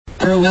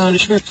Bring the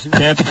ship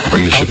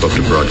up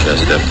to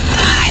broadcast depth.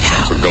 The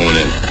Hideout. We're going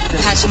in.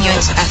 Patching you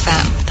into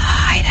FM. The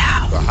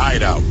Hideout. The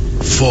Hideout.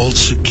 False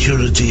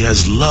security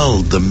has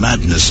lulled the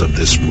madness of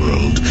this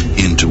world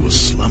into a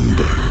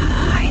slumber.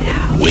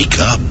 Hideout. Wake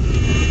up.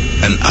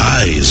 An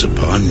eye is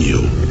upon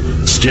you,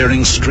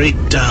 staring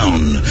straight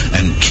down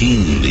and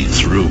keenly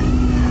through,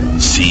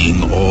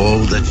 seeing all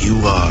that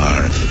you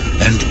are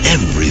and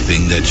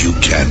everything that you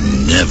can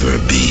never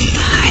be.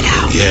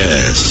 Hideout.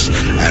 Yes,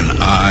 an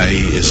eye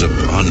is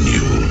upon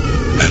you,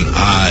 an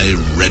eye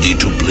ready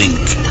to blink.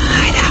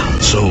 Hideout.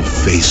 So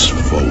face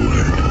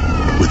forward,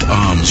 with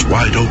arms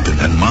wide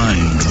open and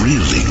mind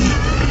reeling.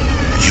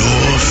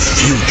 Your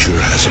future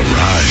has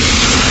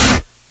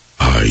arrived.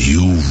 Are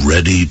you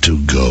ready to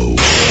go?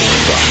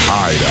 The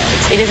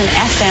Hideout. It is an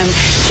FM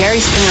Jerry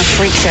Springer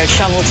freak show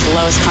shoveled to the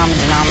lowest common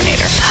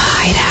denominator. The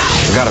Hideout.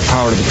 We've got a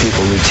power to the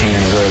people routine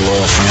and a very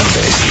loyal fan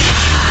base.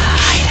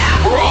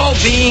 Hideout. We're all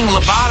being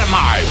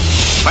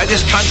lobotomized by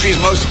this country's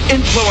most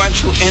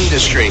influential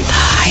industry.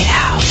 The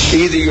Hideout.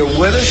 Either you're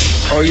with us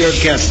or you're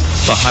against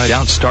us. The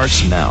Hideout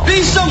starts now.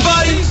 Be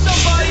somebody! Be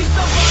somebody!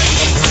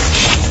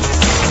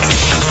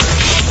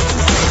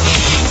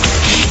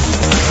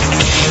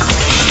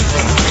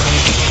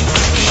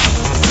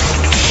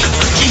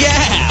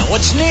 Yeah,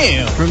 what's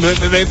new?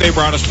 They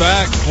brought us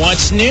back.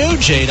 What's new,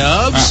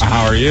 J-Dubs?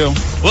 How are you?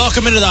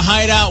 Welcome into the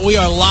Hideout. We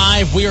are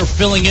live. We are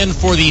filling in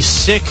for the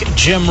sick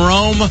Jim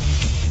Rome.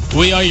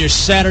 We are your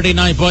Saturday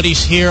night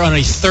buddies here on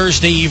a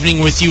Thursday evening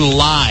with you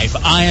live.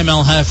 I am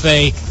El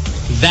Jefe.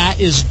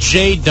 That is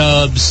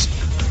J-Dubs.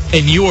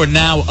 And you are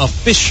now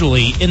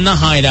officially in the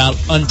Hideout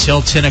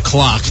until 10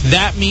 o'clock.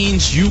 That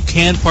means you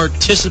can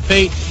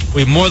participate.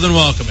 We more than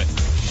welcome it.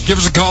 Give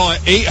us a call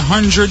at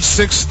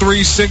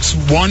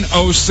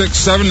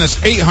 800-636-1067. That's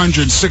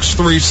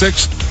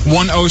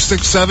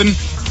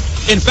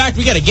 800-636-1067. In fact,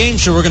 we got a game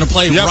show we're going to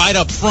play right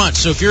up front.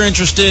 So if you're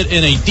interested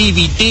in a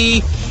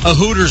DVD, a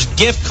Hooters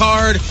gift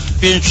card,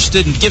 if you're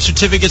interested in gift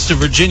certificates to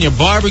Virginia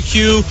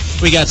Barbecue,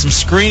 we got some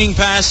screening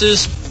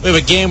passes. We have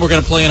a game we're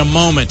going to play in a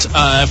moment.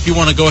 If you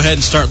want to go ahead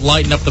and start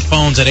lighting up the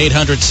phones at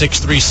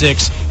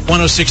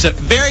 800-636-1067.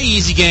 Very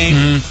easy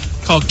game.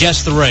 Called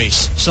Guess the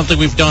Race, something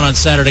we've done on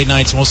Saturday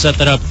nights, and we'll set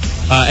that up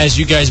as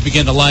you guys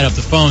begin to light up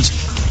the phones.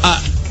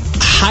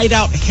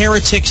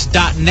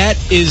 HideoutHeretics.net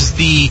is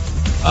the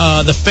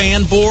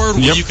fan board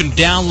where you can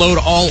download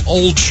all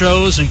old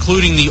shows,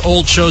 including the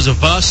old shows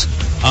of us,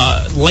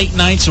 late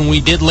nights, and we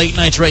did late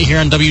nights right here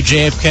on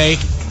WJFK.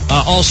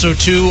 Also,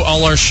 too,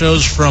 all our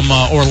shows from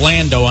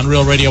Orlando on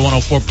Real Radio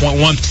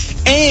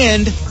 104.1,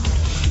 and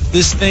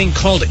this thing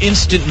called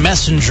Instant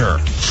Messenger,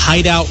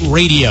 Hideout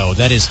Radio.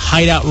 That is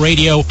Hideout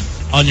Radio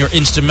on your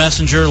Instant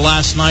Messenger.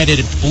 Last night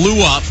it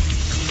blew up,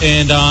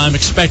 and I'm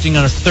expecting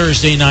on a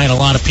Thursday night a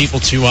lot of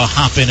people to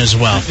hop in as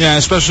well. Yeah,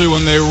 especially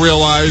when they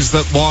realize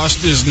that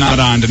Lost is not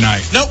on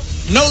tonight. Nope,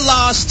 no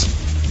Lost,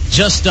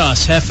 just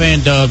us, Hefe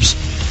and Dubs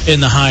in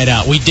the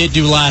Hideout. We did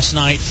do last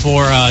night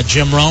for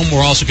Jim Rome.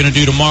 We're also going to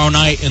do tomorrow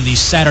night, and the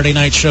Saturday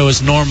night show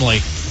is normally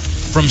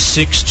from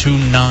 6 to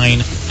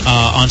 9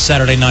 on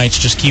Saturday nights,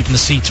 just keeping the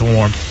seats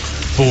warm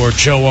for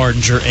Joe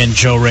Ardinger and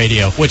Joe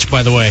Radio, which,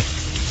 by the way,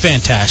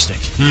 fantastic.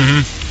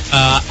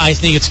 I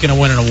think it's going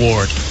to win an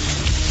award,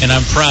 and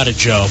I'm proud of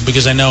Joe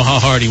because I know how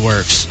hard he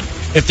works.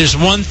 If there's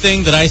one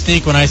thing that I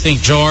think when I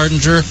think Joe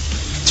Ardinger,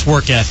 it's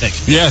work ethic.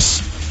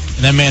 Yes.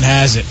 And that man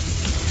has it.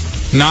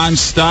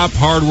 Non-stop,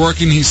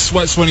 hard-working. He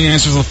sweats when he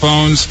answers the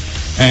phones,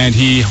 and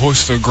he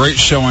hosts a great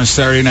show on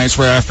Saturday nights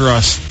right after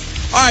us.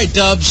 All right,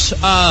 Dubs.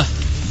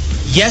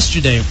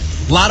 Yesterday, a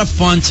lot of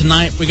fun.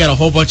 Tonight, we got a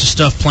whole bunch of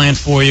stuff planned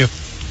for you.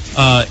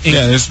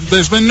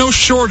 There's been no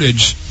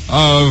shortage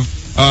of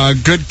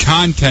good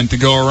content to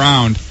go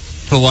around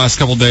for the last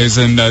couple days,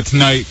 and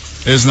tonight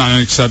is not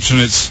an exception.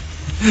 It's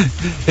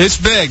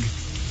big.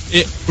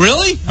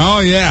 Really? Oh,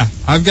 yeah.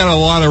 I've got a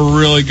lot of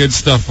really good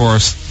stuff for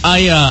us.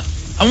 I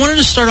wanted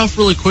to start off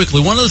really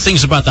quickly. One of the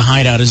things about the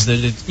Hideout is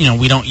that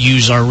we don't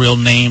use our real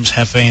names,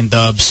 Hefe and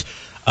Dubs.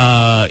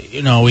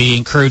 We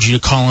encourage you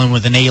to call in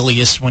with an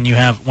alias when you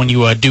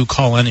do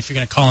call in. If you're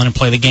going to call in and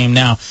play the game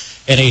now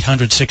at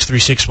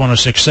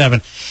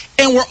 800-636-1067.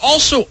 And we're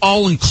also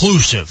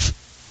all-inclusive.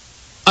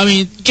 I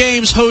mean,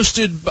 games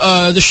hosted,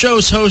 the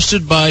show's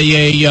hosted by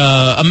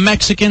a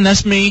Mexican,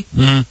 that's me.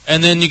 Mm-hmm.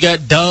 And then you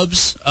got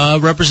Dubs,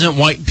 represent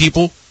white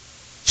people.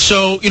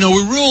 So,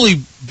 we're really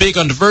big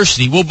on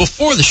diversity. Well,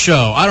 before the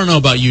show, I don't know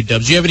about you,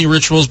 Dubs. Do you have any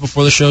rituals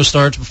before the show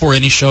starts, before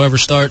any show ever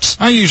starts?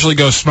 I usually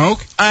go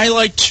smoke. I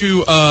like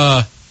to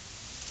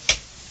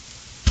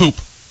poop.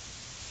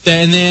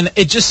 And then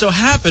it just so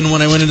happened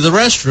when I went into the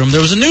restroom, there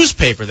was a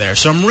newspaper there.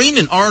 So I'm reading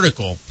an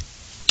article.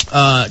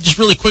 Just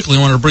really quickly, I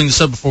wanted to bring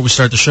this up before we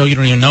start the show. You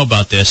don't even know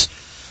about this.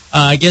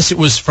 I guess it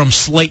was from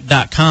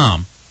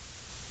Slate.com.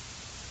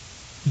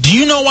 Do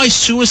you know why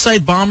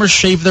suicide bombers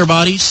shave their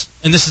bodies?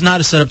 And this is not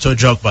a setup to a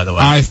joke, by the way.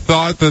 I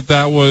thought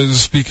that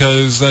was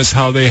because that's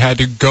how they had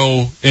to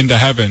go into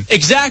heaven.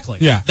 Exactly.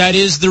 Yeah. That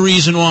is the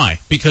reason why.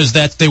 Because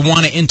they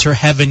want to enter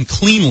heaven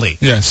cleanly.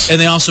 Yes. And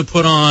they also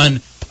put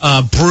on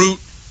Brute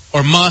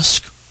or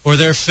Musk or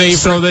their favorite.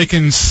 So they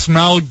can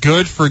smell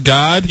good for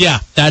God? Yeah,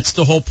 that's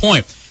the whole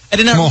point. I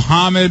did not.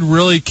 Muhammad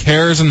really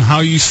cares on how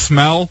you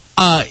smell?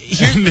 And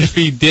if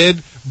he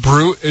did,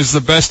 Brute is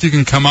the best you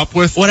can come up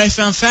with? What I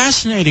found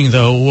fascinating,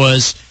 though,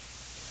 was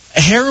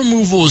hair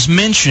removal is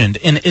mentioned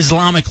in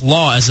Islamic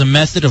law as a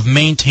method of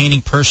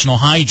maintaining personal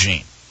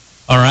hygiene.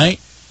 All right?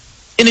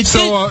 And it's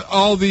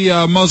all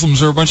the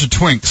Muslims are a bunch of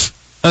twinks.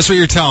 That's what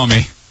you're telling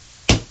me.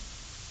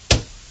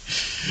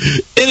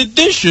 In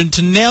addition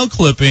to nail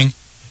clipping,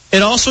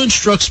 it also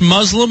instructs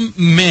Muslim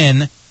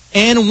men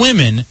and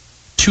women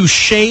to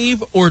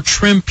shave or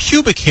trim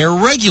pubic hair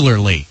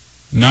regularly.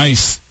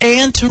 Nice.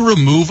 And to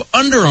remove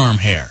underarm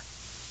hair.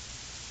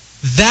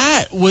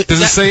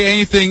 Does it say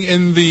anything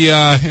in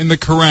the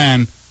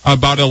Quran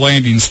about a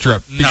landing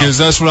strip? Because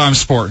that's what I'm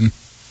sporting.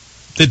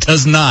 It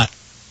does not.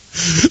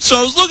 So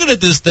I was looking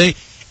at this thing,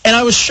 and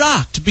I was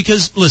shocked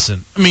because,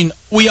 listen, I mean,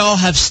 we all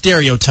have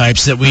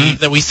stereotypes that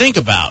we think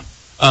about.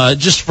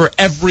 Just for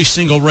every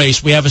single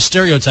race, we have a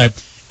stereotype.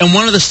 And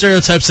one of the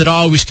stereotypes that I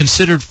always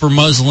considered for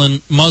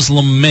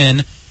Muslim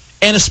men,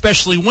 and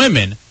especially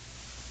women,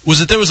 was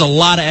that there was a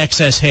lot of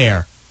excess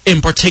hair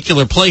in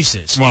particular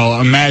places. Well,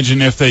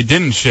 imagine if they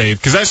didn't shave,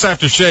 because that's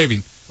after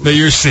shaving that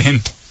you're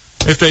seeing.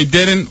 If they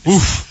didn't,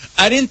 oof.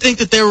 I didn't think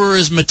that they were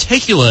as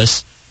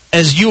meticulous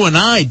as you and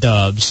I,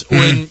 Dubs.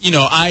 When,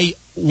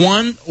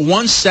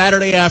 one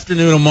Saturday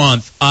afternoon a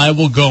month, I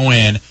will go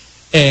in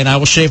and I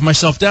will shave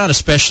myself down,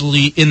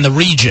 especially in the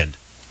region.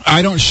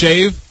 I don't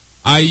shave.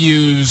 I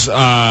use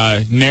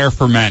Nair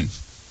for Men,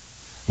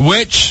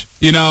 which,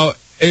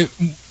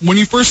 when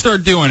you first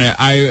start doing it,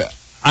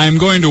 I'm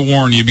going to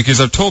warn you, because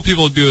I've told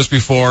people to do this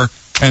before,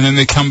 and then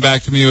they come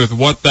back to me with,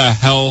 what the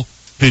hell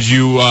did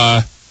you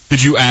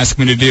ask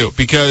me to do?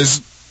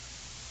 Because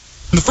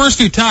the first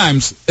few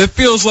times, it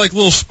feels like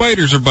little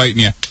spiders are biting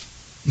you.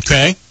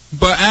 Okay.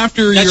 But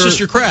that's just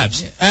your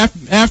crabs.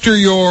 After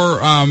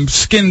your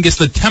skin gets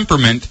the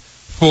temperament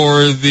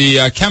for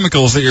the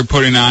chemicals that you're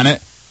putting on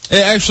it,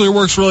 it actually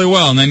works really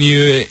well. And then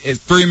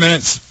 3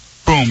 minutes,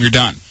 boom, you're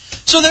done.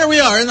 So there we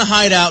are in the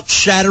Hideout,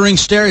 shattering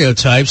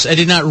stereotypes. I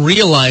did not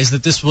realize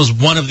that this was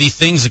one of the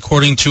things,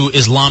 according to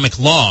Islamic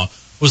law,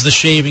 was the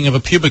shaving of a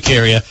pubic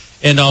area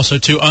and also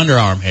to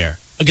underarm hair.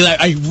 Again,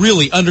 I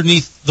really,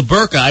 underneath the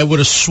burqa, I would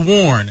have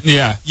sworn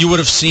you would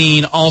have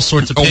seen all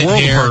sorts of pit world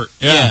hair. Hurt.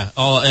 Yeah.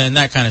 And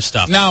that kind of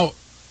stuff. Now,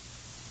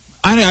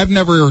 I've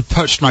never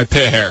touched my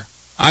pit hair.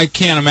 I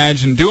can't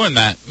imagine doing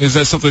that. Is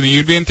that something that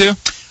you'd be into?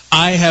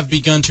 I have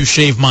begun to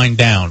shave mine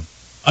down.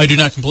 I do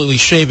not completely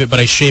shave it, but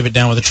I shave it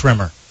down with a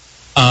trimmer.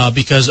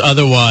 Because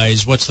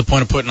otherwise, what's the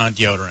point of putting on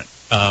deodorant?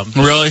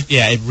 Really?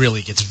 Yeah, it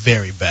really gets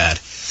very bad.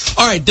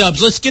 All right,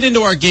 Dubs, let's get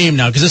into our game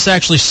now, because this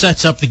actually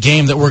sets up the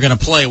game that we're going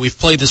to play. We've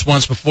played this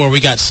once before. We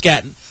got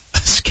Scat.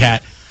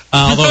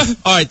 All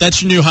right,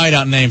 that's your new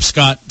Hideout name,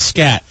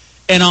 Scat.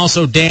 And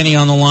also Danny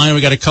on the line.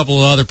 We got a couple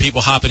of other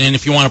people hopping in.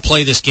 If you want to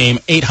play this game,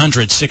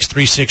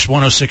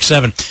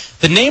 800-636-1067.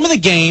 The name of the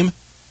game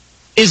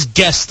is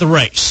Guess the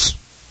Race.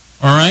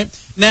 All right?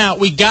 Now,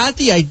 we got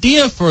the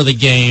idea for the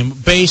game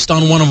based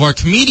on one of our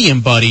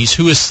comedian buddies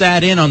who has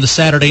sat in on the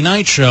Saturday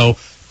night show,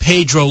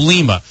 Pedro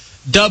Lima.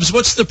 Dubs,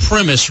 what's the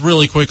premise,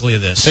 really quickly,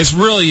 of this? It's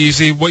really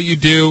easy. What you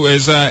do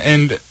is,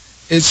 and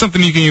it's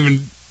something you can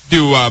even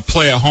do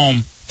play at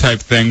home type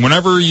thing.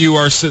 Whenever you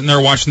are sitting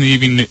there watching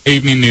the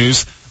evening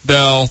news,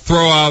 they'll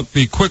throw out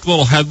the quick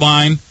little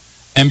headline,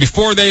 and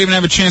before they even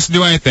have a chance to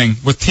do anything,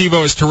 with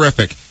TiVo, it's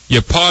terrific.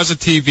 You pause the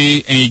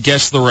TV, and you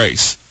guess the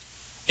race.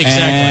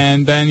 Exactly.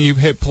 And then you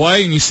hit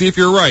play, and you see if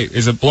you're right.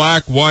 Is it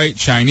black, white,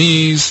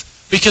 Chinese?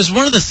 Because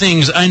one of the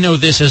things, I know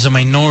this as a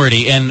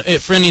minority, and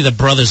for any of the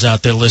brothers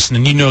out there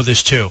listening, you know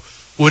this too.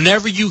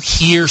 Whenever you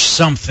hear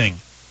something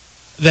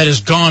that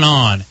has gone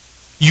on,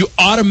 you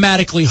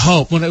automatically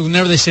hope,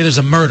 whenever they say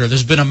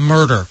there's been a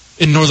murder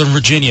in Northern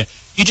Virginia,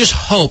 you just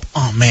hope,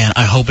 oh man,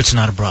 I hope it's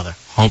not a brother.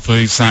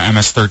 Hopefully it's not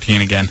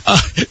MS-13 again.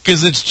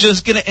 Because it's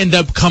just going to end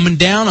up coming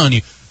down on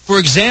you. For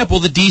example,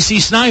 the D.C.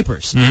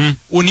 snipers. Mm-hmm.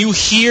 When you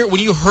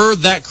heard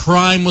that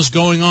crime was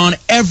going on,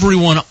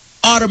 everyone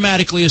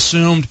automatically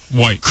assumed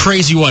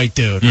crazy white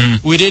dude.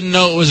 Mm-hmm. We didn't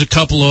know it was a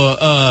couple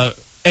of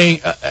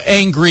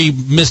angry,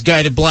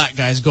 misguided black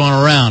guys going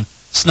around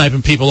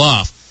sniping people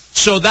off.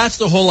 So that's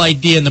the whole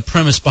idea and the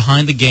premise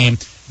behind the game,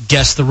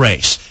 Guess the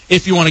Race.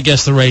 If you want to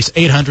guess the race,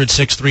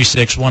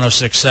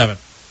 800-636-1067.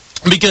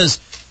 Because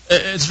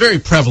it's very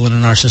prevalent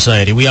in our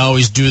society. We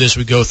always do this.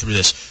 We go through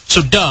this.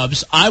 So,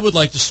 Dubs, I would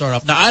like to start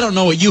off. Now, I don't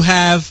know what you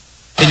have,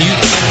 and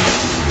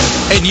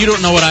you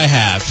don't know what I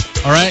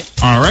have. All right?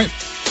 All right.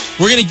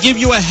 We're going to give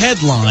you a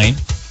headline,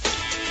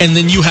 and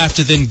then you have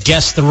to then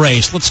guess the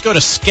race. Let's go to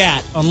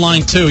Scat on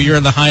line 2. You're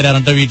in the Hideout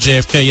on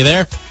WJFK. You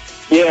there?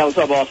 Yeah, what's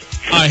up, boss?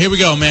 All right, here we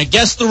go, man.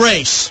 Guess the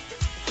race.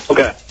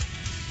 Okay.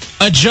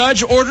 A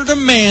judge ordered a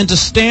man to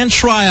stand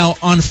trial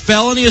on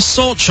felony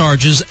assault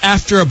charges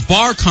after a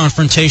bar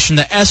confrontation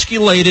that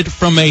escalated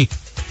from a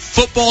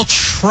football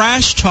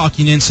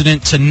trash-talking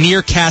incident to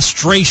near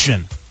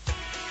castration.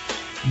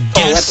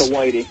 That's a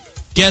whitey.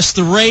 Guess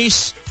the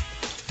race.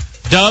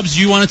 Dubs,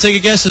 you want to take a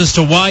guess as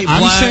to white,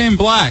 black? I'm saying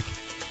black.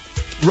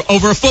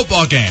 over a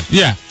football game.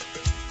 Yeah.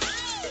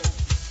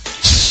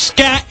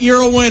 Scat,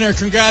 you're a winner.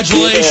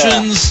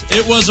 Congratulations. Yeah.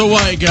 It was a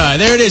white guy.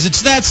 There it is.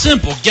 It's that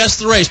simple. Guess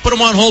the race. Put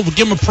him on hold. We'll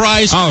give him a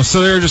prize. Oh,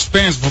 so they were just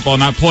fans of football,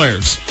 not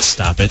players.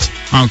 Stop it.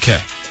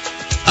 Okay.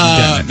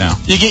 I'm getting it now.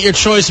 You get your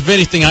choice of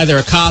anything, either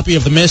a copy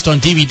of The Mist on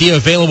DVD,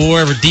 available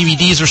wherever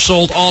DVDs are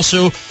sold.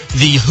 Also,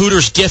 the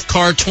Hooters gift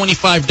card,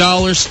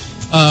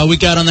 $25. We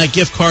got on that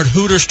gift card,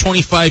 Hooters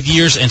 25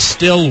 years and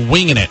still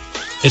winging it.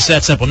 It's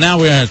that simple. Now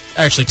we're going to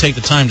actually take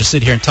the time to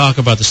sit here and talk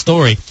about the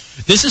story.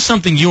 This is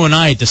something you and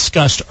I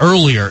discussed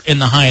earlier in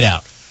the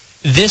Hideout.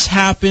 This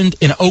happened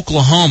in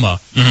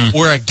Oklahoma,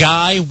 where a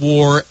guy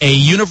wore a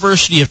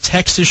University of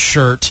Texas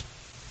shirt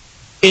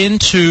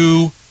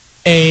into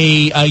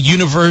a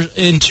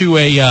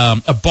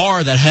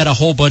bar that had a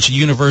whole bunch of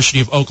University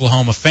of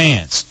Oklahoma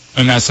fans.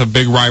 And that's a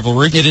big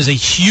rivalry? It is a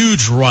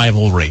huge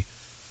rivalry.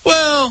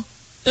 Well,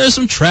 there's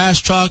some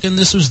trash talking.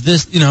 This was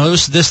this, it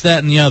was this,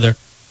 that, and the other.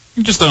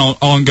 Just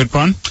all in good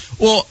fun?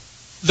 Well,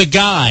 the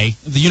guy,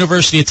 the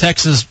University of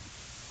Texas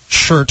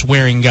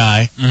shirt-wearing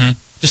guy,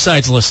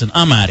 decides, listen,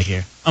 I'm out of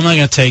here. I'm not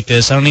going to take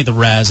this. I don't need the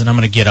razz, and I'm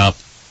going to get up.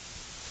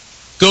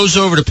 Goes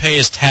over to pay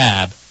his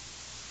tab.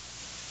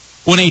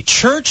 When a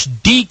church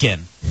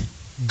deacon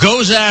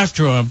goes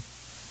after him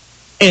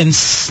and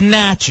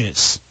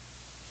snatches,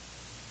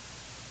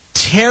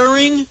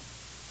 tearing,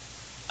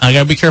 I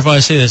got to be careful how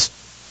I say this,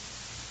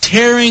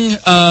 tearing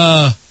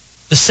the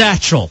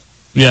satchel,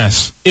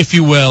 yes, if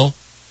you will,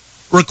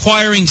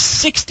 requiring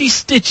 60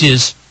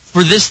 stitches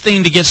for this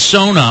thing to get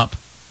sewn up.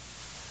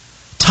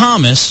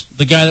 Thomas,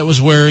 the guy that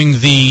was wearing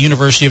the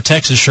University of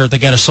Texas shirt that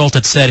got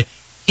assaulted, said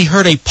he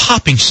heard a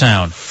popping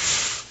sound.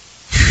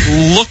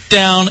 Looked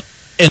down,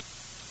 and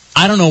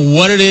I don't know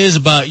what it is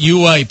about you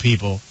white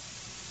people,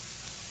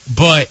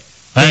 but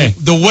hey,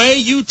 the way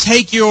you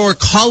take your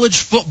college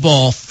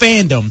football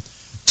fandom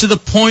to the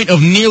point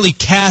of nearly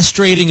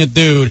castrating a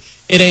dude,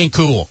 it ain't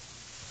cool.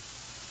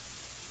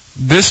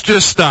 This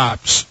just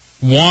stops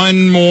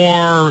one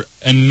more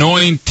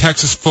annoying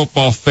Texas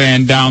football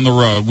fan down the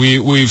road.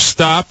 We've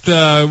stopped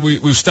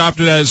we've stopped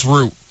it at its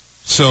root.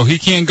 So he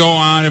can't go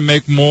on and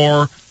make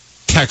more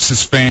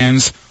Texas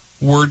fans.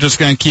 We're just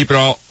going to keep it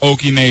all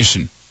Okie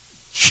Nation.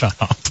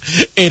 Shut up.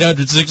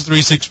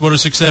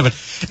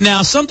 800-636-1067.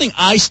 Now, something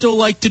I still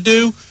like to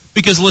do,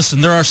 because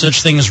listen, there are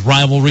such things as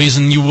rivalries,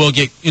 and you will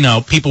get,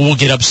 people will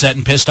get upset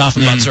and pissed off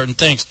about certain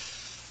things.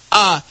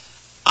 I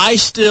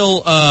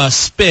still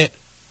spit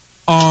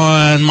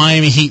on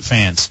Miami Heat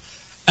fans.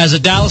 As a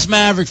Dallas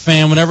Maverick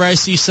fan, whenever I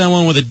see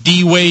someone with a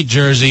D Wade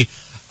jersey,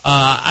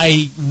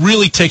 it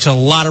really takes a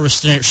lot of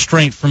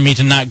restraint for me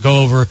to not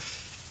go over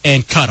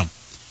and cut them.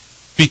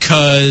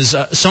 Because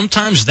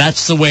sometimes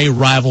that's the way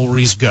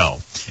rivalries go.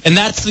 And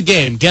that's the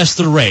game. Guess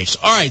the race.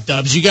 All right,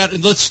 Dubs,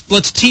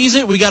 let's tease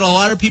it. We got a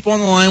lot of people on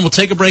the line. We'll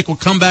take a break. We'll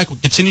come back. We'll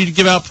continue to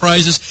give out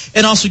prizes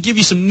and also give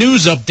you some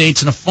news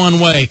updates in a fun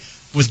way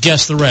with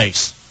Guess the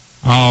Race.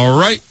 All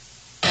right.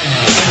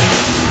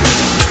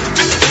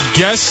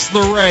 Guess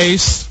the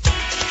race.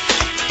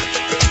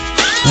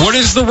 What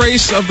is the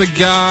race of the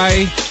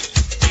guy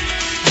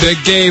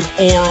that gave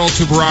oral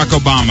to Barack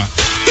Obama?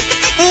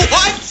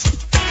 What?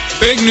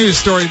 Big news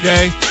story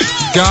today.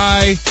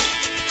 Guy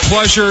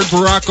pleasured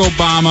Barack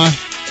Obama.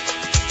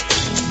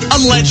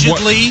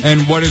 Allegedly.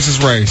 And what is his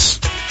race?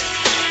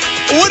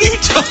 What are you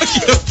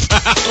talking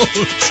about?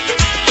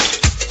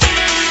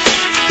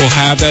 We'll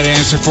have that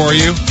answer for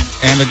you.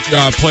 And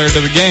the player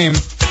to the game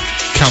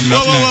coming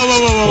up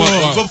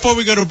next. Whoa. Before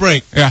we go to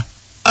break. Yeah.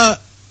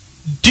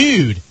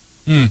 Dude.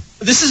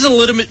 This is a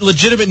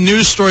legitimate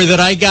news story that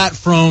I got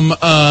from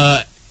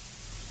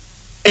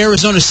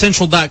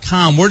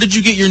ArizonaCentral.com. Where did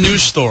you get your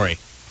news story?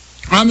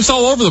 It's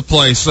all over the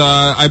place.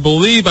 I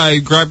believe I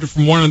grabbed it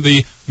from one of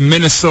the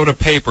Minnesota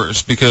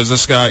papers because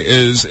this guy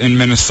is in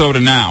Minnesota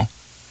now.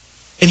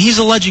 And he's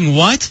alleging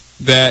what?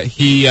 That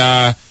he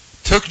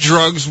took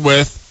drugs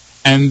with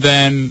and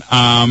then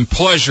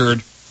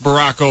pleasured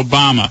Barack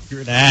Obama.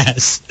 You're an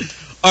ass.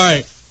 All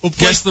right. We'll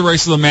guess the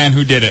race of the man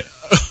who did it.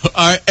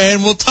 All right,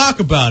 and we'll talk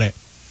about it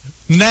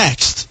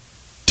next.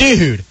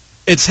 Dude,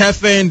 it's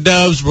Hefe and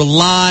Dubs. We're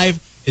live.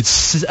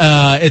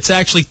 It's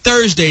actually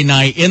Thursday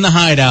night in the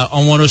Hideout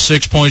on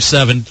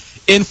 106.7.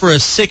 In for a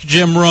sick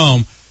Jim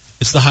Rome.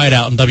 It's the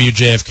Hideout on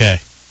WJFK.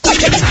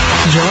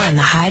 You're in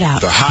the Hideout.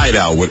 The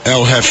Hideout with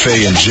El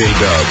Jefe and J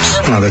Dubs.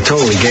 No, they're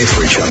totally gay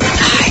for each other. The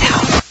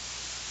Hideout.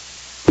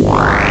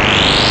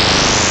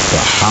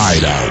 The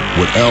Hideout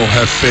with El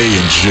Jefe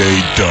and J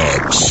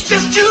Dubs.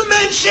 Just two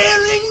men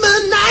sharing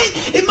the night.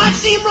 It might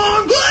seem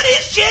wrong, but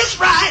it's just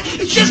right.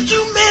 It's just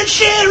two men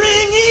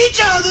sharing each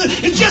other.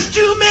 It's just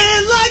two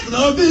men like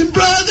loving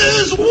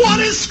brothers.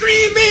 One is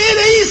screaming,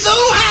 he's so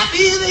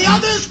happy. The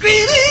other's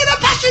screaming a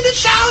passionate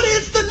shout.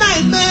 It's the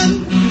night,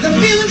 man. The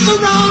feeling's so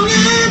wrong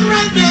and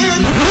right,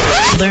 man.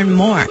 Learn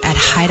more at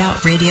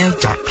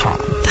hideoutradio.com.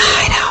 The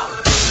Hideout.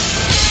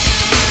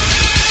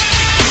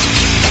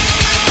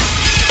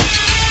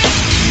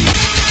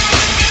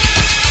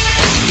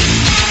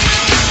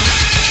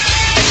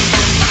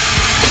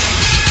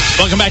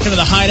 Welcome back into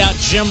the Hideout.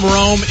 Jim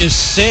Rome is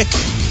sick.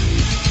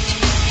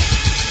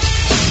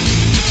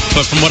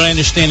 But from what I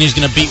understand, he's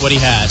going to beat what he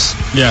has.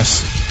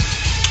 Yes.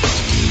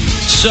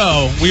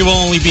 So, we will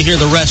only be here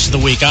the rest of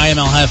the week. I am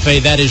El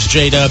Jefe. That is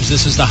J-Dubs.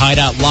 This is the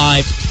Hideout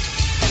Live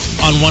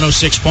on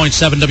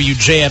 106.7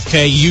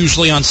 WJFK,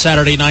 usually on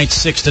Saturday night,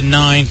 6 to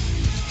 9.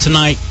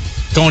 Tonight,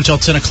 going till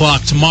 10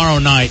 o'clock. Tomorrow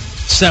night,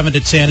 7 to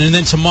 10. And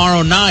then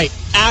tomorrow night,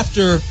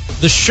 after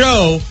the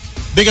show,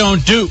 Big O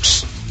and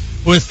Dukes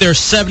with their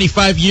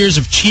 75 years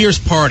of Cheers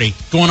party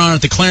going on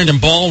at the Clarendon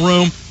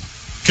Ballroom.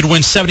 Could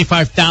win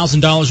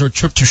 $75,000 or a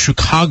trip to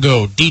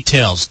Chicago.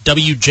 Details,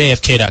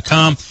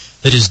 WJFK.com.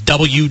 That is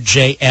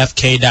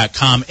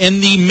WJFK.com.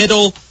 In the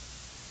middle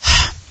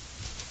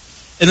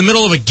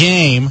of a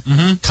game,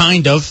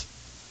 kind of.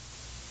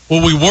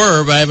 Well, we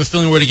were, but I have a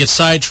feeling we're going to get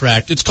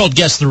sidetracked. It's called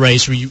Guess the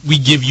Race, where we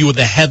give you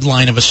the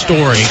headline of a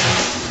story.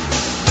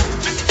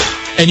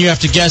 And you have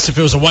to guess if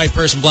it was a white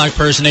person, black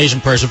person, Asian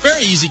person.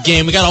 Very easy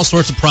game. We got all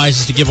sorts of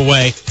prizes to give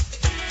away.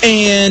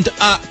 And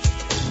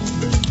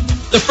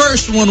the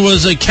first one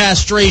was a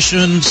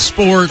castration,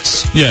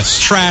 sports,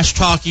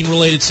 trash-talking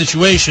related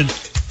situation.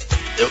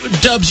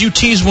 Dubs, you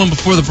teased one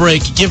before the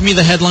break. Give me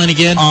the headline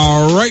again.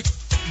 All right.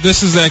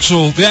 This is the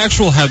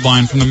actual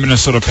headline from the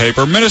Minnesota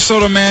paper.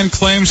 Minnesota man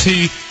claims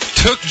he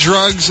took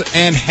drugs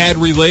and had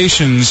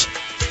relations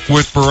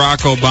with Barack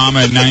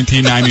Obama in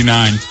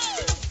 1999.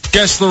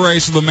 Guess the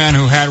race of the man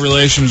who had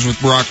relations with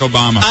Barack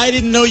Obama. I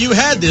didn't know you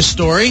had this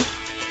story.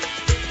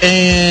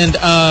 And,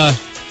 all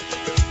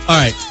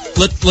right.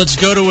 Let's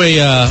go to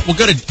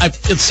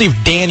let's see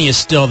if Danny is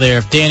still there.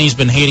 If Danny's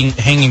been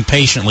hanging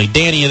patiently.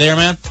 Danny, you there,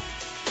 man?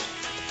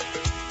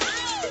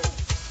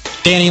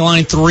 Danny,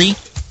 line 3.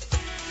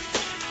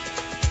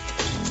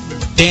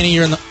 Danny,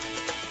 you're in the...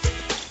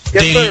 Yes,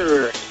 Danny.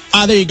 sir.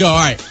 There you go. All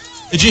right.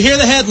 Did you hear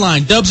the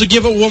headline? Dubs will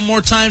give it one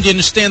more time. Do you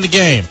understand the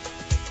game?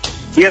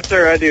 Yes,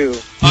 sir, I do.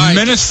 Right.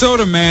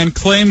 Minnesota man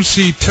claims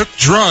he took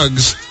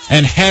drugs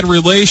and had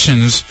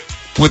relations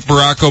with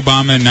Barack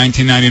Obama in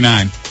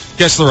 1999.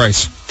 Guess the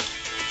race.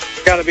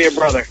 Gotta be a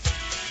brother.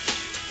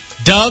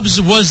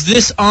 Dubs, was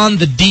this on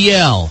the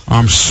DL?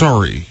 I'm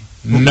sorry.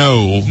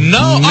 No,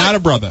 not a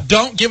brother.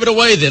 Don't give it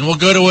away then. We'll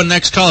go to a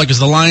next caller because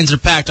the lines are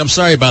packed. I'm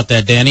sorry about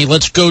that, Danny.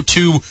 Let's go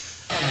to...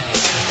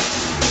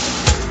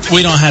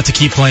 We don't have to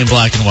keep playing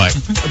black and white.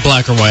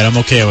 Black or white. I'm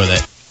okay with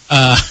it.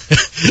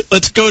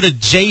 Let's go to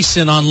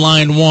Jason on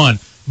line 1.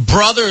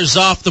 Brother is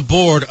off the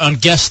board on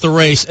Guess the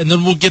Race, and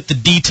then we'll get the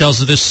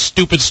details of this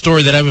stupid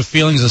story that I have a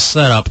feeling is a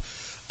setup.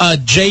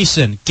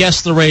 Jason,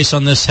 guess the race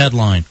on this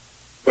headline.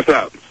 What's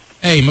up?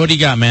 Hey, what do you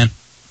got, man?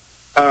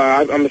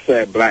 I'm going to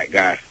say black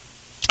guy.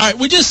 All right,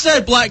 we just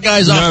said black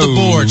guy's off the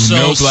board, so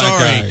no black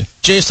sorry. guy.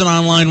 Jason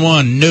on line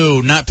 1,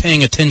 no, not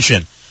paying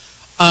attention.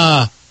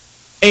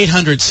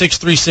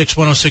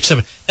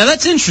 800-636-1067. Now,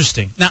 that's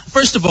interesting. Now,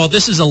 first of all,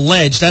 this is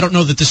alleged. I don't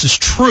know that this is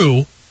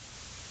true.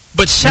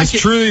 But it's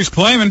true that he's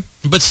claiming.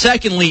 But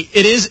secondly,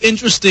 it is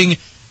interesting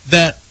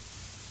that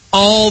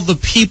all the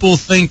people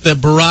think that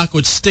Barack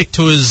would stick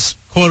to his,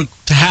 quote,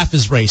 to half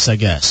his race, I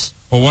guess.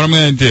 Well, what I'm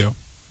going to do,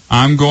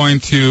 I'm going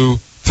to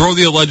throw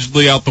the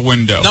allegedly out the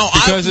window.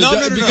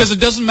 Because it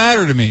doesn't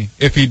matter to me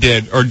if he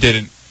did or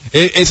didn't.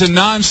 It's a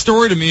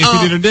non-story to me if he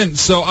did or didn't.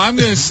 So I'm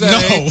going to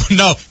say...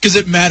 No, because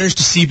it matters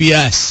to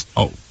CBS.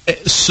 Oh.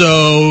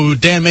 So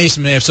Dan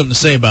Mason may have something to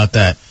say about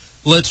that.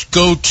 Let's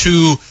go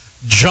to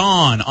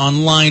John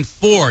on line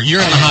 4.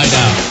 You're in the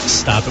Hideout.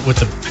 Stop it with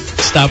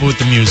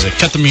the music.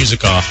 Cut the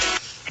music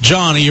off.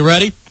 John, are you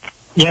ready?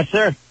 Yes,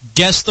 sir.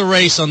 Guess the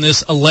race on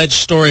this alleged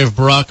story of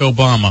Barack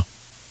Obama.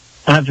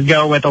 I have to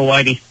go with a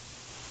whitey.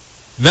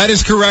 That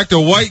is correct. A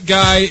white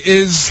guy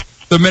is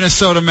the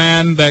Minnesota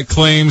man that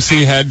claims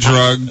he had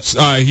drugs.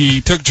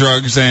 He took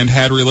drugs and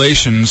had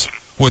relations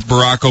with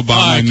Barack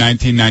Obama in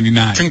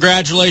 1999.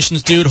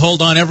 Congratulations, dude.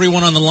 Hold on.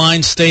 Everyone on the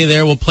line, stay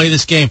there. We'll play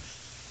this game.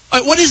 All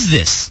right, what is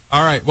this?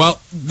 All right.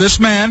 Well, this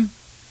man,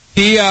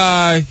 he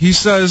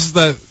says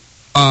that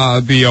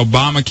the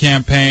Obama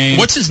campaign...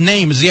 What's his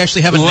name? Does he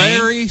actually have a name?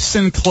 Larry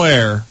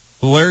Sinclair.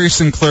 Larry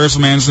Sinclair's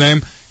the man's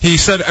name. He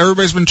said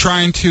everybody's been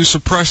trying to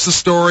suppress the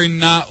story,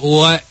 not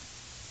let,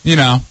 it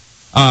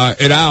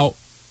out.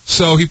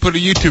 So he put a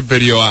YouTube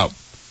video out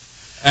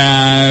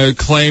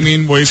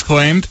claiming what he's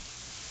claimed.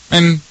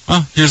 And,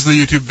 here's the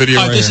YouTube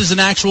video This is an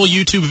actual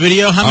YouTube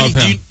video? How many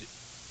do you...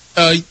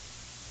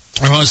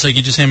 hold on a second.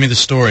 You just hand me the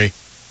story.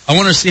 I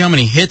want to see how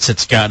many hits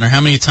it's gotten or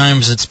how many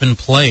times it's been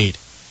played.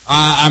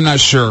 I'm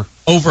not sure.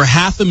 Over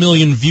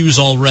 500,000 views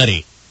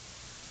already.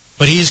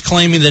 But he's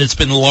claiming that it's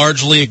been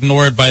largely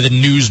ignored by the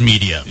news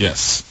media.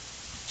 Yes.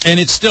 And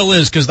it still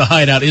is because the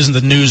Hideout isn't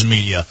the news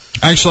media.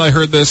 Actually, I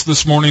heard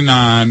this morning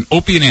on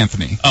Opie and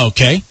Anthony.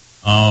 Okay.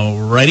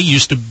 Alrighty.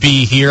 Used to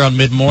be here on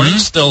mid-morning.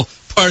 Still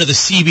part of the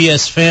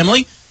CBS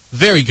family.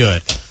 Very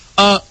good.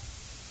 All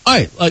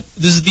right.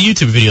 This is the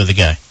YouTube video of the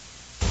guy.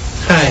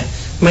 Hi.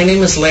 My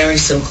name is Larry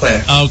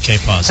Sinclair. Okay,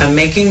 pause it. I'm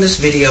making this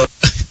video.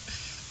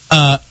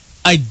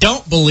 I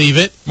don't believe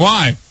it.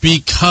 Why?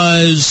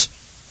 Because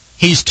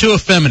he's too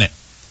effeminate.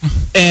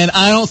 And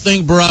I don't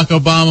think Barack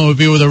Obama would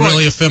be with a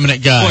really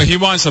effeminate guy. Boy, he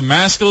wants a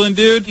masculine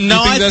dude?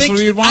 No, you think that's what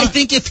he'd want? I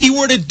think if he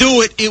were to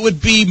do it, it would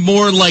be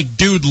more like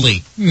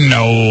dudely.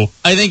 No.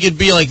 I think it'd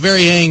be like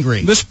very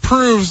angry. This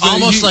proves that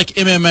almost like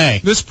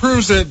MMA. This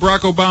proves that Barack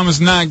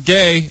Obama's not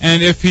gay,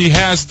 and if he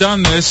has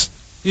done this,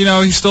 you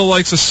know, he still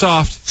likes a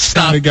soft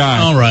kind of guy.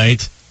 All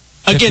right.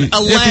 Again,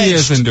 if he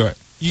is into it.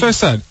 So I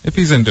said, if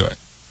he's into it.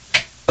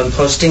 I'm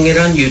posting it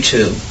on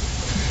YouTube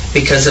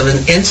because of an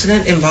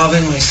incident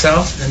involving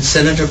myself and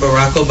Senator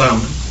Barack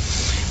Obama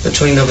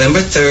between November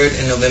 3rd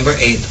and November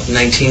 8th of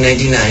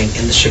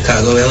 1999 in the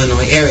Chicago,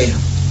 Illinois area.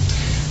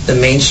 The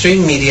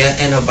mainstream media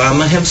and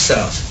Obama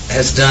himself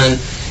has done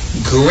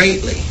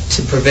greatly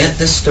to prevent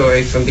this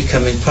story from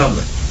becoming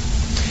public.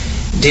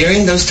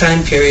 During those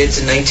time periods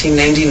in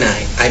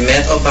 1999, I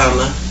met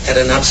Obama at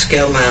an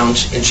upscale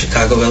lounge in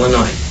Chicago,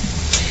 Illinois.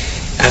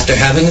 After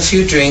having a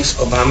few drinks,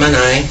 Obama and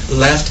I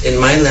left in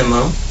my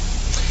limo,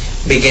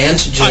 began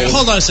to drink. All right,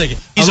 hold on a second.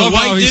 He's a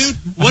white dude?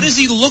 What does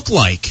he look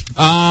like?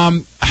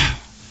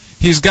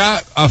 He's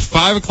got a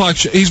 5 o'clock...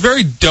 he's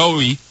very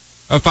doughy.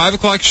 A 5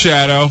 o'clock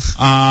shadow.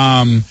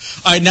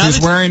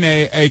 He's wearing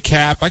a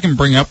cap. I can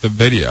bring up the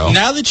video.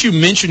 Now that you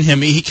mention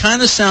him, he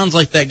kind of sounds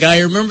like that guy.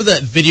 Remember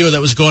that video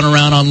that was going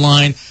around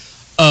online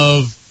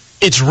of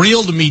 "It's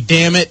Real to Me,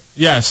 Damn It"?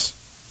 Yes.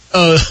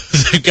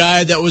 The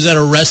guy that was at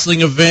a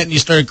wrestling event and he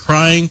started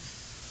crying.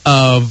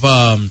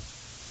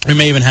 We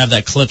may even have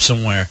that clip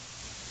somewhere.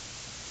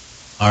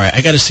 All right,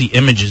 I got to see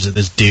images of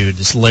this dude,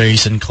 this Larry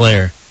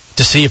Sinclair,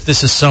 to see if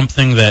this is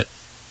something that...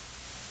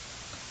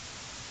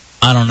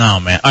 I don't know,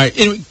 man. All right,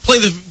 anyway, play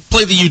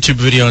the YouTube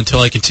video until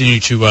I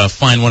continue to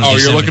find one of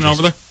these images. Oh, you're looking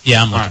over there?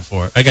 Yeah, I'm looking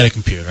for it. I got a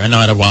computer. I know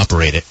how to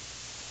operate it.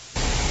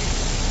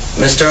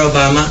 Mr.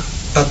 Obama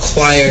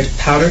acquired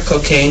powder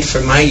cocaine for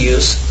my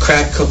use,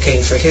 crack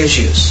cocaine for his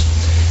use.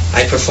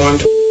 I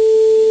performed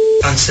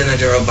on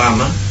Senator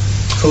Obama,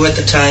 who at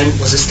the time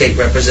was a state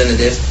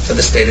representative for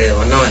the state of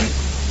Illinois.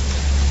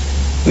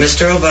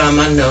 Mr.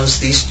 Obama knows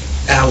these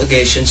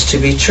allegations to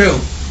be true.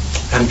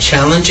 I'm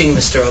challenging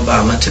Mr.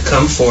 Obama to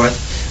come forth,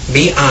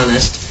 be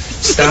honest,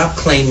 stop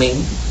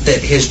claiming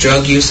that his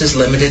drug use is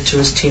limited to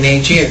his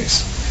teenage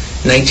years.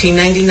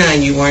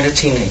 1999, you weren't a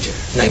teenager.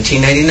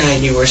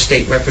 1999, you were a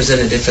state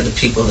representative for the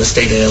people of the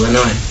state of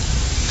Illinois.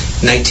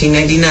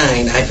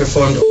 1999, I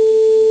performed on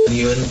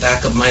you in the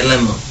back of my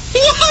limo,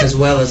 as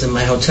well as in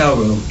my hotel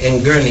room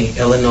in Gurnee,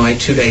 Illinois,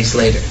 2 days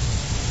later.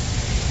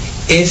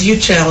 If you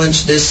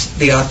challenge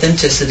the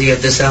authenticity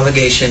of this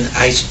allegation,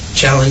 I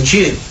challenge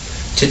you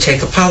to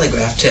take a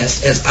polygraph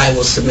test, as I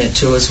will submit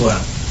to as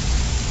well.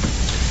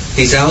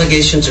 These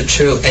allegations are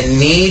true and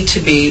need to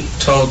be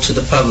told to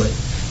the public.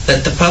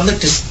 Let the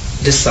public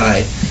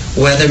decide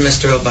whether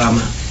Mr.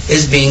 Obama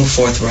is being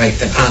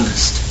forthright and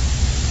honest.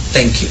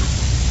 Thank you.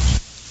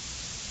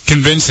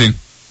 Convincing.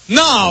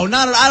 No,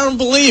 I don't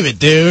believe it,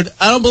 dude.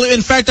 I don't believe.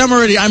 In fact,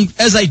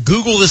 as I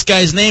Google this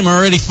guy's name, I'm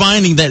already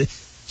finding that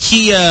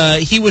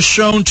he was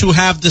shown to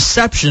have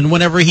deception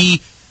whenever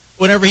he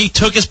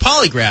took his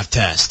polygraph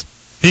test.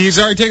 He's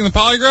already taken the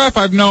polygraph.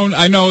 I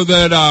know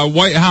that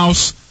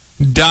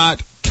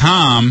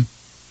WhiteHouse.com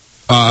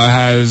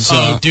has.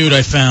 Oh, dude,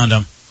 I found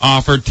him.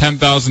 Offered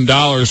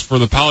 $10,000 for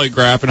the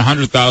polygraph and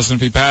 $100,000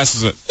 if he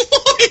passes it.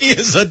 He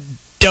is a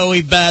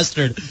doughy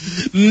bastard.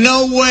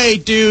 No way,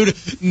 dude.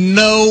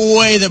 No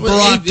way that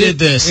Barack did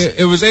this.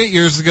 It was 8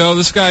 years ago.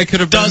 This guy could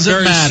have been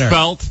very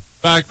svelte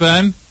back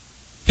then.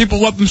 People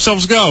let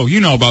themselves go. You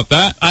know about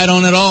that. I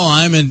don't at all.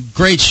 I'm in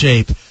great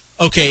shape.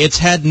 Okay, it's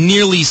had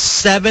nearly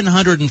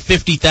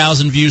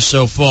 750,000 views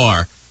so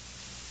far.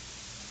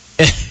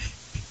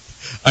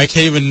 I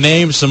can't even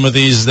name some of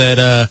these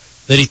that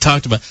he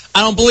talked about.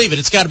 I don't believe it.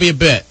 It's got to be a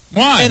bit.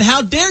 Why? And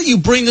how dare you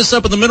bring this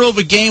up in the middle of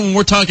a game when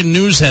we're talking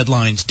news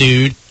headlines,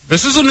 dude?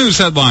 This is a news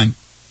headline.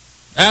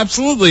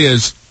 Absolutely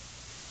is.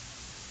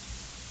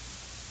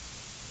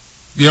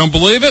 You don't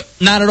believe it?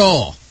 Not at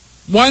all.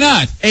 Why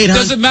not?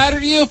 Does it matter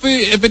to you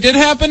if it did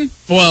happen?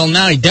 Well,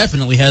 now he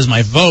definitely has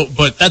my vote,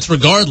 but that's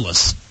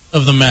regardless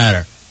of the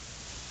matter.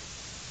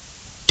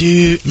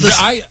 Dude,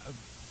 listen.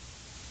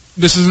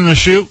 This isn't a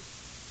shoot?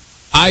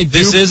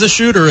 This is a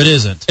shoot or it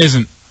isn't?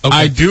 Isn't. Okay.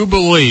 I do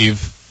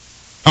believe,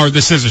 or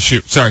this is a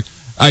shoot, sorry.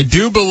 I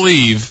do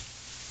believe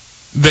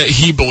that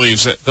he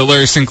believes it, that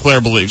Larry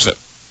Sinclair believes it.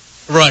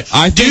 Right.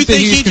 I think that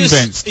he's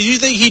convinced. Do you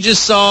think he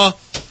just saw,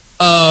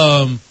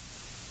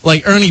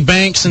 like Ernie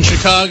Banks in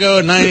Chicago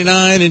in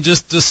 99 and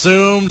just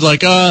assumed,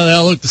 like, oh, they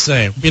all look the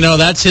same? You know,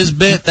 that's his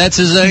bit, that's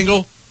his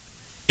angle?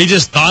 He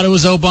just thought it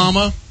was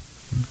Obama?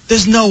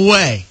 There's no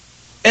way.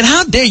 And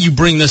how dare you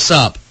bring this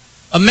up?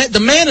 The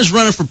man is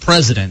running for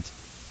president.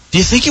 Do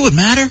you think it would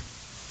matter?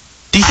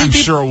 I'm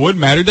sure it would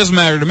matter. It doesn't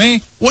matter to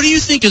me. What do you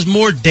think is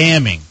more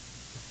damning?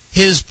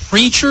 His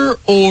preacher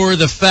or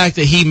the fact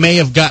that he may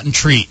have gotten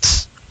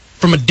treats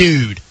from a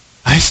dude?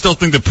 I still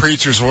think the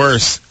preacher's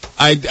worse.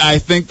 I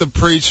think the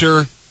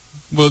preacher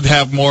would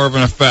have more of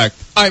an effect.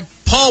 All right,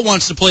 Paul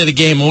wants to play the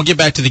game, and we'll get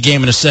back to the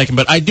game in a second,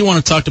 but I do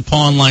want to talk to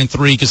Paul on line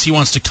 3 because he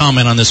wants to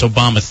comment on this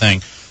Obama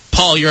thing.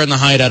 Paul, you're in the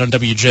Hideout on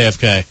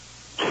WJFK.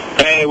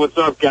 Hey, Hey, what's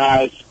up,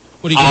 guys?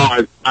 What do you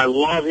got? I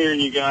love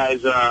hearing you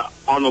guys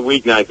on the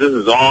weeknights. This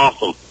is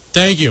awesome.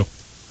 Thank you.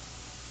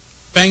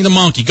 Bang the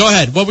monkey. Go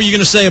ahead. What were you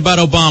going to say about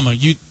Obama?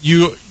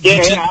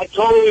 I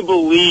totally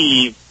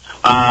believe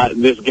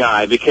this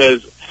guy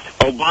because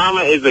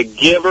Obama is a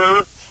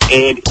giver,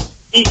 and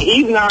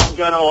he's not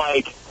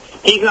gonna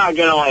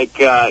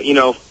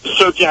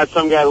search out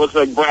some guy that looks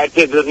like Brad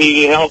Pitt doesn't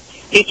need any help.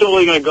 He's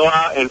totally gonna go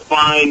out and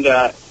find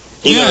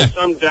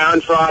some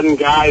downtrodden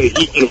guy that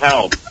he can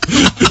help.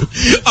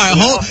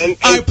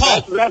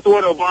 Paul. That's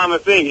what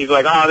Obama thinks. He's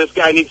like, this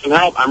guy needs some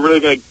help. I'm really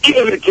going to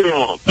give it to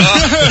him.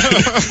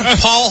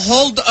 Paul,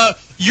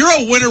 you're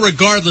a winner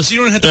regardless.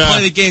 You don't have to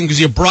play the game because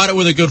you brought it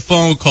with a good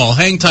phone call.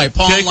 Hang tight,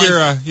 Paul.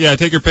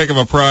 Take your pick of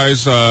a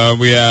prize.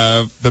 We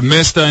have the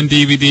Mist on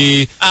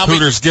DVD,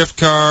 Hooters gift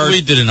card.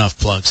 We did enough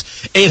plugs.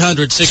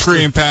 800-6...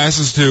 Screen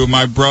passes to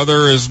My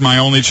Brother Is My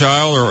Only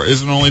Child, or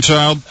Is an Only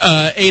Child.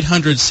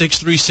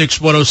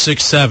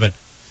 800-636-1067.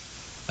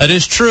 That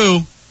is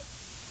true.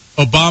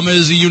 Obama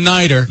is a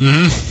uniter.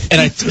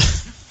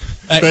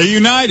 Mm-hmm. And they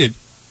united.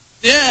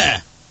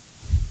 Yeah,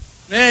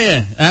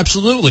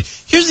 absolutely.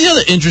 Here's the other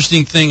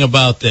interesting thing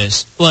about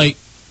this. Like,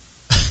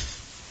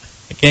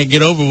 I can't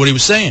get over what he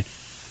was saying.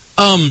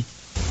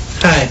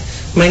 Hi,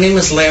 my name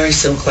is Larry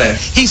Sinclair.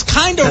 He's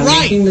kind of right. I'm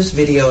making this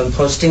video and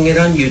posting it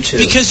on YouTube.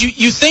 Because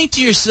you think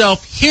to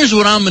yourself, here's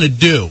what I'm going to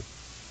do.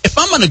 If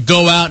I'm going to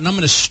go out and I'm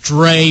going to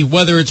stray,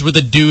 whether it's with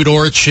a dude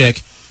or a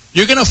chick,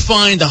 you're going to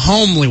find a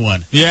homely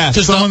one. Yeah,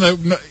 because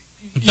the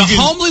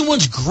homely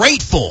one's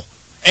grateful.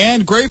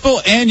 And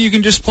you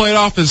can just play it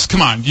off as,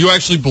 come on, do you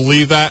actually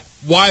believe that?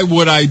 Why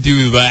would I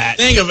do that?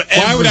 Think of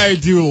Why would I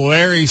do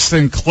Larry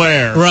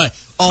Sinclair? Right.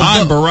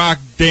 I'm Barack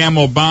damn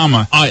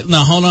Obama. All right,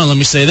 now hold on. Let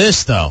me say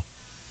this, though.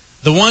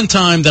 The one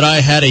time that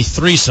I had a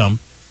threesome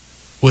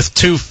with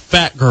two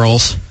fat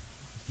girls,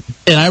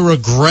 and I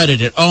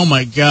regretted it. Oh,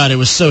 my God, it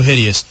was so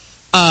hideous.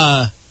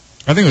 I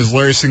think it was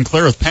Larry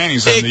Sinclair with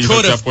panties on that you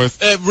hooked up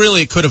with. It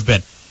really could have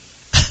been.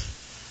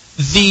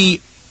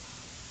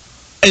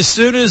 As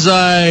soon as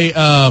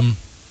I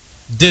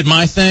did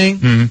my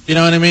thing, you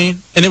know what I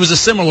mean? And it was a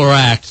similar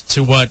act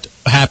to what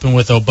happened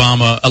with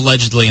Obama,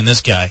 allegedly, and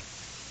this guy.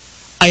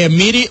 I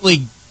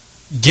immediately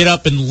get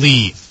up and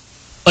leave.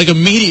 Like,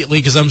 immediately,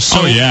 because I'm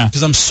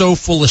so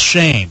full of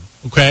shame,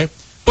 okay?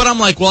 But I'm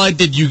like, well, I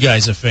did you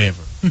guys a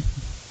favor.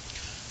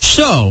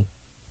 So,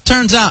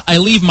 turns out I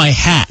leave my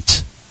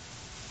hat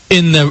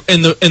in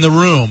the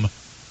room,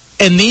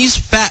 and these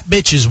fat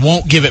bitches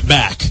won't give it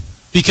back.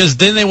 Because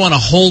then they want to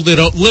hold it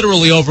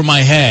literally over my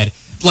head.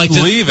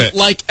 Leave it.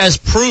 Like as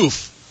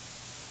proof.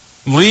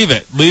 Leave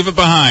it. Leave it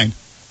behind.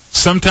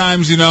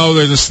 Sometimes,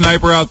 there's a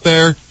sniper out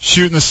there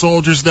shooting the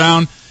soldiers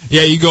down.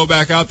 Yeah, you go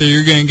back out there,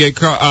 you're going to get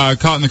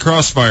caught in the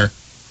crossfire.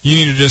 You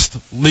need to just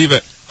leave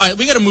it. All right,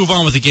 we got to move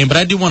on with the game, but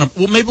I do want to...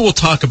 Well, maybe we'll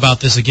talk about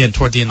this again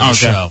toward the end of the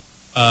show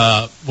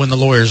when the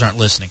lawyers aren't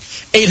listening.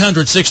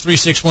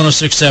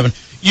 800-636-1067.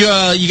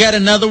 You got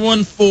another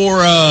one for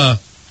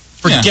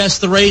Guess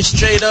the Race,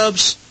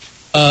 J-Dubs?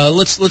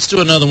 Let's do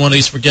another one of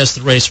these for Guess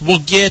the Race.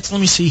 Let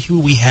me see who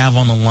we have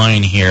on the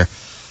line here.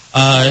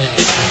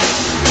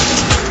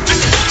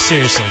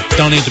 Seriously,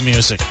 don't need the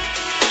music.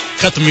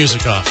 Cut the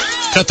music off.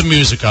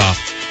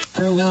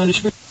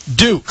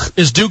 Duke.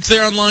 Is Duke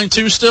there on line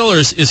 2 still, or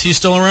is he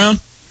still around?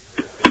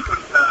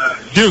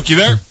 Duke, you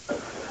there?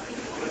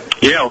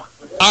 Yeah. All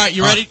right,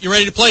 you ready? You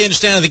ready to play? You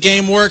understand how the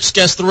game works?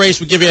 Guess the Race.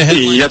 We give you a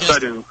headline. Yes, I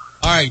do.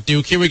 All right,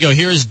 Duke, here we go.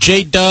 Here is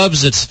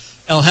J-Dubs. It's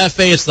El Jefe.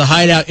 It's the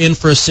Hideout in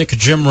for a sick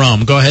Jim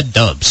Rome. Go ahead,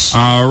 Dubs.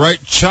 All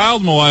right.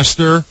 Child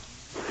molester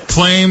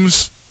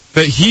claims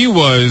that he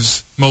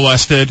was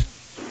molested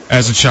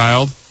as a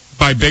child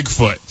by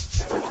Bigfoot.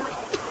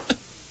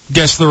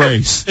 Guess the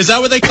race. Is that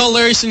what they call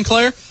Larry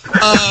Sinclair?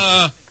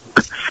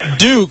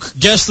 Duke,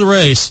 guess the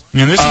race.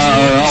 And this is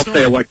I'll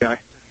say a white guy.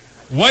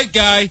 White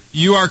guy,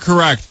 you are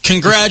correct.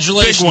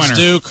 Congratulations,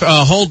 Duke.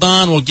 Hold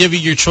on. We'll give you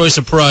your choice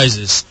of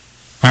prizes.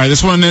 All right,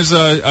 this one is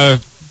a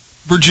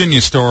Virginia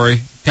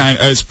story.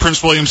 It's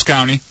Prince William's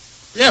County.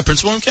 Yeah,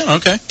 Prince William County,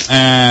 okay.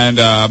 And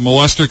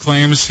molester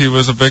claims he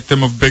was a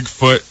victim of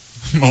Bigfoot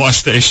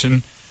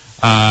molestation.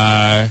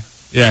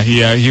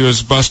 He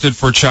was busted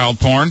for child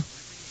porn.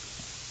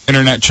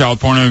 Internet child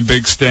porn and a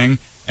big sting.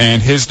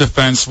 And his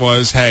defense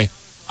was, hey,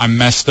 I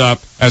messed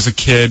up as a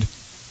kid.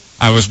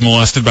 I was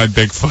molested by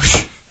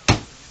Bigfoot.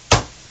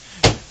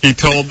 He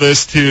told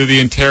this to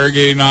the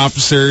interrogating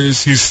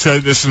officers. He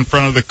said this in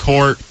front of the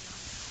court.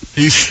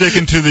 He's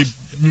sticking to the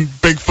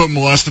Bigfoot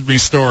molested me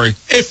story.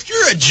 If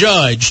you're a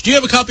judge, do you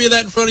have a copy of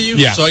that in front of you?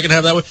 Yeah. So I can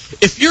have that one.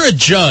 If you're a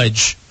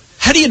judge,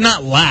 how do you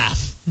not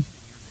laugh?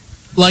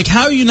 Like,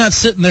 how are you not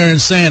sitting there and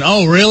saying,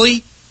 oh,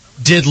 really?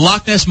 Did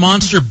Loch Ness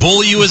Monster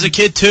bully you as a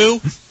kid, too?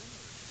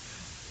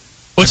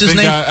 What's his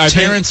name?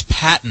 Terrence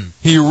Patton.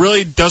 He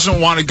really doesn't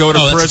want to go to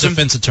prison. That's a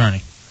defense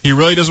attorney. He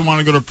really doesn't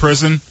want to go to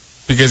prison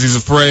because he's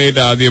afraid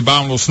the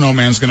abominable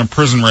snowman's going to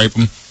prison rape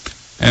him.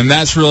 And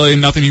that's really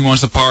nothing he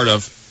wants a part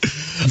of.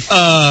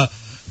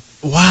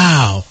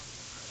 Wow.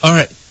 All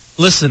right.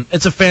 Listen,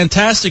 it's a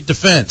fantastic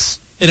defense.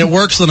 And it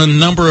works on a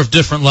number of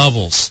different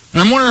levels.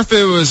 And I'm wondering if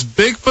it was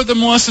Bigfoot that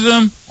molested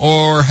him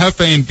or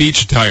Hefe in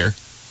beach attire.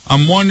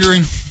 I'm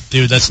wondering.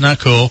 Dude, that's not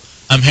cool.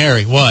 I'm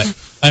Harry. What?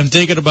 I'm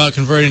thinking about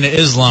converting to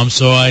Islam,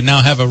 so I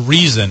now have a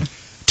reason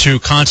to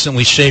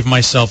constantly shave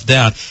myself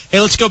down. Hey,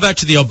 let's go back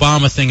to the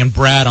Obama thing and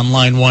Brad on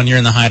line 1. You're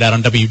in the Hideout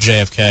on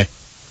WJFK.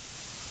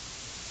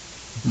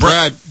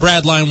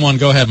 Brad, line 1.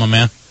 Go ahead, my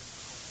man.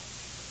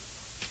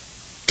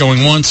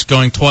 Going once,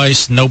 going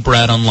twice. No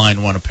Brad on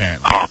line 1,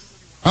 apparently.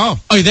 Oh.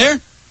 Are you there?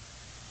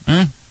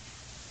 All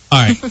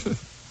right.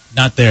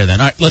 Not there then.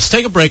 All right, let's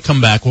take a break,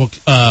 come back. We'll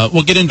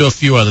get into a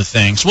few other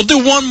things. We'll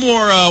do one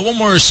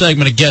more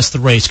segment of Guess the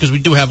Race, because we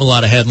do have a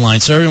lot of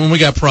headlines. So everyone, we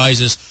got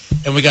prizes,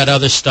 and we got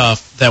other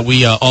stuff that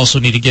we also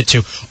need to get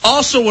to.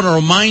 Also want to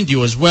remind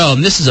you as well,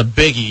 and this is a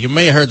biggie. You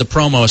may have heard the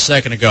promo a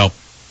second ago.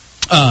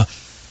 The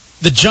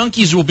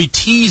Junkies will be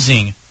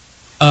teasing,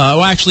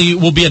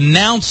 will be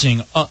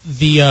announcing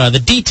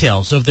the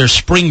details of their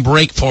spring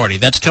break party.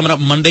 That's coming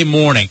up Monday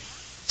morning.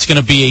 It's going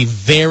to be a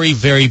very,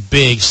 very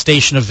big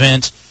station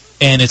event,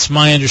 and it's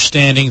my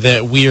understanding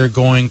that we are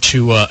going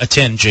to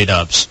attend,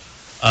 J-Dubs.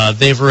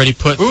 They've already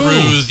put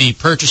through the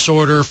purchase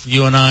order for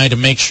you and I to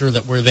make sure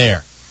that we're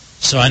there.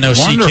 So I know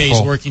CK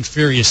is working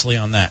furiously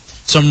on that.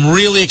 So I'm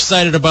really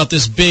excited about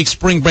this big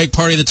spring break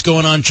party that's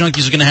going on.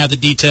 Junkies are going to have the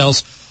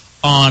details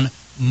on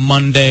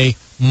Monday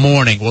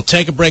morning. We'll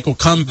take a break. We'll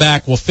come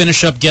back. We'll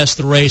finish up Guess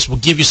the Race. We'll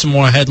give you some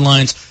more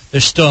headlines.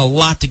 There's still a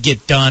lot to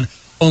get done.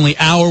 Only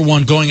hour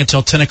 1 going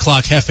until 10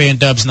 o'clock. Hefe and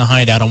Dubs in the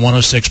Hideout on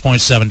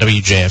 106.7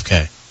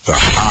 WJFK. The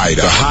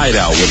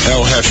Hideout with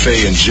El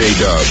Jefe and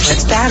J-Dubs.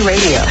 It's bad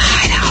radio.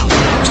 Hideout.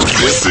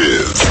 This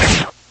is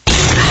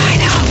The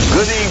Hideout.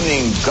 Good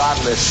evening,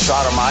 godless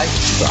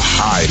sodomites. The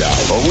Hideout.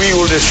 Or we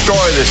will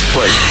destroy this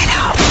place.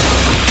 Hideout.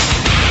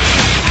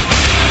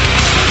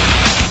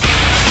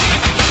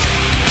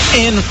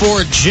 In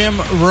for Jim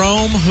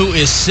Rome, who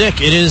is sick.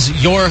 It is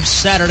your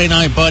Saturday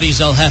night buddies,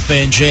 El Jefe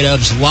and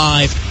J-Dubs,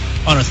 live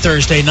on a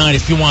Thursday night.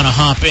 If you want to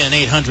hop in,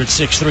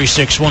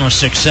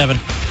 800-636-1067. A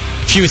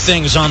few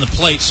things on the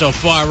plate so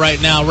far right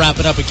now.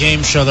 Wrapping up a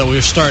game show that we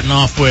were starting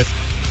off with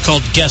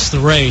called Guess the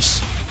Race.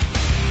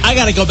 I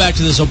got to go back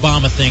to this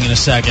Obama thing in a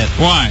second.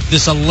 Why?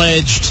 This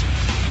alleged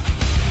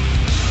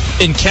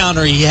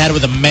encounter he had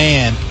with a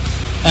man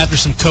after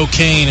some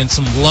cocaine and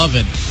some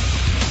loving.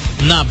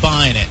 I'm not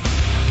buying it.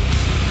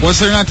 What's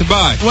there not to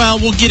buy? Well,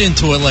 we'll get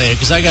into it later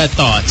because I got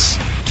thoughts.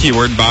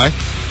 Keyword buy.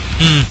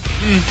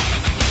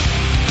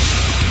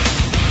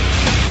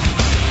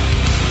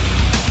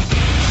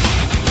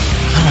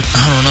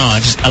 I don't know.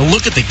 I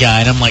look at the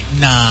guy and I'm like,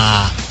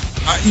 nah.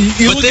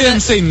 You look at him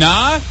and say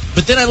nah?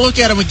 But then I look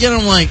at him again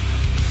and I'm like,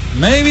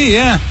 maybe,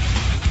 yeah.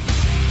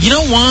 You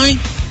know why?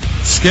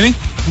 Skinny?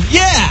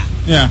 Yeah.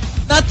 Yeah.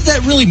 Not that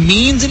that really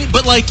means anything,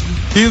 but like...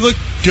 He looked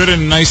good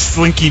in a nice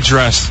slinky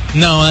dress.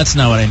 No, that's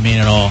not what I mean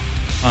at all.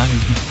 I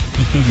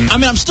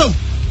mean, I'm still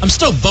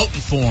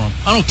voting for him.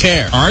 I don't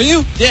care. Are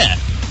you? Yeah.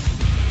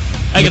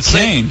 I could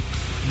say...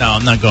 No,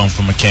 I'm not going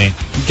for McCain.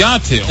 You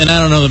got to. And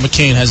I don't know that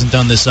McCain hasn't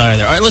done this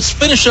either. All right, let's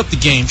finish up the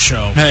game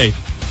show. Hey,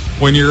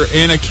 when you're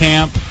in a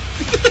camp,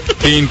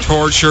 being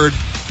tortured...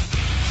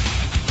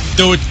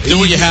 Do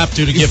what you have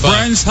to get by.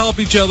 Friends help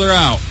each other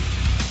out.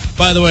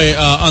 By the way,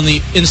 on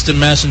the instant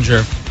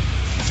messenger...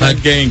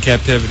 Not gay in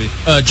captivity.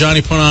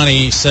 Johnny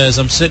Ponani says,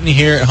 I'm sitting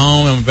here at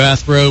home in my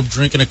bathrobe,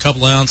 drinking a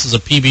couple of ounces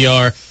of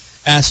PBR.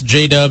 Ask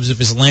J-Dubs if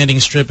his landing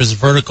strip is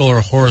vertical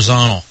or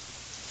horizontal.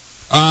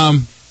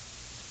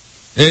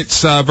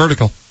 It's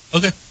vertical.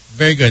 Okay,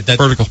 very good.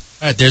 Vertical. All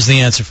right, there's the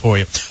answer for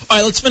you. All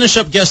right, let's finish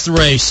up Guess the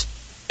Race,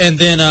 and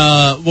then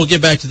we'll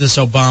get back to this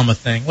Obama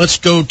thing. Let's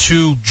go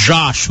to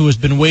Josh, who has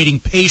been waiting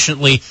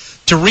patiently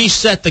to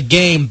reset the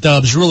game,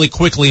 Dubs, really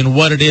quickly and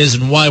what it is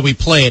and why we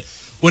play it.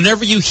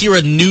 Whenever you hear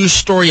a news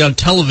story on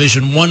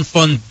television, one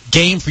fun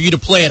game for you to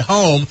play at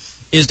home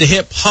is to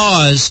hit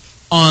pause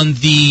on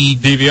the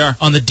DVR.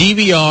 On the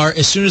DVR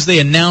as soon as they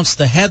announce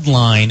the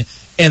headline,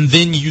 and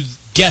then you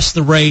guess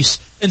the race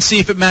and see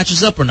if it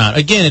matches up or not.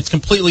 Again, it's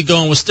completely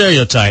going with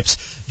stereotypes.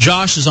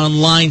 Josh is on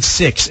line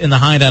 6 in the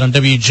Hideout on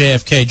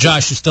WJFK.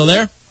 Josh, you still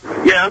there?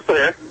 Yeah, I'm still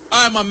there.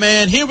 All right, my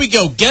man. Here we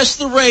go. Guess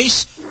the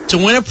race to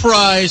win a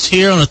prize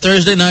here on a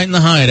Thursday night in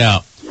the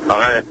Hideout. All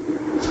right.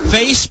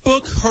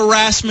 Facebook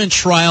harassment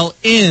trial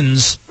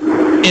ends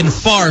in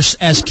farce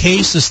as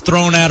case is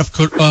thrown out of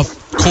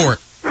court.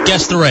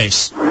 Guess the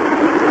race. I'm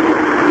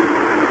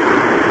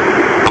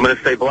going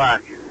to say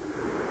black.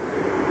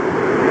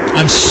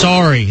 I'm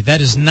sorry.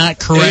 That is not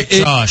correct,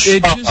 Josh.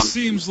 It just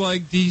seems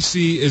like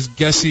DC is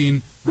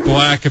guessing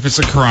black if it's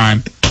a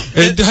crime.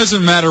 It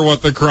doesn't matter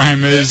what the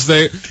crime is.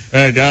 They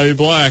gotta be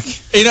black.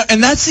 You know,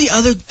 and that's the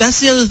other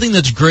thing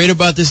that's great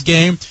about this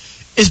game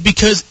is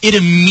because it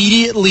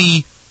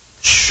immediately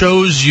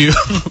shows you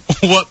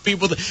what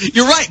people.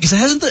 You're right, because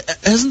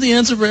hasn't the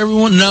answer for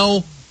everyone?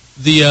 No,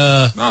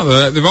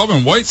 no, they've all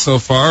been white so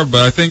far,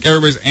 but I think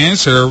everybody's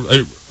answer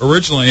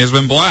originally has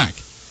been black.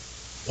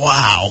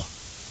 Wow.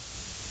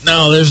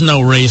 No, there's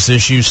no race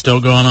issue still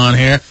going on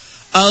here.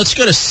 Let's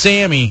go to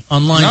Sammy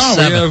on line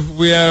 7.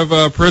 We have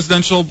a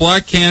presidential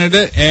black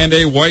candidate and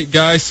a white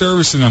guy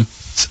servicing him.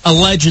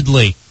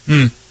 Allegedly.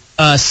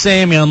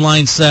 Sammy on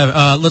line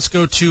 7. Let's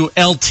go to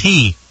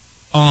LT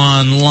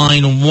on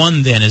line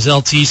 1 then. Is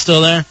LT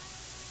still there?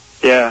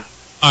 Yeah.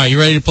 All right, you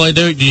ready to play,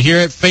 dude? Did you hear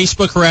it?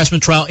 Facebook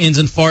harassment trial ends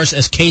in farce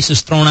as case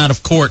is thrown out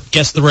of court.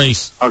 Guess the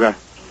race. Okay.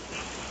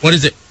 What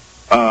is it?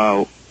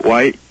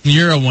 White.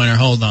 You're a winner.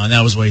 Hold on.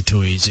 That was way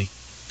too easy.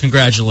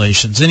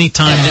 Congratulations.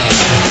 Anytime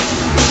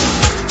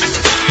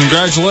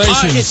Congratulations.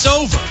 All right, it's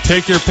over.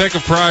 Take your pick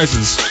of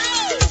prizes.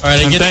 All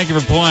right, and thank you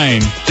for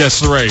playing Guess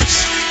the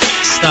Race.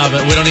 Stop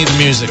it. We don't need the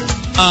music.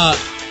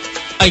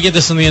 I get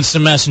this on the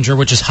Instant Messenger,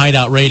 which is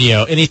Hideout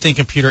Radio. Anything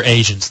computer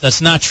Asians. That's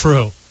not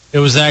true. It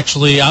was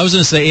actually, I was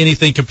going to say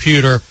anything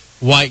computer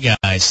white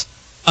guys.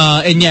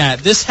 And yeah,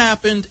 this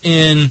happened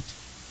in,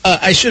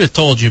 I should have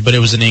told you, but it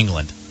was in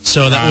England.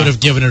 So that would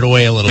have given it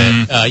away a little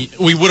bit.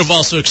 We would have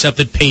also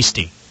accepted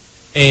pasty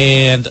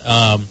and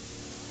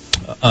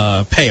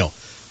pale.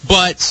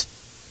 But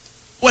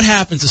what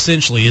happens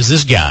essentially is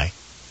this guy,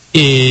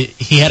 he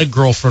had a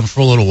girlfriend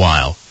for a little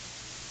while.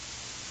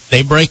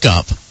 They break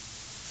up.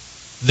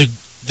 She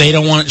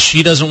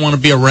doesn't want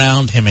to be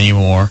around him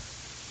anymore.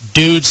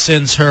 Dude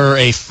sends her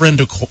a friend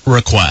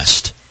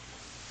request.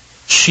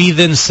 She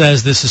then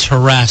says this is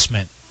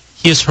harassment.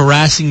 He is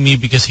harassing me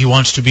because he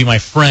wants to be my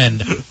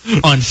friend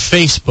on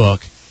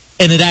Facebook,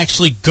 and it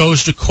actually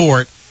goes to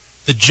court.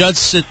 The judge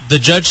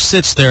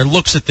sits there,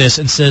 looks at this,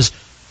 and says,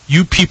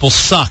 "You people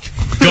suck.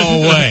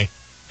 Go away."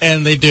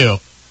 And they do.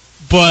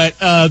 But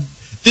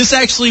this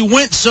actually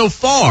went so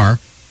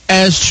far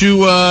as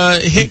to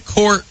hit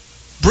court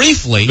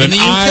briefly in the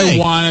UK. I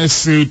want to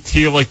sue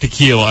Tea Like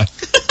Tequila.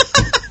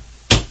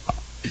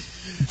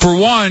 For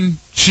one,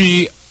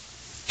 she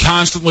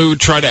constantly would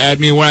try to add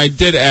me. When I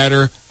did add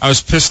her, I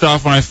was pissed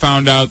off when I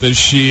found out that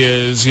she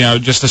is,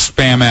 just a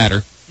spam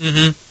adder.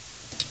 Mm-hmm.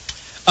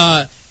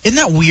 Isn't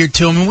that weird,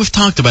 too? I mean, we've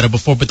talked about it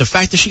before, but the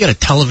fact that she got a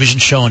television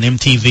show on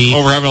MTV.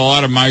 Over having a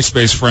lot of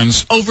MySpace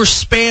friends. Over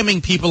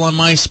spamming people on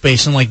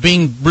MySpace and,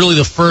 being really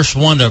the first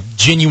one to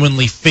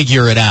genuinely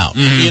figure it out,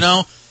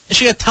 And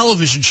she got a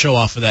television show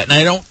off of that. And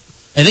I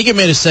think it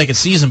made a second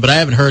season, but I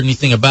haven't heard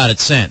anything about it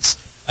since.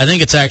 I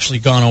think it's actually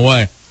gone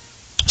away.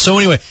 So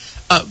anyway,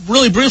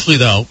 really briefly,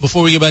 though,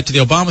 before we get back to the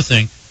Obama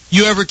thing,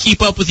 you ever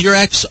keep up with your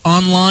ex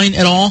online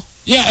at all?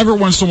 Yeah, every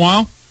once in a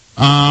while.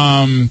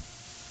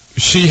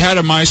 She had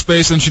a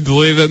MySpace, and she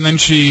deleted it, and then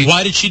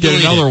Why did she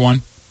delete another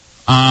one.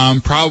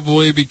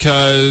 Probably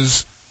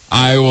because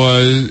I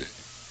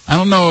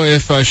don't know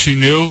if she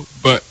knew,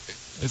 but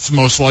it's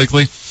most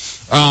likely.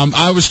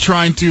 I was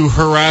trying to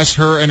harass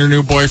her and her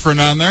new boyfriend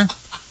on there.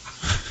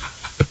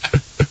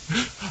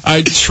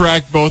 I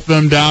tracked both of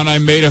them down. I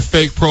made a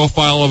fake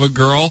profile of a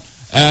girl,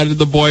 added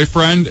the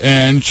boyfriend,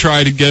 and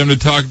tried to get him to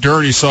talk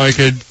dirty so I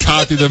could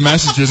copy the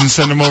messages and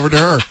send them over to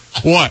her.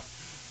 What?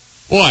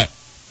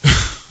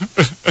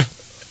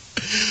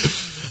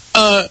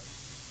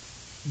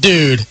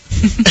 Dude,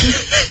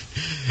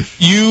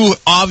 you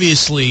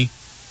obviously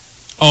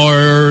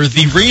are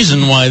the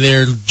reason why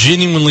they're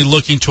genuinely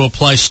looking to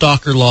apply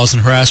stalker laws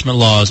and harassment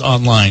laws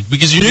online.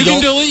 Because you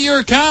can delete your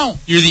account.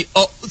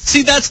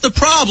 See, that's the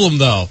problem,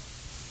 though.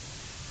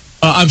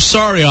 I'm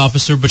sorry,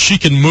 officer, but she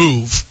can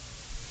move.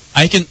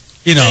 I can,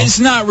 It's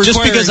not requiring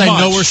just because much. I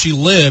know where she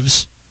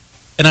lives,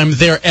 and I'm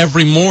there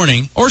every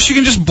morning. Or she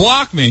can just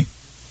block me.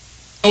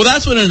 Oh,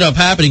 that's what ended up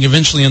happening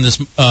eventually in this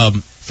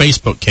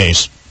Facebook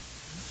case.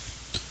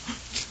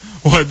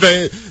 What,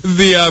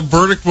 the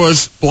verdict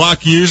was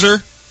block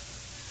user?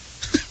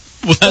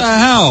 What the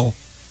hell?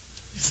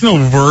 It's no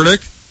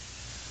verdict.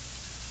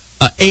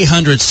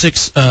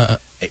 806.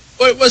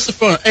 What's the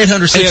phone?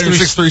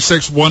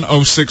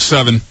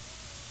 800-636-1067.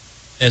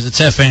 As it's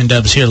FA and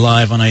Dubs here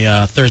live on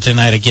a Thursday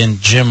night again.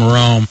 Jim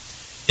Rome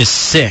is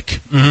sick,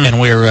 and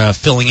we're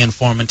filling in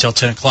for him until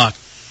 10 o'clock.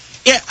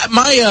 Yeah,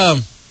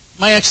 my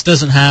ex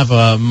doesn't have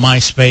a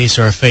MySpace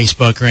or a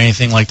Facebook or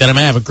anything like that. I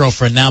mean, I have a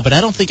girlfriend now, but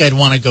I don't think I'd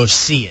want to go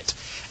see it.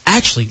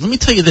 Actually, let me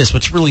tell you this,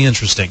 what's really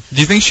interesting. Do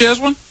you think she has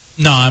one?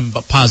 No, I'm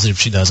positive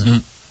she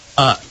doesn't.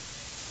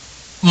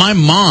 My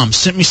mom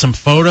sent me some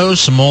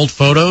old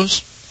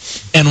photos,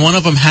 and one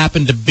of them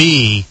happened to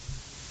be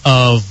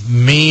of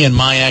me and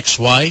my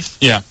ex-wife.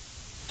 Yeah.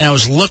 And I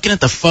was looking at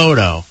the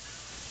photo,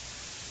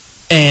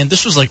 and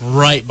this was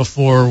right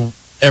before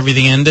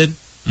everything ended.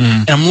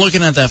 And I'm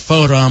looking at that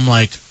photo, I'm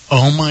like,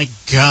 oh my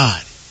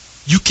God,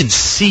 you can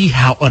see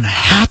how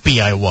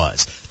unhappy I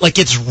was.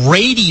 It's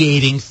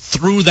radiating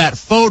through that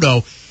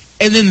photo,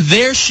 and then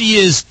there she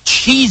is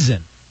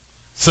cheesing.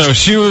 So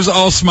she was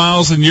all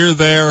smiles, and you're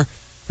there.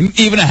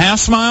 Even a half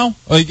smile?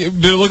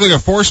 Did it look like a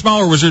forced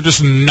smile, or was there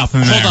just nothing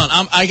there? Hold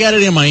on, I got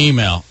it in my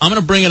email. I'm going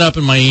to bring it up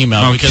in my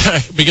email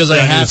because I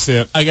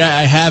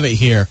have it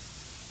here.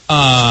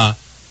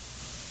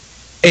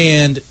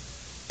 And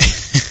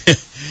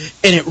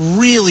and it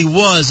really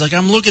was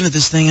I'm looking at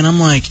this thing, and I'm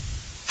like,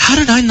 how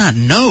did I not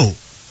know?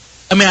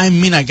 I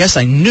mean, I guess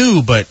I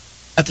knew, but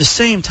at the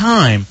same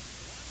time,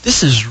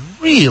 this is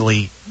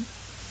really.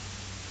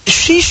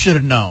 She should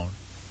have known.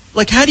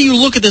 like, how do you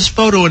look at this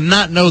photo and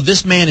not know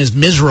this man is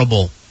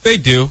miserable? They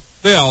do.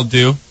 They all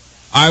do.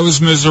 I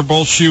was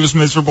miserable. She was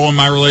miserable in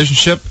my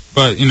relationship.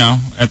 But, you know,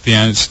 at the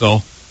end, it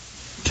still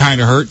kind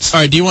of hurts.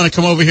 All right, do you want to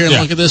come over here and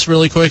look at this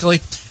really quickly?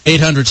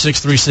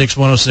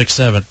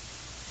 800-636-1067.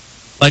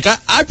 Like,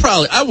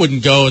 I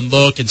wouldn't go and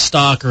look and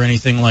stalk or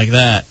anything like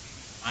that.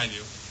 I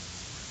do.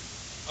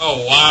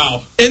 Oh,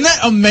 wow. Isn't that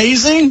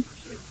amazing?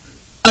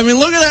 I mean,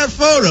 look at that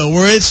photo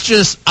where it's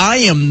just, I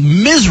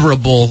am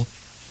miserable,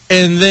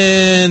 and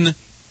then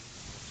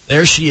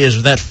there she is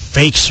with that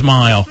fake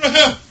smile.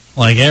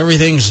 Like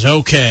everything's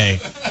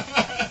okay.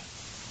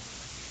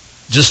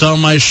 Just on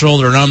my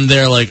shoulder, and I'm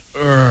there like,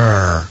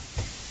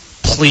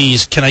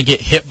 please, can I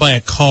get hit by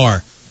a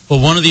car?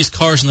 But one of these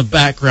cars in the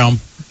background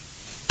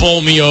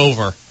pull me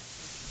over.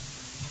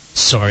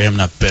 Sorry, I'm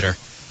not bitter.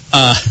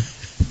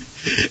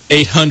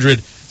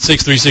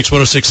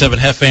 800-636-1067,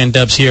 Hefe and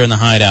Dubs here in the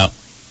Hideout.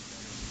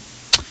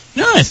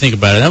 You know, I think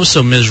about it, I was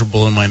so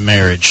miserable in my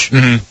marriage.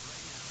 Mm-hmm.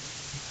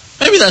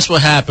 Maybe that's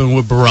what happened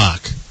with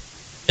Barack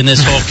in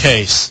this whole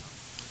case.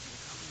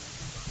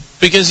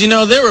 Because, you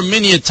know, there were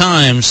many a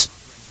times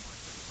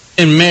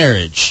in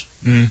marriage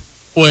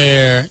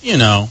where, you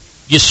know,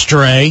 you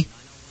stray.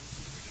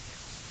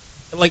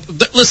 Like,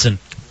 listen.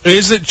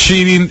 Is it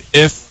cheating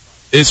if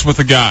it's with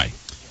a guy?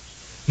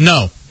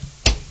 No.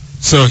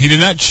 So he did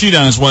not cheat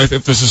on his wife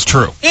if this is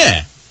true?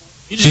 Yeah.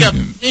 You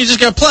just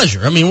got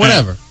pleasure. I mean,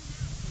 whatever.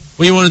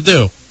 What do you want to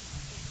do? All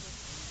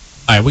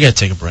right, we got to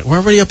take a break. We're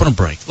already up on a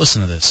break.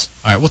 Listen to this.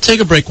 All right, we'll take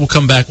a break. We'll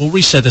come back. We'll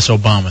reset this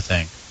Obama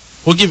thing.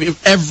 We'll give you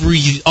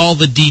all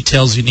the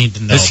details you need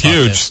to know. It's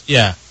huge. This.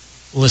 Yeah.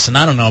 Listen,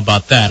 I don't know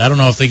about that. I don't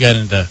know if they got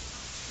into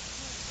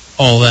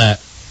all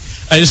that.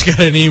 I just got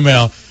an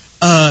email.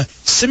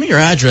 Send me your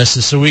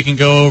addresses so we can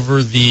go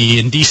over the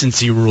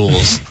indecency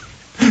rules.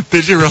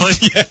 Did you really?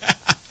 Yeah.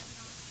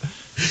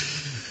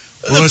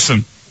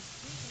 Listen,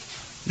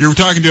 you're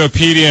talking to a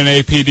PD and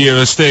APD of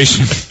a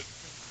station.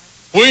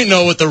 We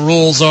know what the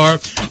rules are. All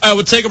right,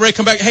 we'll take a break,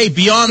 come back. Hey,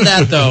 beyond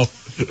that, though,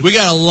 we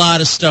got a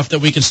lot of stuff that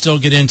we can still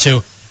get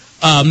into.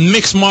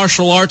 Mixed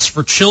martial arts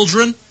for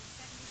children.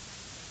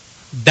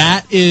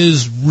 That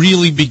is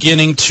really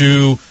beginning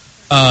to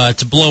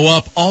blow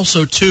up.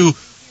 Also, too,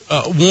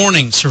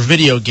 warnings for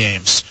video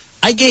games.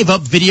 I gave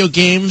up video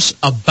games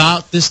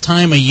about this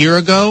time a year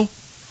ago.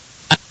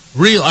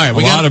 All right,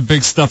 we got a lot of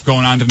big stuff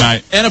going on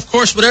tonight. And, of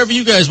course, whatever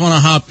you guys want to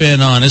hop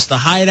in on. It's the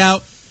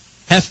Hideout.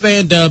 Hefe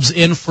and Dubs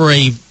in for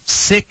a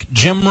sick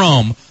Jim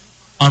Rome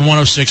on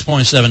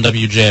 106.7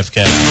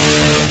 WJFK.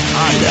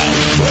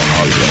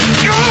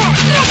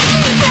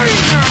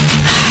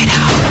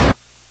 Hideout.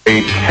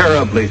 A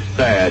terribly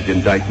sad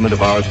indictment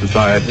of our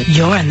society.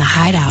 You're in the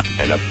Hideout.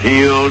 An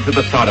appeal to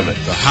the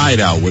sodomists. The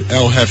Hideout with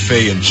El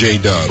Jefe and J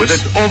Dubs. With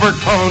its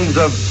overtones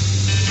of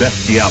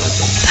bestiality.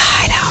 The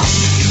Hideout.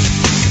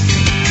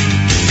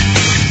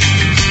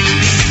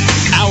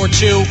 Hour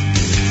 2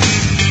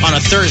 on a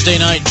Thursday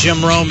night.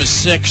 Jim Rome is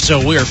sick, so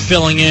we are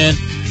filling in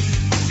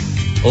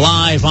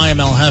live. I am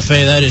El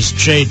Jefe. That is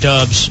J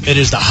Dubs. It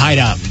is the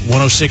Hideout.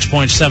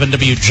 106.7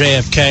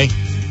 WJFK.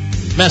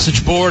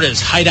 Message board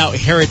is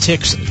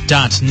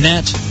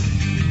hideoutheretics.net.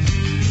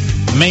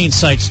 Main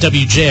site's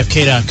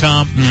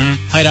WJFK.com.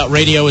 Hideout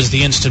Radio is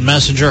the instant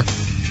messenger.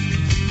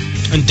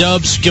 And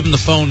Dubs, give them the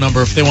phone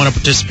number if they want to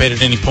participate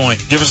at any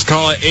point. Give us a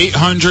call at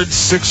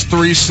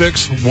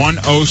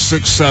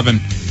 800-636-1067.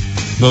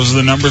 Those are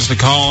the numbers to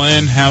call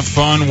in, have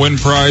fun, win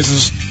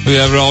prizes. We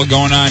have it all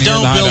going on here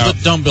in the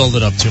Hideout. Don't build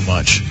it up too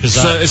much.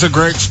 It's a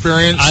great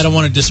experience. I don't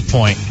want to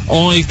disappoint.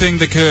 Only thing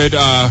that could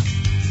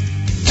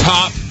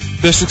top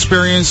this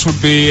experience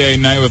would be a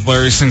night with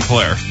Larry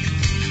Sinclair.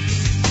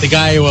 The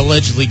guy who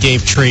allegedly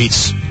gave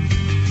treats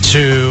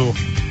to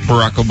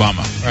Barack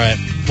Obama. All right.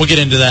 We'll get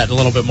into that a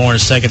little bit more in a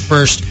second.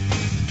 First,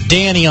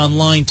 Danny on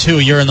line 2.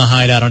 You're in the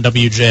Hideout on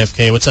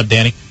WJFK. What's up,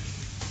 Danny?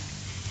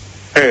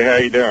 Hey, how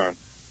you doing?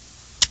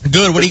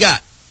 Good. What do you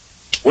got?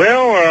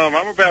 Well,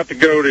 I'm about to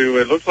go to,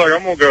 it looks like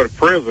I'm going to go to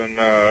prison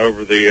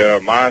over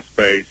the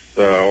MySpace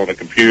on the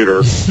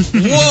computer.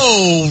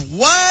 Whoa,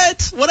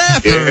 what? What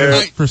happened?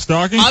 Yeah. For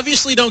stalking?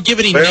 Obviously don't give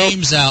any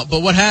names out,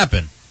 but what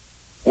happened?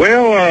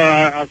 Well,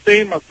 I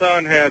seen my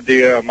son had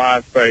the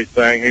MySpace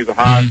thing. He's a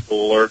high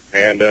schooler,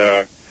 and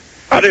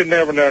I didn't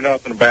ever know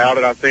nothing about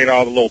it. I seen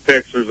all the little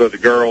pictures of the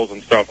girls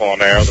and stuff on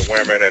there, the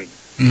women, and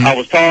I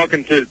was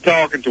talking to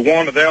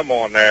one of them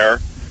on there,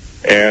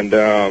 and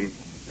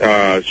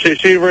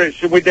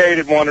we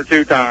dated one or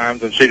two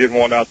times, and she didn't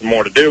want nothing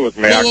more to do with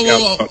me.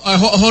 Whoa.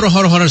 Hold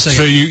on a second.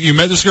 So you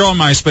met this girl on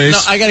MySpace? No,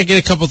 I got to get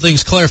a couple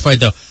things clarified,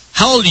 though.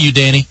 How old are you,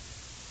 Danny?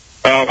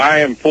 I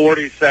am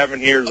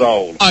 47 years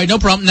old. All right, no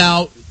problem.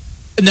 Now,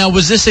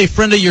 was this a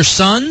friend of your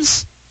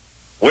son's?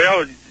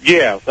 Well,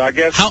 yes. I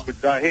guess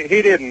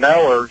he didn't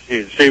know her.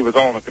 She was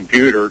on a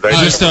computer.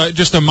 Just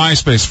a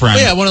MySpace friend.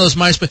 Oh, yeah, one of those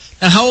MySpace.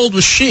 Now, how old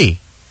was she?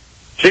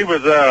 She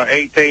was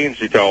 18,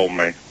 she told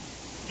me.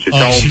 She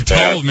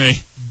told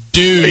me.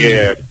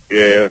 Dude.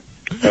 Yeah.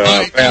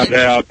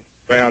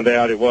 Found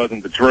out it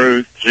wasn't the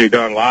truth. She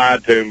done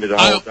lied to me the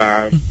whole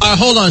time.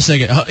 Hold on a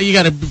second. You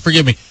got to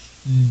forgive me.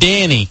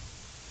 Danny.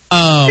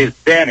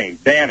 It's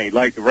Danny,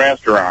 like the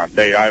restaurant.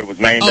 I was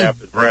named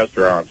after the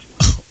restaurants.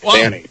 Wow.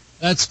 Danny.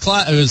 That's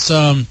it was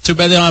too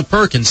bad they don't have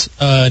Perkins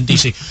in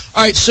D.C.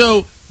 All right,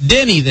 so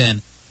Denny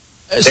then.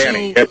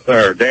 Danny, yes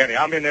sir, Danny.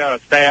 I'm in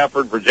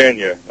Stafford,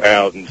 Virginia,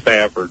 out in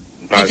Stafford,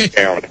 Nice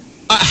County.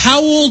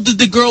 How old did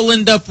the girl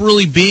end up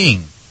really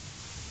being?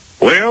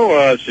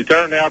 Well, she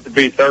turned out to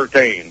be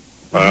 13.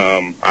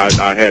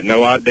 I had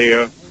no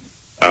idea.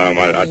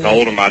 I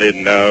told him I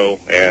didn't know,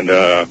 and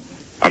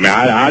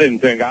I didn't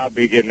think I'd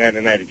be getting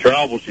in any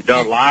trouble. She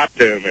done lied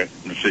to me.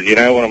 You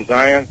know what I'm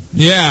saying?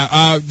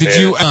 Yeah. Did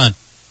you?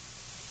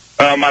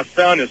 My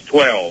son is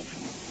 12.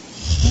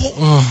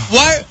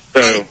 Why?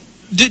 So.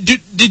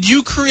 Did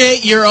you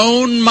create your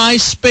own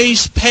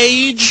MySpace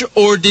page,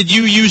 or did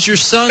you use your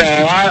son's?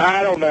 No,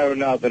 I don't know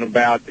nothing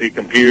about the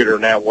computer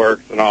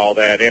networks and all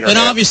that internet.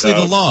 And obviously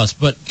the laws,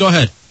 but go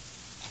ahead.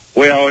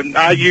 Well,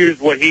 I used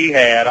what he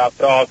had. I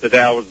thought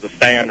that was the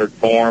standard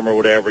form or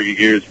whatever you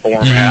use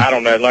format. I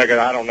don't know.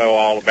 I don't know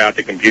all about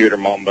the computer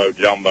mumbo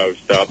jumbo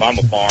stuff. I'm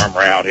a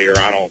farmer out here.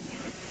 I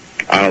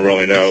don't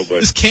really know.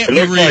 But this can't it be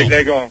looks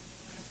real.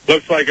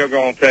 Looks like they're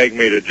going to take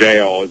me to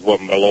jail, is what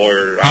my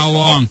lawyer. How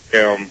long?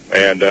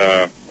 And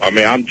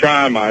I'm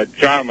trying my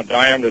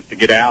damnedest to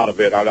get out of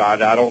it.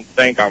 I don't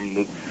think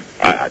I'm.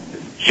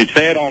 She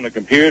said on the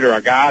computer, I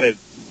got it,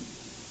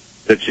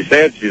 that she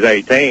said she's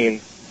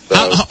 18. So.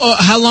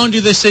 How long do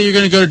they say you're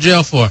going to go to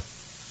jail for?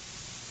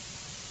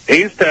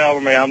 He's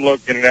telling me I'm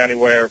looking at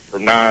anywhere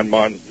from 9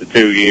 months to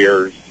 2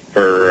 years.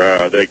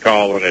 For they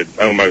calling it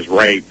almost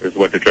rape is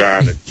what they're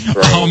trying to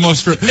throw.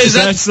 Almost rape.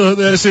 That's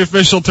the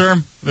official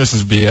term? This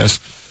is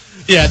BS.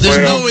 Yeah, there's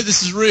no way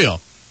this is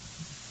real.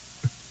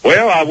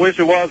 Well, I wish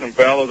it wasn't,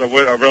 fellas. I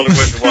really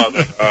wish it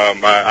wasn't.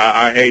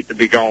 I hate to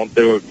be going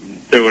through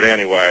it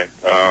anyway.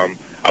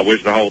 I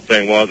wish the whole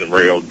thing wasn't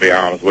real, to be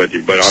honest with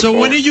you. But so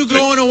when are you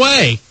going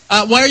away?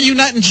 Why are you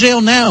not in jail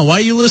now? Why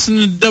are you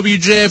listening to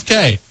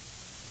WJFK?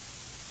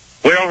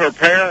 Well, her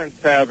parents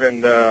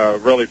haven't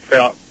really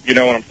felt, you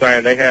know what I'm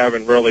saying, they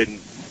haven't really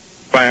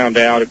found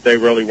out if they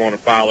really want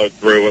to follow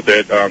through with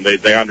it.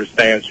 They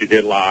understand she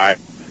did lie.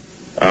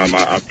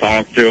 I've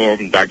talked to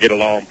him. I get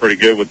along pretty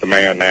good with the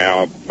man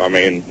now. I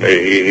mean,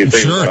 he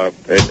seems, sure.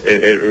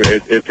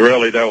 It's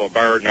really, though, a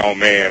burden on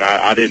me, and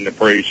I didn't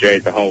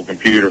appreciate the whole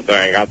computer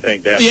thing. I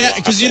think that's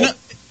because,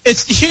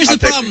 here's the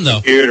problem,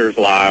 though. The computer's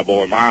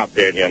liable, in my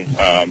opinion,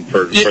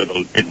 for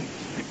the...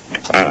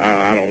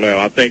 I don't know.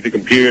 I think the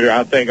computer.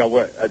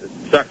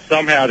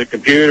 Somehow the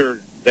computer.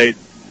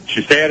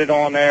 She said it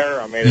on there.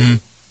 I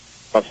mean,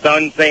 my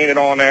son's seen it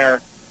on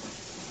there.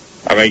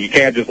 I mean, you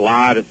can't just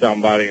lie to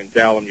somebody and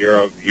tell them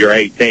you're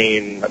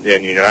 18 and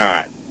you're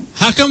not.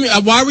 How come?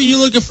 Why were you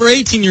looking for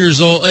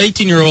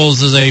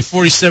 18-year-olds as a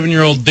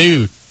 47-year-old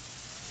dude?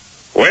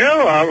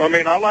 Well, I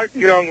mean, I like the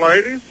young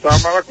ladies.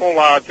 I'm not gonna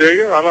lie to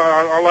you.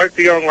 I like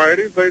the young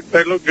ladies.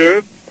 They look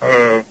good.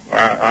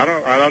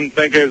 I don't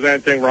think there's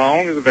anything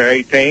wrong if they're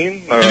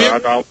 18.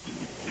 I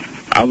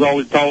was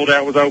always told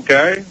that was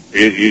okay.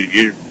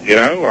 You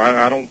know,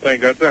 I don't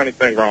think there's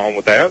anything wrong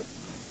with that.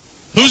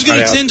 Who's going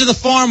to tend to the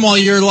farm while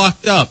you're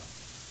locked up?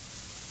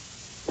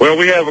 Well,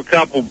 we have a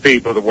couple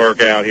people that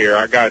work out here.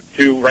 I got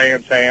 2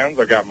 ranch hands.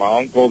 I got my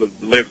uncle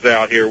that lives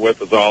out here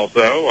with us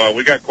also.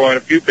 We got quite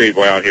a few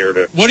people out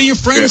here. What do your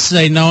friends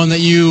say, knowing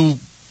that you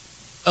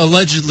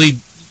allegedly...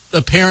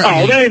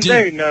 Apparently,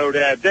 they know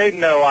that. They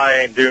know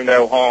I ain't do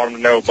no harm to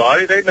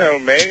nobody. They know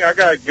me. I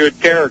got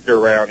good character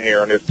around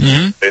here in this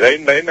community.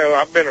 They know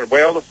I've been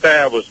well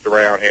established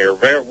around here,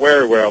 very,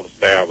 very well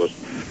established.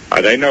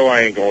 They know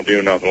I ain't gonna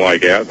do nothing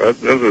like that.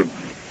 This is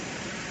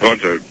a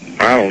bunch of,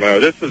 I don't know.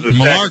 This is the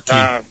second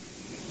time.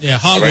 Yeah,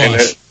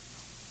 hogwash.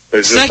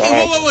 Second?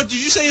 What?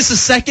 Did you say it's the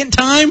second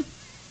time?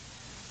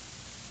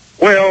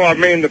 Well, I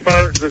mean the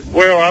first.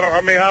 Well, I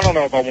don't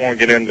know if I want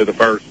to get into the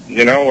first.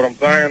 You know what I'm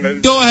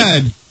saying? Go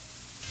ahead.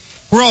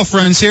 We're all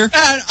friends here.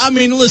 I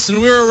mean,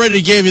 listen, we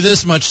already gave you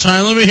this much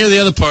time. Let me hear the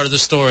other part of the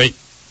story.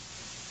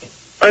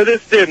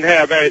 This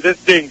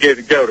didn't get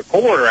to go to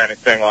court or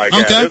anything like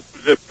that. This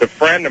was just a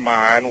friend of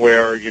mine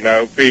where, you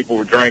know, people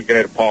were drinking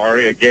at a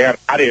party. Again,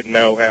 I didn't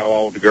know how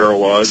old the girl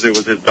was. It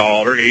was his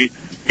daughter. He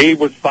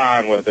was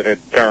fine with it, it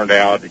turned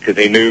out, because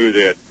he knew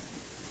that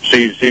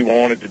she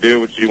wanted to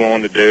do what she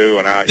wanted to do.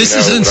 And This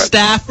is in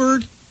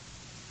Stafford?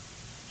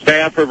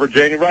 Stafford,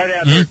 Virginia, right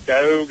out there in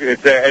Dogue.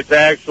 It's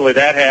actually,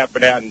 that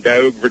happened out in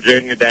Dogue,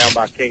 Virginia, down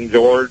by King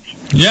George.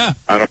 Yeah.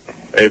 I don't know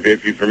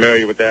if you're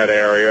familiar with that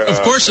area.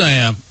 Of course I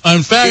am.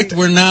 In fact,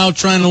 we're now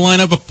trying to line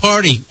up a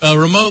party,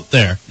 remote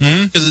there,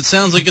 because it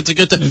sounds like it's a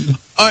good time.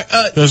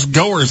 There's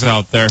goers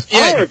out there.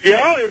 Yeah. Oh,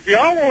 if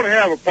y'all want to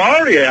have a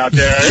party out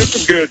there, there's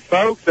some good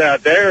folks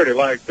out there that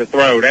like to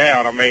throw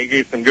down. I mean,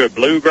 get some good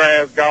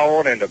bluegrass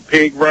going and a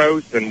pig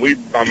roast, and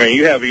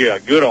you have a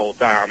good old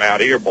time out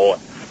here, boy.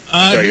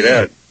 I'll tell you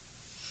that.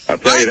 I'll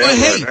tell you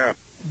that right now.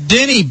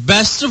 Denny,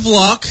 best of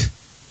luck.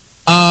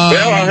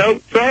 Well, I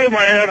hope so,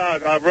 man.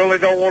 I really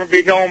don't want to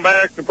be going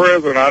back to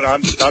prison. I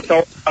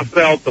told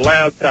myself the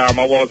last time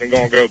I wasn't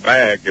going to go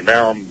back, and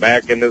now I'm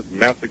back in this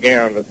mess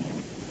again.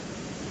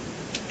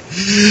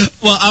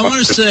 Well, I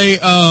want to say,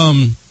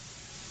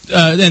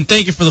 and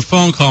thank you for the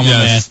phone call, my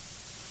man.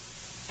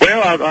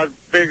 Well, I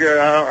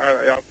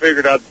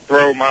figured I'd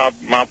throw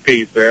my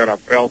piece in. I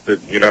felt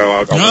it, you know.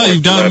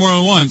 You've done it more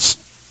than once.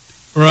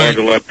 Right. I wanted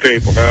to let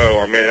people know.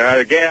 I mean,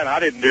 I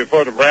didn't do,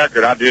 for the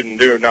record, I didn't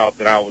do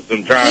nothing. I was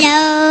trying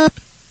to...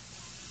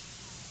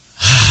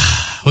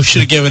 We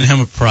should have given him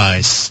a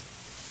prize.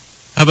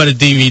 How about a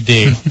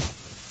DVD?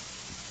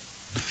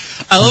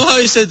 I love how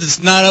he said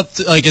it's not up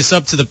to, like, it's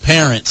up to the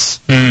parents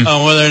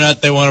on whether or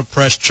not they want to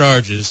press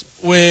charges.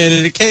 When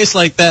in a case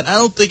like that, I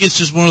don't think it's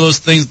just one of those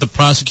things the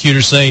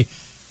prosecutors say,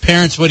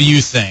 parents, what do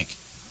you think?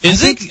 I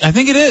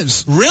think it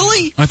is.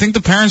 Really? I think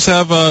the parents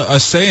have a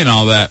say in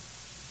all that.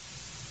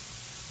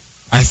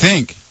 I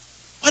think.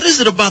 What is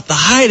it about the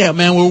Hideout,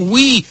 man, where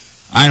we...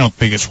 I don't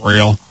think it's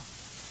real.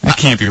 That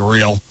can't be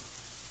real.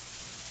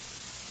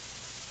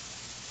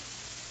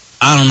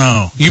 I don't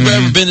know. You've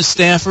ever been to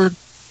Stanford?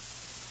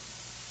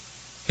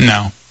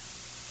 No.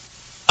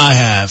 I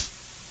have.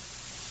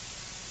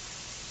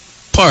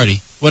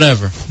 Party.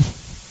 Whatever.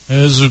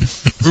 There's a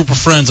group of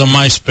friends on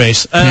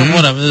MySpace.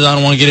 Whatever. I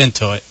don't want to get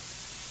into it.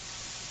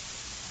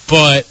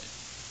 But,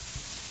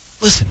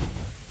 listen,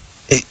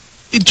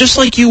 just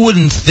like you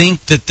wouldn't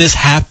think that this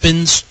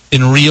happens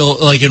in real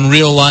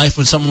life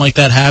when something like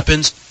that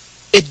happens,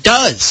 it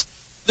does.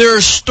 There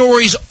are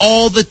stories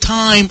all the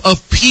time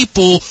of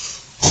people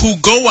who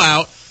go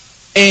out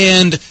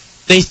and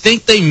they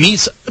think they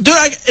meet... Dude,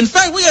 in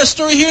fact, we got a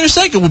story here in a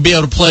second we'll be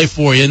able to play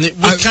for you, and it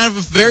was kind of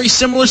a very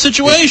similar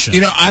situation.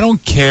 You know, I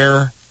don't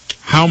care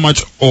how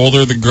much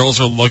older the girls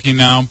are looking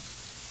now.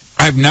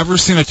 I've never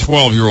seen a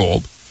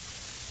 12-year-old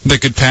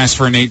that could pass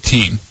for an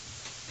 18.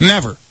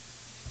 Never.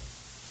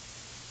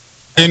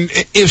 And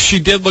if she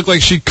did look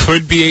like she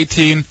could be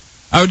 18,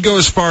 I would go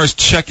as far as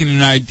checking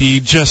an ID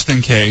just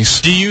in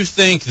case. Do you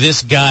think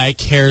this guy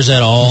cares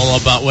at all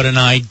about what an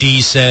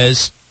ID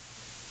says?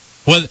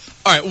 All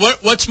right,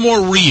 what's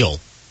more real?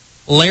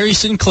 Larry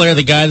Sinclair,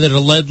 the guy that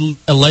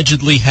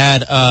allegedly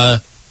had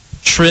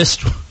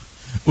tryst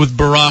with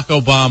Barack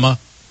Obama,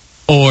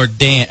 or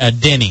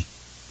Denny?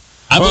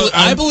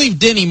 I believe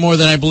Denny more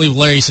than I believe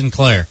Larry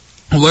Sinclair.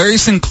 Larry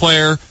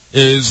Sinclair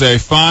is a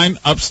fine,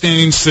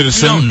 upstanding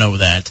citizen. You don't know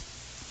that.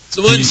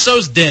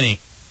 So's Denny.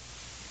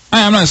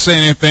 I'm not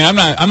saying anything. I'm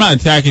not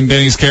attacking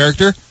Denny's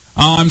character.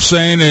 All I'm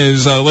saying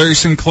is Larry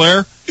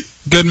Sinclair,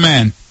 good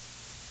man.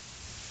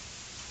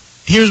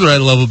 Here's what I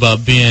love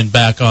about being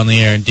back on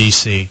the air in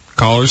D.C.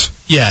 Callers?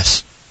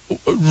 Yes.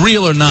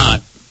 Real or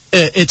not,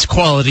 it's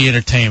quality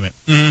entertainment.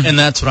 And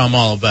that's what I'm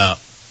all about.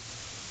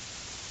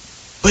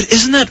 But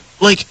isn't that,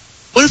 like,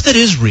 what if that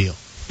is real?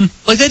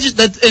 Like,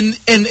 and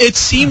it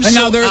seems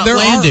so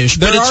outlandish,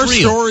 but it's real.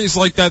 There are stories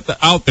like that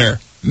out there.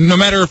 No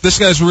matter if this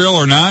guy's real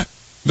or not,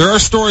 there are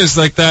stories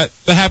like that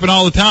happen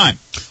all the time.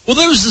 Well,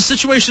 there was the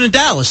situation in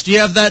Dallas. Do you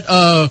have that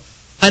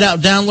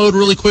Hideout download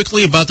really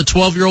quickly about the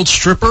 12-year-old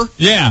stripper?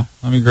 Yeah.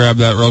 Let me grab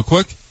that real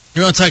quick.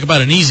 You want to talk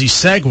about an easy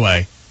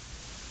segue.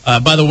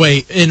 By the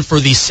way, in for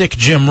the sick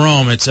Jim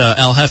Rome, it's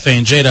El Jefe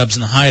and J-Dubs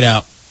in the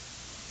Hideout.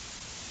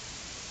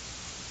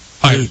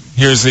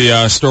 Here's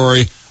the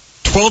story.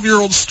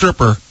 12-year-old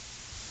stripper,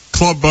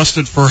 club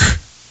busted for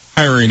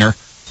hiring her.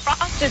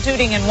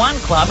 Prostituting in one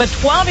club, a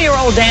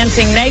 12-year-old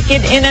dancing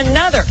naked in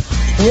another.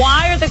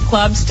 Why are the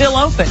clubs still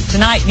open?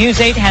 Tonight, News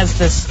 8 has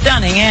the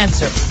stunning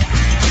answer.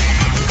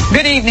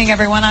 Good evening,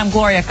 everyone. I'm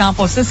Gloria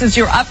Campos. This is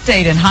your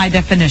update in high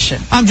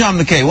definition. I'm John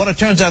McKay. Well, it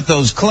turns out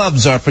those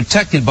clubs are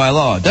protected by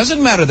law. It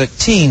doesn't matter that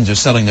teens are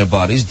selling their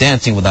bodies,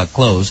 dancing without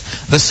clothes.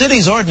 The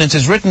city's ordinance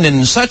is written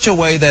in such a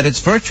way that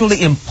it's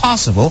virtually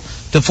impossible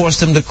to force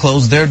them to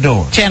close their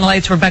doors. Channel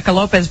 8's Rebecca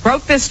Lopez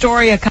broke this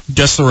story.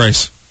 Guess the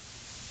race.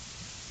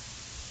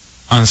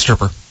 On the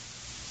stripper.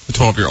 The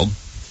 12-year-old.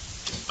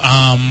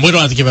 We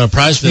don't have to give out a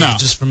prize for that. No.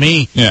 Just for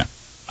me. Yeah.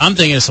 I'm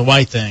thinking it's a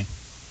white thing.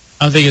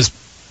 I'm thinking it's,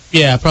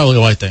 probably a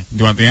white thing. Do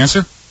you want the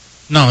answer?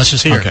 No, let's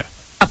just hear it. A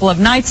couple of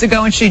nights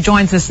ago, and she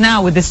joins us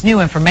now with this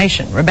new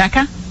information.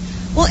 Rebecca?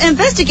 Well,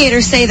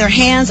 investigators say their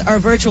hands are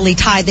virtually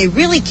tied. They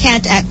really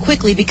can't act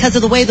quickly because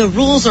of the way the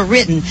rules are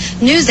written.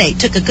 News 8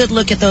 took a good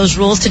look at those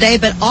rules today,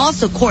 but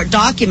also court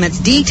documents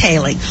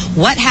detailing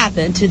what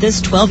happened to this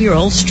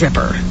 12-year-old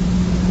stripper.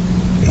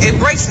 It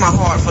breaks my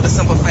heart for the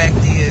simple fact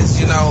is,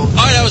 you know...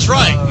 Oh, that was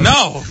right.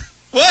 No.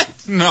 What?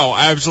 No,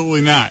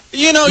 absolutely not.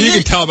 You know, you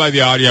can tell by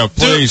the audio,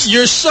 please. Dude,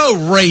 you're so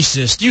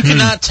racist. You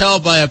cannot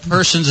tell by a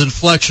person's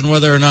inflection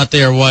whether or not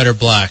they are white or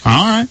black. All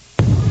right.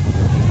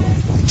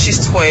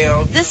 She's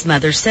 12. This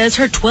mother says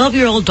her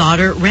 12-year-old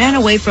daughter ran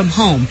away from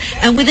home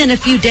and within a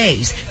few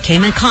days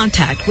came in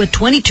contact with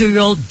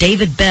 22-year-old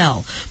David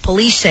Bell.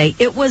 Police say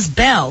it was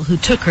Bell who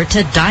took her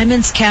to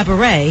Diamond's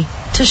Cabaret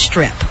to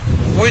strip.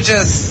 We're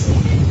just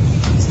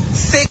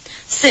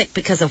sick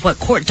because of what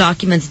court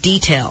documents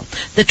detail.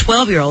 The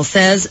 12-year-old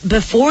says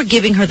before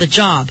giving her the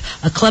job,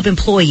 a club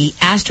employee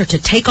asked her to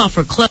take off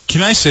her clothes.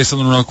 Can I say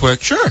something real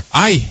quick? Sure.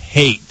 I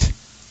hate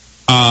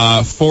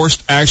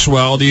forced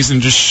actualities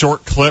and just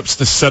short clips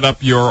to set up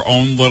your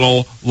own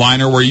little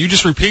liner where you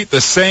just repeat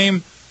the same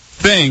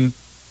thing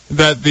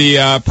that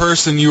the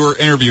person you were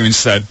interviewing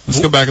said. Let's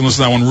go back and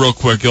listen to that one real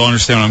quick. You'll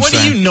understand what I'm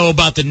saying. What do you know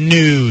about the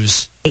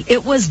news?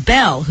 It was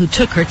Belle who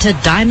took her to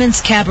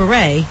Diamond's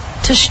Cabaret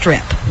to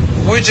strip.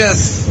 We're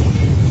just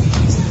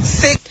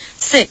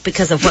sick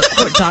because of what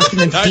court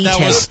documents detail.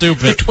 That was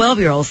stupid. The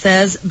 12-year-old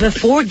says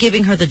before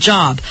giving her the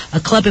job, a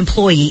club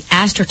employee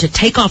asked her to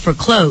take off her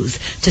clothes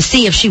to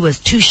see if she was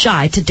too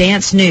shy to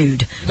dance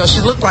nude. She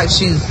looked like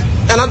she's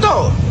an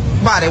adult,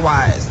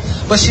 body-wise,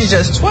 but she's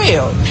just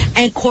 12.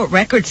 And court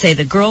records say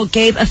the girl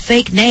gave a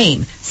fake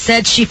name,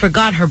 said she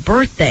forgot her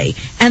birthday,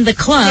 and the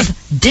club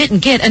didn't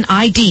get an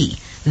ID.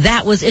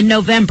 That was in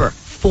November,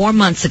 4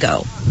 months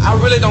ago. I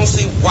really don't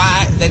see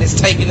why that it's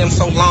taking them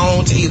so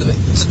long to do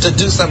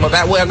something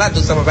about it. Well, not do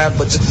something about it,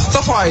 but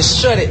so far as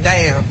shut it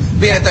down,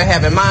 being that they're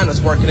having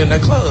minors working in their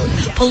club.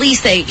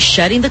 Police say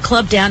shutting the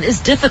club down is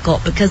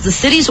difficult because the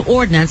city's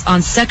ordinance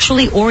on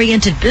sexually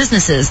oriented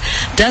businesses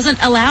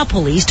doesn't allow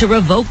police to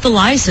revoke the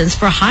license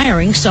for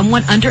hiring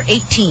someone under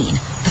 18.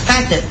 The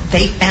fact that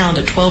they found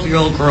a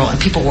 12-year-old girl and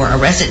people were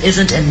arrested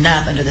isn't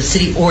enough under the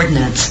city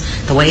ordinance,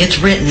 the way it's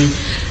written,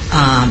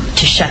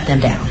 to shut them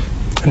down.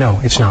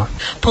 No, it's not.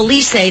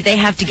 Police say they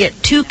have to get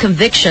 2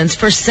 convictions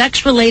for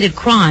sex-related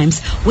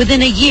crimes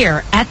within a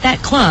year at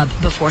that club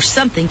before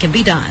something can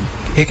be done.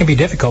 It can be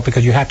difficult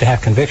because you have to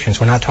have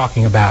convictions. We're not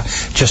talking about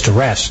just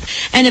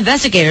arrests. And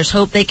investigators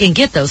hope they can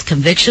get those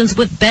convictions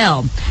with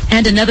Bell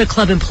and another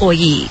club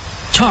employee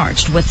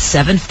charged with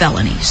 7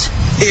 felonies.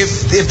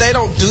 If they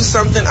don't do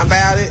something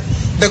about it,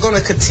 they're going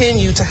to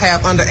continue to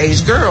have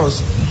underage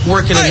girls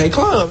working in their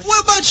club.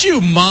 What about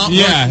you, Mom?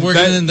 Yeah,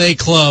 working in their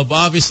club,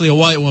 obviously a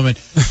white woman.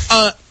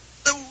 Where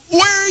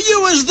are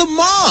you as the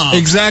mom?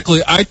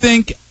 Exactly. I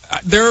think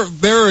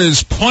there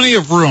is plenty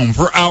of room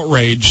for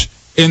outrage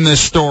in this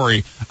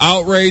story.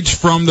 Outrage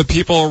from the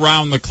people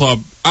around the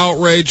club.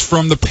 Outrage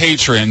from the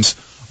patrons.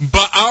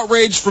 But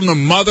outrage from the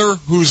mother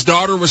whose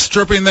daughter was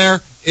stripping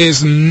there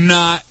is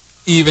not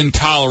even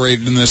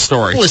tolerated in this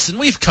story. Listen,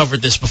 we've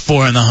covered this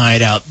before in the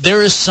Hideout.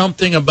 There is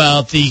something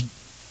about the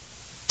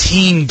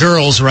teen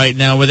girls right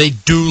now where they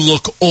do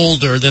look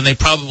older than they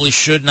probably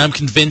should, and I'm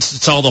convinced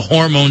it's all the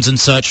hormones and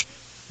such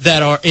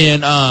that are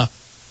in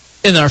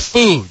our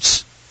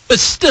foods. But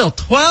still,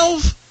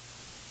 12?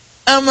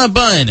 I'm not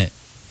buying it.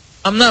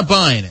 I'm not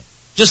buying it.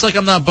 Just like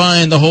I'm not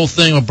buying the whole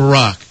thing with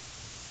Barack.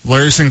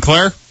 Larry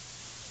Sinclair?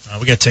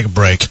 We got to take a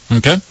break.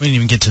 Okay. We didn't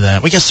even get to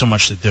that. We got so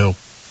much to do.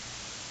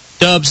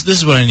 Dubs, this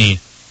is what I need.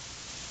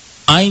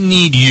 I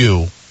need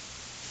you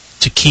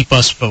to keep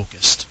us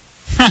focused.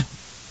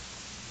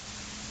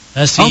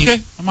 Okay,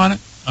 I'm on it.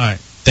 All right,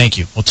 thank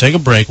you. We'll take a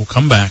break. We'll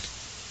come back.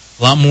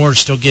 A lot more to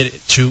still get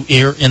to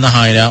here in the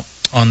Hideout.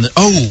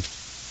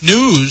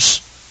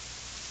 News.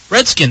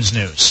 Redskins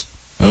news.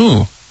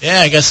 Oh.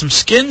 Yeah, I got some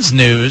Skins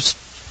news,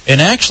 and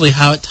actually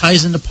how it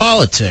ties into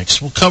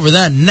politics. We'll cover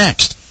that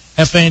next.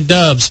 FA and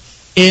Dubs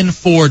in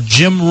for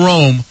Jim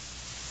Rome,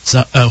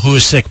 who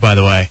is sick, by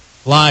the way.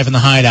 Live in the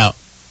Hideout,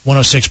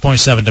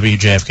 106.7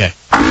 WJFK.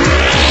 Damn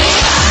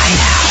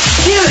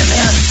it,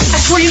 man. I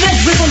swear you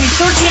guys rip on me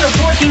 13 or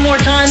 14 more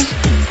times.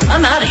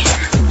 I'm out of here.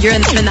 You're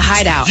in the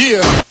Hideout.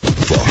 Yeah.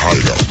 The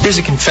Hideout. Here's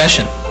a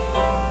confession.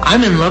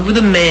 I'm in love with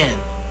a man.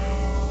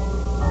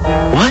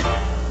 What?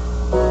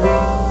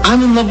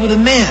 I'm in love with a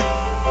man.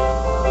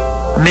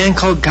 A man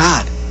called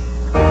God.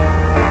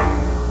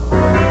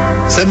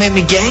 Does that make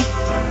me gay?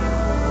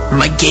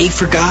 Am I gay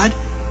for God?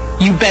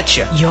 You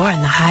betcha. You're in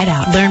the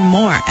Hideout. Learn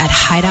more at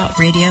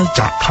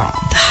hideoutradio.com.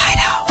 The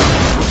Hideout.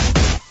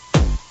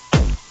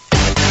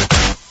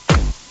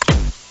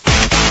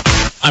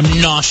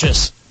 I'm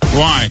nauseous.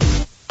 Why?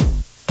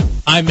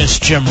 I miss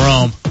Jim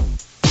Rome.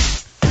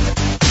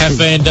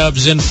 Hefe and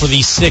Dubs in for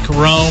the sick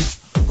Rome.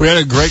 We had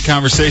a great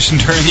conversation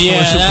during the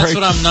commercial that's break.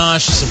 what I'm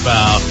nauseous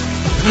about.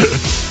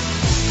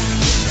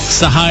 It's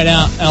the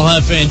Hideout. El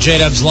Jefe and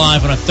J-Dubs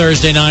live on a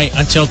Thursday night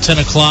until 10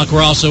 o'clock.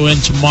 We're also in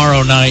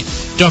tomorrow night.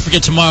 Don't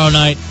forget tomorrow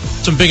night,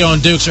 some Big O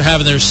and Dukes are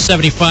having their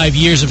 75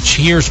 years of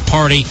Cheers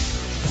party.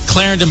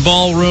 Clarendon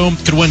Ballroom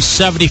could win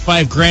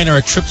 $75,000 or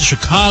a trip to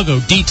Chicago.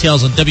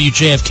 Details on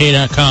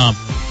WJFK.com.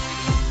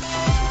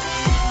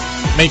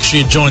 Make sure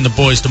you join the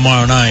boys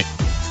tomorrow night,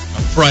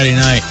 on Friday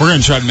night. We're going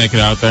to try to make it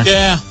out there.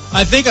 Yeah,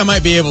 I think I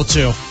might be able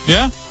to.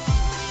 Yeah?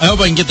 I hope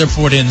I can get there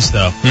before it ends,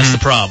 though. That's the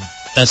problem.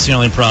 That's the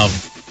only problem.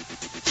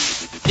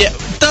 Yeah,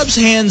 Dubs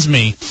hands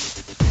me.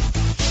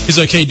 He's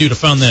like, hey, dude, I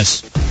found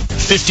this.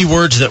 50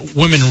 words that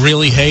women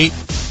really hate.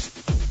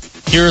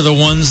 Here are the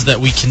ones that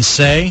we can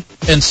say.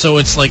 And so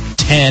it's like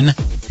 10. And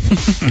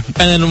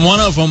then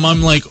one of them,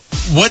 I'm like,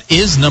 what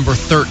is number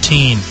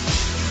 13?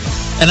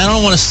 And I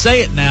don't want to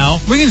say it now.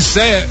 We can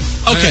say it.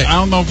 Okay. I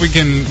don't know if we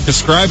can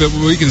describe it,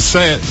 but we can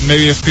say it.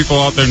 Maybe if people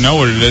out there know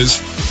what it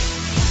is.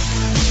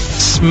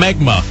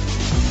 Smegma.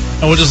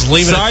 And we'll just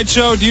leave it.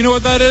 Sideshow, do you know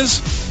what that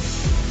is?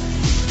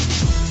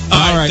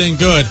 All right, then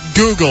good.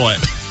 Google it.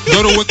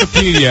 Go to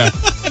Wikipedia,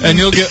 and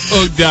you'll get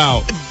ugged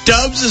out.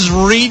 Dubs is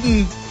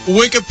reading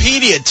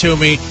Wikipedia to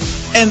me,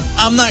 and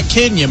I'm not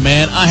kidding you,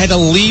 man. I had to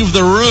leave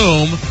the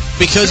room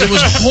because it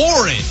was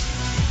horrid.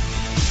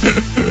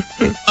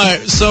 All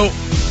right, so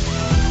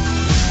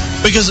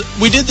Because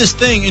we did this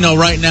thing,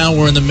 right now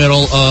we're in the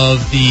middle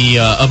of the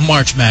of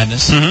March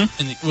Madness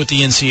with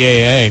the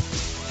NCAA.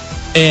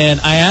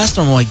 And I asked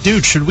him, like,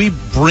 dude, should we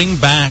bring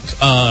back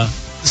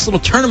this little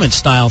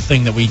tournament-style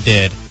thing that we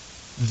did?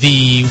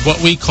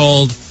 What we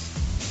called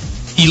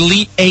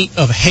Elite 8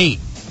 of Hate.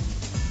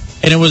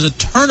 And it was a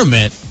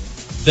tournament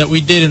that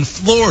we did in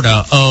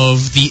Florida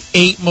of the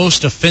 8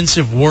 most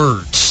offensive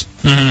words.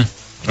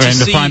 Mm-hmm. And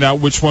to find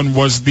out which one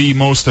was the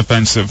most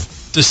offensive.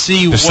 To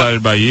see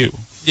decided by you.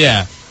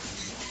 Yeah.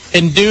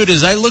 And, dude,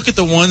 as I look at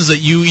the ones that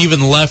you even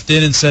left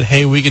in and said,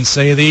 hey, we can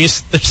say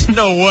these, there's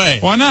no way.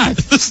 Why not?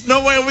 There's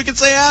no way we can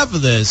say half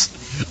of this.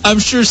 I'm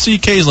sure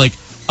CK's like,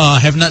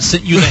 have not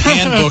sent you the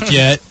handbook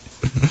yet.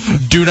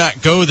 Do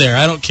not go there.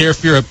 I don't care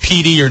if you're a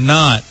PD or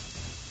not.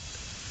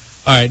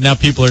 All right, now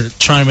people are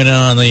chiming in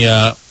on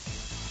the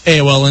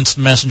AOL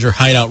Instant Messenger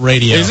Hideout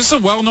Radio. Is this a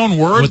well-known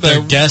word? With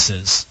their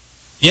guesses.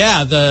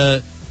 Yeah,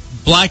 the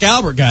Black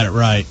Albert got it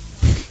right.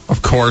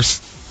 Of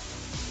course.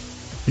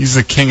 He's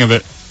the king of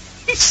it.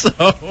 So,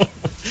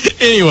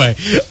 anyway,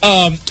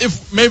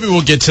 if maybe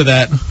we'll get to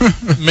that.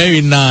 Maybe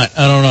not.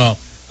 I don't know.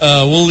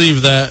 We'll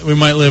leave that. We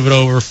might leave it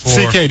over for...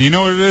 CK, do you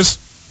know what it is?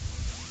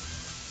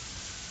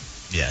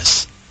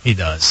 Yes, he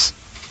does.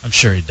 I'm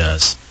sure he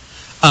does.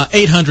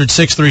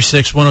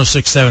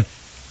 800-636-1067.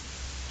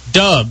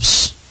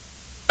 Dubs,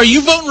 are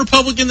you voting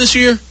Republican this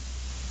year?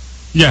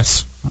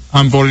 Yes,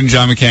 I'm voting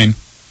John McCain.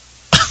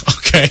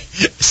 Okay.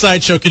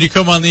 Sideshow, could you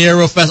come on the air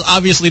real fast?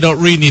 Obviously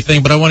don't read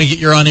anything, but I want to get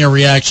your on-air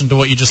reaction to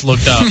what you just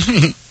looked up.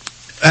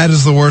 That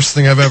is the worst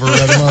thing I've ever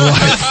read in my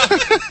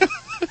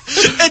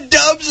life. And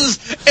Dubs is,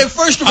 and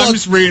first of all... I'm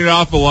just reading it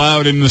off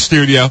aloud in the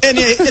studio. And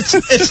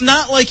it's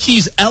not like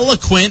he's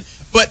eloquent,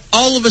 but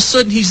all of a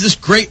sudden he's this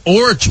great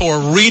orator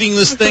reading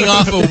this thing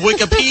off of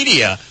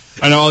Wikipedia.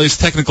 I know all these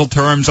technical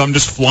terms I'm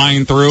just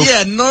flying through.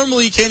 Yeah,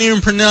 normally you can't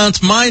even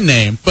pronounce my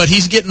name, but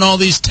he's getting all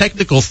these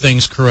technical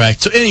things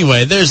correct. So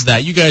anyway, there's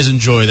that. You guys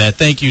enjoy that.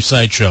 Thank you,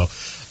 Sideshow.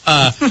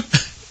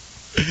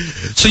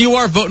 So you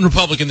are voting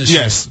Republican this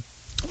year? Yes.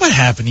 What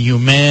happened to you,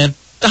 man?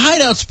 The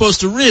Hideout's supposed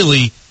to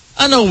really...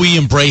 I know we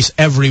embrace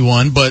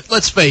everyone, but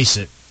let's face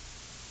it.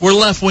 We're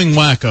left-wing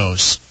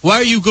wackos. Why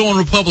are you going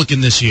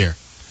Republican this year?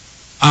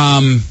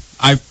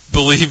 I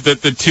believe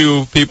that the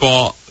two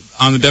people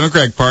on the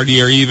Democratic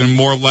Party are even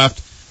more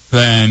left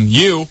than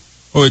you,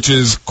 which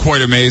is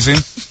quite amazing.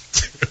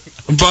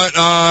 But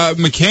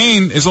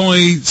McCain is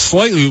only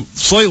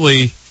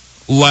slightly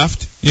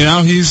left. You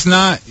know, he's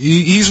not.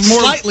 He's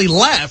more slightly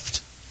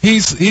left.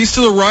 He's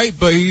to the right,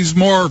 but he's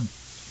more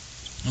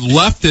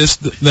leftist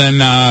than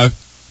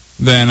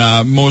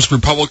most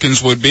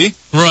Republicans would be.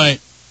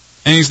 Right.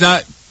 And he's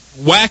not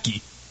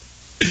wacky.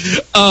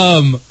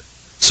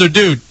 So,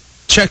 dude,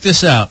 check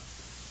this out.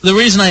 The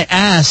reason I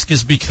ask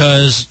is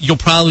because you'll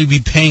probably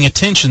be paying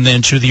attention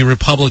then to the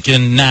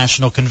Republican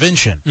National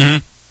Convention.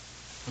 Mm-hmm.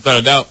 Without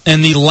a doubt.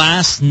 And the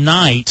last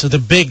night, the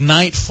big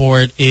night for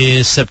it,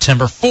 is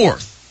September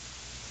 4th.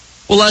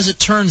 Well, as it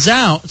turns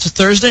out, it's a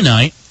Thursday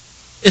night.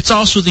 It's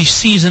also the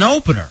season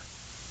opener.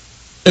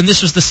 And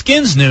this was the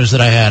Skins news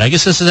that I had. I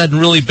guess this hadn't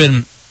really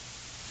been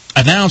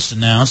announced.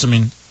 I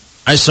mean,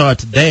 I saw it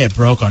today. It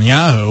broke on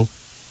Yahoo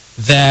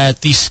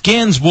that the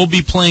Skins will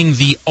be playing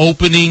the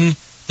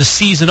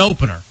season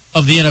opener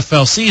of the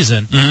NFL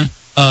season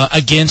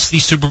against the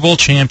Super Bowl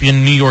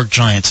champion New York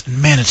Giants.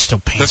 And man, it still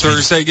pains me. The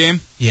Thursday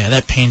game? Yeah,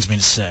 that pains me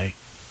to say.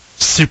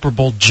 Super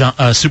Bowl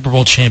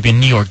champion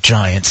New York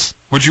Giants.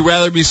 Would you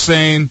rather be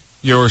saying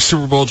your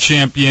Super Bowl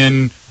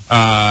champion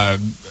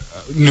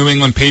New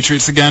England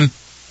Patriots again?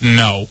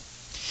 No.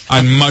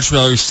 I'd much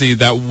rather see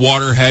that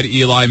waterhead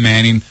Eli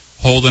Manning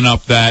holding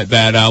up that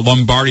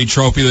Lombardi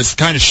trophy that's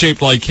kind of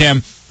shaped like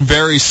him,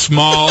 very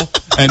small,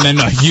 and then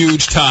a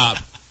huge top.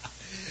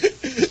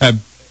 A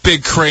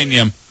big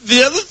cranium.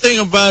 The other thing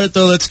about it,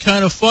 though, that's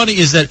kind of funny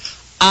is that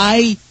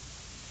I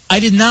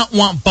did not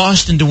want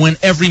Boston to win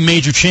every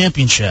major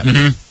championship.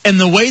 Mm-hmm. And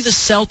the way the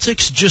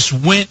Celtics just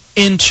went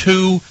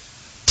into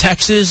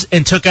Texas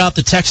and took out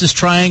the Texas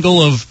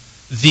Triangle of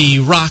the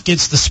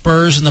Rockets, the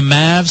Spurs, and the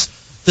Mavs,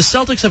 the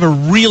Celtics have a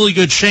really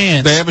good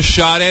chance. They have a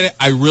shot at it.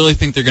 I really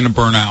think they're going to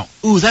burn out.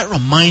 Ooh, that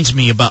reminds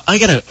me about... I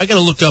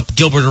gotta look up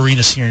Gilbert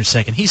Arenas here in a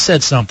second. He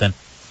said something.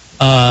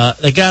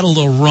 They got a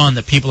little run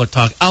that people are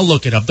talking... I'll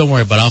look it up. Don't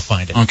worry about it. I'll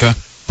find it. Okay.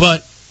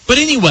 But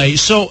anyway,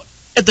 so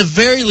at the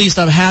very least,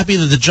 I'm happy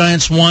that the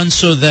Giants won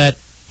so that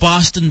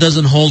Boston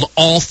doesn't hold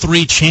all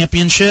 3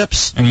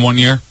 championships. In 1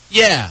 year?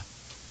 Yeah.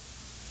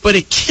 But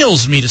it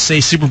kills me to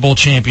say Super Bowl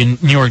champion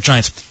New York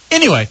Giants.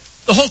 Anyway,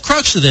 the whole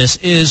crux of this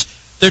is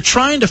they're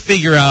trying to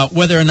figure out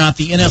whether or not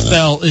the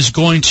NFL is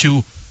going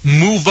to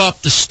move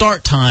up the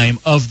start time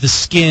of the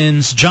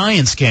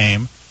Skins-Giants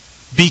game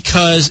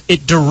because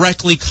it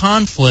directly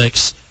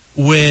conflicts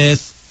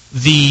with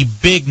the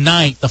big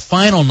night, the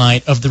final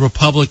night of the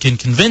Republican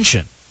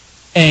convention.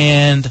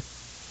 And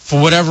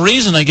for whatever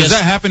reason, I guess... Does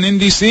that happen in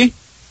D.C.?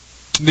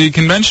 The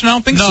convention? I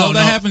don't think so.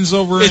 That happens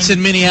over It's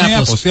in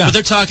Minneapolis. Yeah. But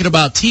they're talking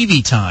about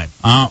TV time.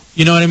 Oh.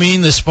 You know what I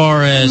mean? As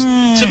far as...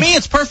 To me,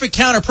 it's perfect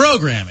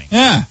counter-programming.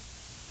 Yeah.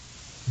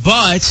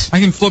 But I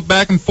can flip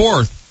back and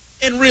forth.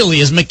 And really,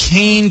 is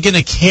McCain going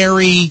to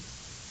carry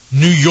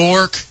New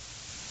York?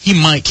 He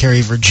might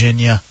carry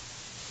Virginia.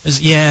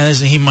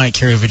 He might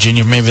carry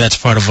Virginia. Maybe that's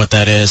part of what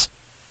that is.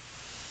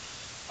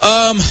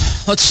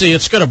 Let's see.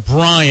 Let's go to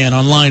Brian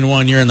on line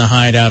 1. You're in the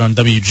Hideout on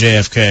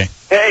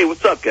WJFK. Hey,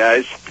 what's up,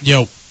 guys?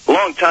 Yo.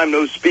 Long time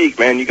no speak,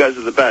 man. You guys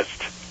are the best.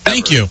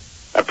 Thank you.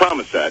 I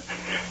promise that.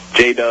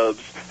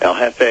 J-Dubs, El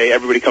Jefe,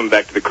 everybody coming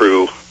back to the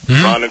crew.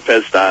 Ron and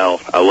Fez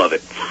style. I love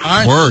it. All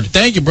right. Word.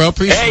 Thank you, bro.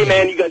 Appreciate it. Hey,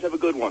 man, you guys have a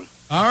good one.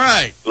 All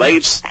right.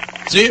 Late.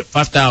 See you.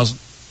 5,000.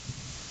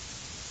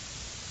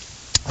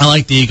 I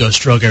like the ego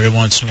stroke every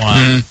once in a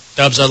while.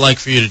 Dubs, I'd like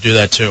for you to do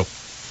that, too.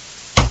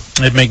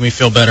 It'd make me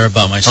feel better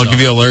about myself. I'll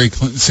give you a Larry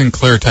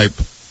Sinclair type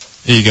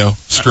ego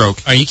stroke.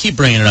 All right, you keep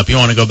bringing it up. You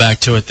want to go back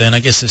to it then? I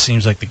guess this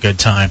seems like the good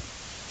time.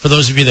 For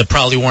those of you that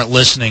probably weren't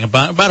listening,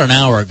 about an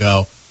hour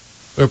ago,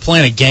 we were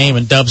playing a game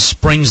and Dubs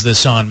springs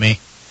this on me.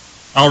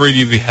 I'll read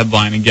you the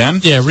headline again.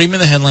 Yeah, read me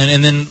the headline,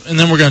 and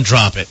then we're going to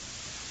drop it.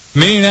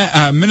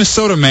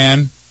 Minnesota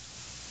man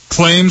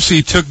claims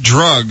he took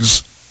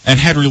drugs and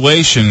had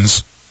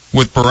relations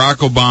with Barack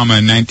Obama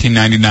in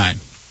 1999.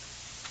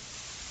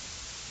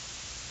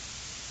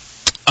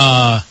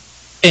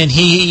 And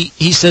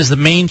he says the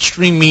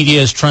mainstream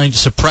media is trying to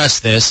suppress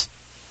this,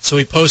 so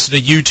he posted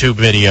a YouTube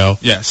video.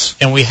 Yes.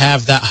 And we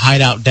have that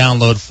Hideout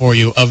download for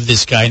you of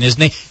this guy and his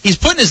name. He's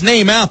putting his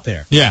name out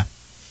there. Yeah.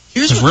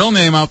 His real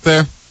name out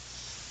there.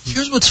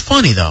 Here's what's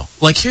funny, though.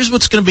 Like, here's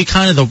what's going to be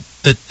kind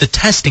of the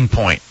testing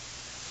point.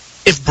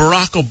 If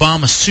Barack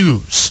Obama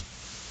sues.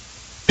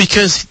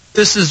 Because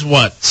this is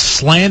what?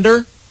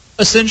 Slander,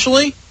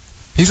 essentially?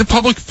 He's a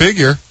public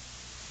figure.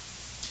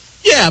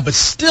 Yeah, but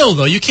still,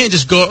 though, you can't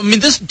just go... I mean,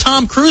 this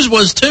Tom Cruise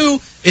was,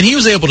 too, and he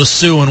was able to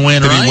sue and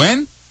win, right? Did he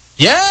win?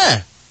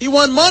 Yeah. He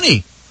won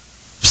money.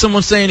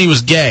 Someone saying he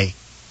was gay.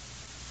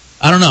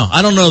 I don't know.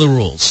 I don't know the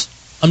rules.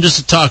 I'm just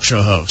a talk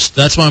show host.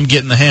 That's why I'm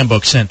getting the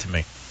handbook sent to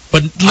me.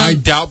 But I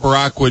doubt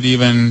Barack would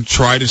even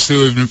try to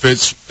sue, even if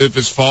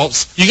it's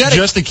false.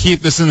 Just to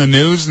keep this in the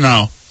news?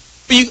 No.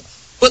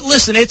 But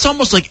listen, it's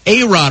almost like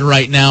A-Rod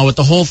right now with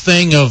the whole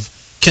thing of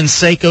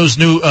Canseco's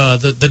new,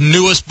 the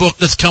newest book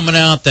that's coming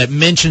out that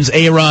mentions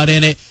A-Rod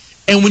in it.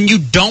 And when you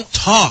don't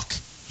talk,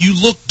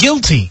 you look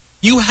guilty.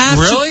 You have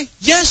to. Really?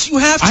 Yes, you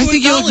have to. I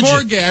think you look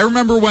more gay. I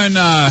remember when...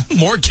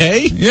 more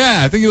gay? Yeah,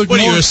 I think you look more...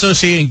 What are you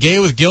associating gay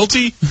with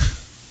guilty?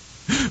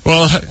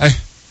 Well,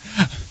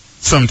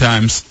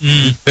 sometimes.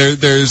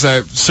 There's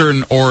a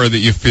certain aura that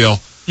you feel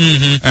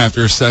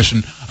after a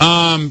session.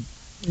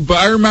 But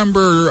I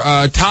remember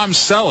Tom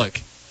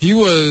Selleck. He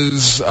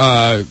was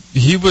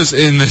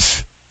in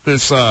this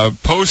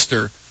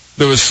poster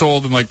that was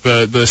sold in like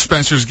the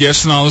Spencer's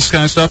Gifts and all this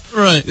kind of stuff.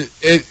 Right.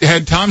 It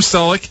had Tom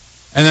Selleck,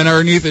 and then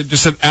underneath it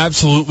just said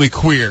absolutely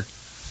queer.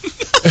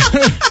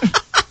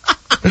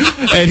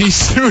 And he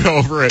sued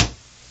over it.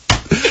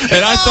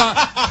 And I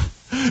thought,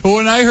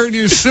 when I heard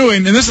he was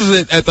suing, and this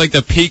is at like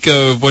the peak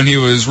of when he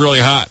was really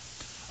hot.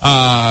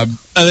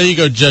 There you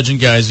go, judging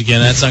guys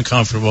again. That's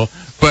uncomfortable.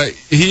 But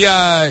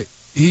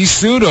he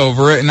sued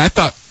over it, and I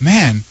thought,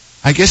 man,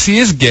 I guess he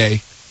is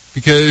gay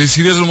because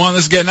he doesn't want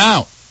this getting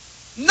out.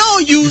 No,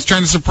 he's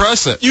trying to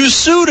suppress it. You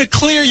sue to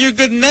clear your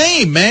good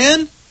name,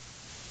 man.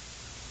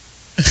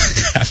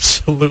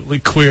 Absolutely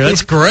queer.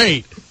 That's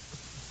great.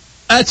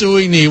 That's what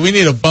we need. We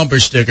need a bumper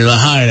sticker, the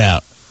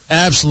Hideout.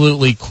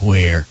 Absolutely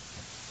queer.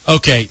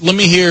 Okay, let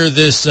me hear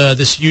this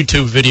this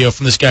YouTube video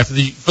from this guy.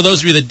 For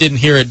those of you that didn't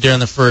hear it during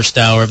the first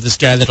hour, of this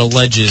guy that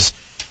alleges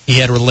he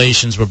had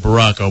relations with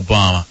Barack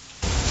Obama.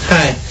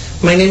 Hi,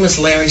 my name is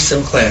Larry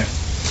Sinclair.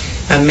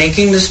 I'm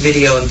making this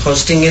video and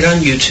posting it on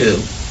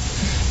YouTube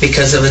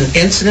because of an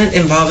incident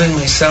involving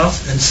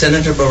myself and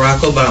Senator Barack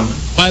Obama.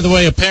 By the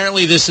way,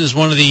 apparently this is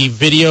one of the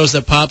videos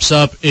that pops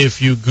up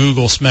if you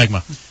Google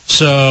smegma.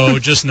 So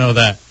just know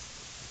that.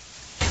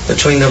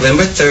 Between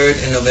November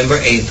 3rd and November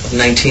 8th of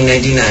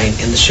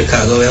 1999 in the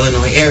Chicago,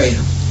 Illinois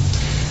area.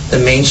 The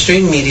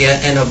mainstream media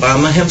and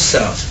Obama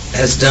himself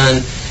has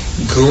done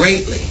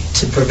greatly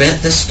to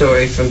prevent this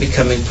story from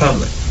becoming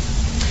public.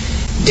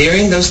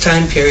 During those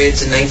time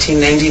periods in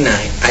 1999,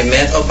 I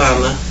met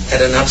Obama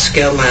at an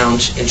upscale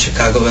lounge in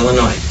Chicago,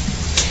 Illinois.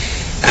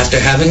 After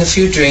having a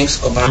few drinks,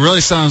 Obama... It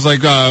really sounds like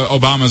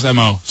Obama's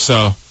M.O.,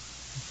 so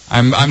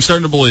I'm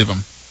starting to believe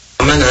him.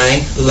 Obama and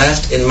I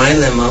left in my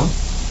limo,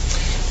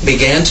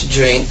 began to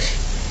drink.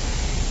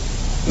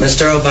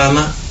 Mr.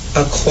 Obama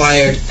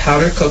acquired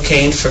powder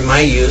cocaine for my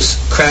use,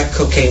 crack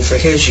cocaine for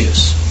his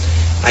use.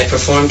 I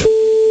performed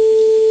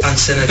on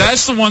Senator...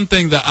 That's the one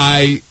thing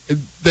that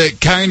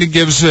kind of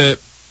gives it...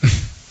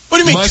 What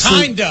do you mean,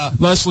 kinda?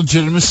 Less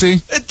legitimacy.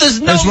 There's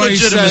no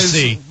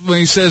legitimacy. When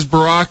he says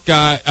Barack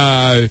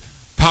got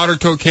powder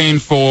cocaine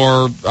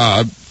for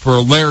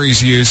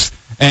Larry's use,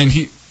 and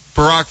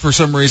Barack, for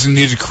some reason,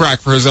 needed crack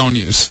for his own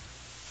use.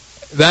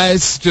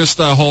 That's just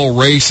a whole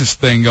racist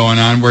thing going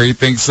on where he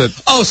thinks that...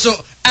 Oh,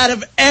 so out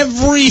of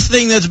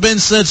everything that's been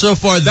said so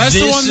far, that's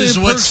this the one that is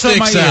what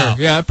sticks out.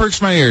 Yeah, it perks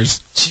my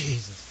ears.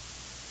 Jesus.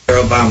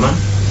 Obama,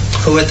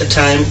 who at the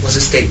time was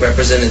a state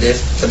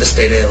representative for the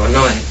state of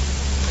Illinois.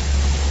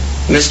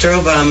 Mr.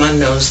 Obama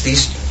knows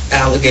these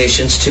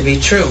allegations to be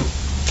true.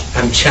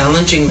 I'm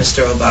challenging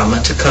Mr.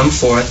 Obama to come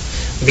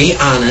forth, be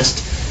honest,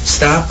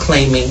 stop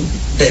claiming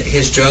that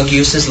his drug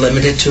use is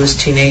limited to his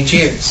teenage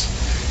years.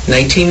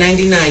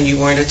 1999, you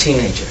weren't a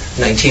teenager.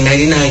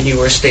 1999, you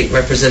were a state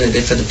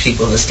representative for the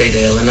people of the state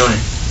of Illinois.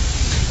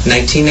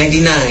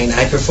 1999,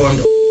 I performed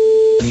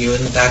on you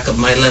in the back of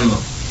my limo,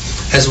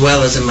 as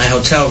well as in my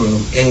hotel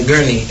room in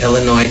Gurnee,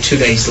 Illinois, 2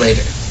 days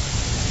later.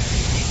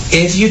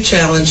 If you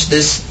challenge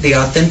the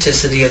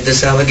authenticity of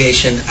this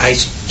allegation, I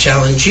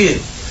challenge you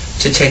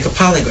to take a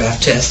polygraph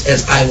test,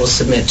 as I will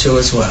submit to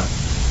as well.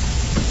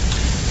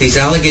 These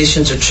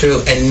allegations are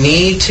true and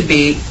need to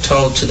be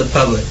told to the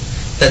public.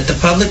 Let the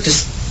public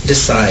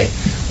decide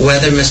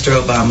whether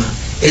Mr. Obama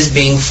is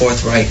being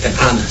forthright and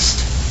honest.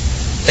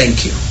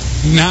 Thank you.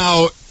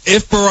 Now,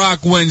 if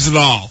Barack wins it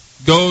all,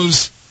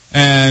 goes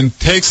and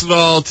takes it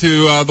all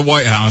to the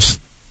White House,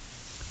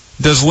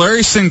 does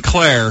Larry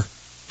Sinclair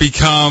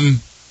become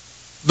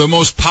the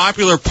most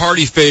popular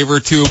party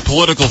favorite to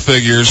political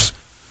figures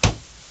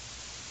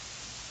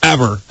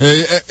ever?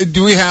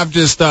 Do we have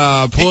just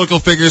political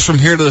figures from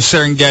here to the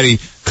Serengeti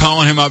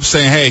calling him up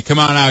saying, hey, come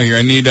on out here,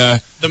 I need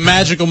the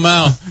magical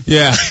mouth.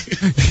 Yeah.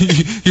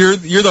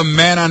 you're the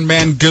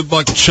man-on-man good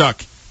luck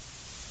Chuck.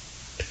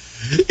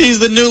 He's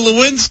the new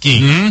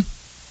Lewinsky.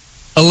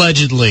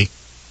 Allegedly.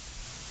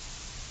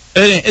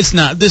 It's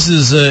not. This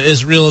is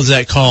as real as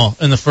that call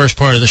in the first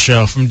part of the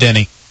show from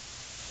Denny.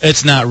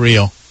 It's not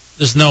real.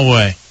 There's no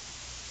way.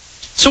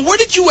 So where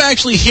did you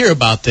actually hear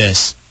about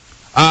this?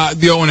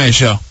 The O&A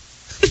show.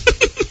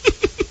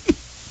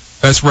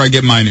 That's where I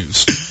get my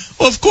news.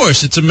 Well, of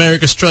course. It's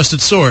America's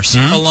trusted source,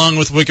 along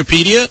with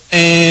Wikipedia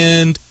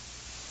and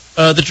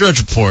the Drudge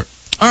Report.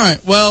 All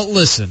right. Well,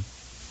 listen.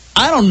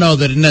 I don't know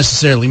that it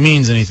necessarily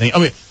means anything. I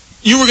mean,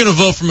 you were going to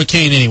vote for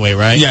McCain anyway,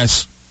 right?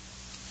 Yes.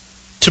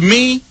 To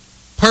me,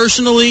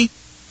 personally,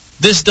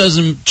 this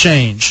doesn't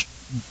change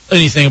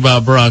anything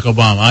about Barack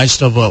Obama. I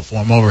still vote for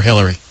him over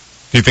Hillary.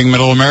 Do you think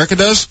Middle America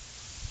does?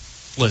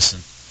 Listen,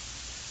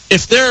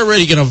 if they're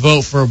already going to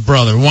vote for a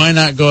brother, why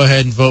not go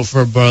ahead and vote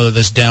for a brother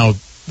that's down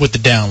with the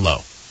down low?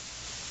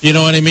 You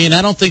know what I mean?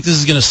 I don't think this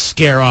is going to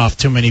scare off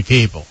too many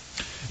people.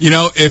 You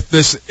know, if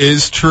this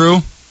is true,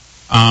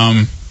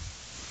 how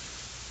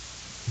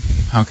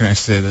can I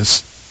say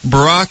this?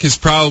 Barack has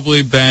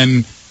probably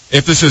been,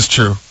 if this is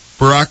true,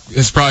 Barack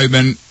has probably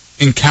been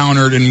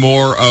encountered in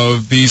more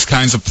of these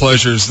kinds of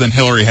pleasures than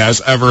Hillary has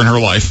ever in her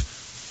life.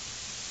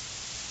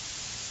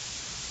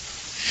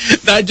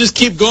 I just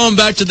keep going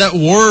back to that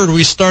word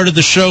we started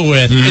the show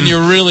with, and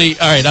you're really,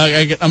 all right,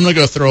 I'm going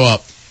to go throw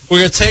up. We're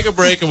going to take a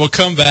break, and we'll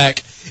come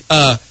back.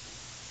 I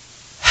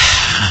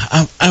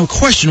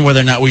question whether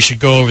or not we should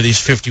go over these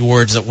 50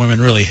 words that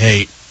women really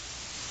hate.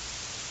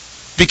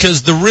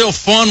 Because the real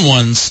fun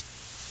ones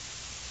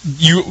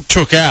you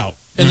took out.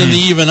 And then the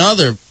even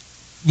other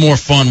more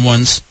fun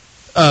ones,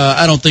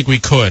 I don't think we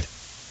could.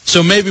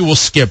 So maybe we'll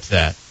skip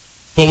that.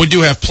 But we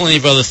do have plenty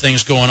of other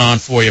things going on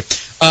for you.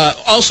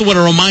 Also want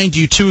to remind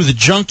you, too, the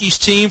Junkies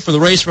team for the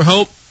Race for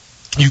Hope,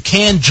 you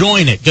can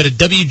join it. Go to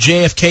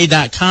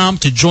WJFK.com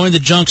to join the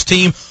Junks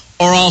team,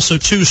 or also,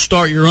 to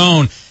start your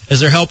own, as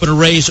they're helping to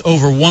raise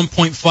over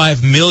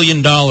 $1.5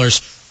 million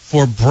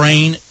for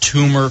brain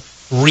tumor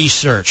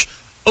research.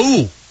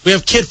 Oh, we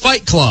have Kid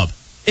Fight Club.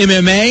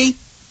 MMA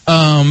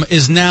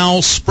is now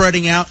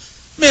spreading out.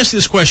 Let me ask you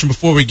this question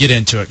before we get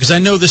into it, because I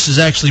know this is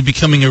actually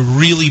becoming a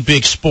really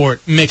big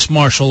sport, mixed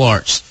martial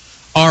arts.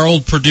 Our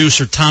old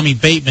producer, Tommy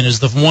Bateman, is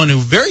the one who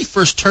very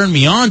first turned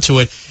me on to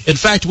it. In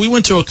fact, we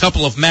went to a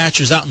couple of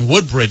matches out in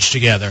Woodbridge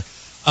together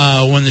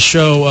when the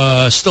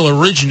show still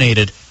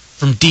originated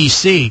from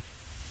D.C.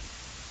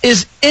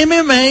 Is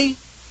MMA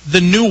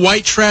the new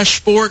white trash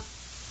sport?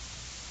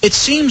 It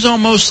seems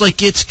almost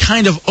like it's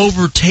kind of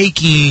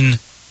overtaking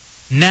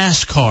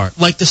NASCAR.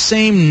 Like the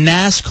same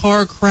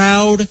NASCAR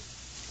crowd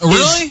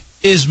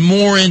is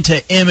more into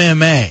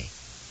MMA.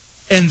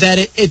 And that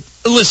it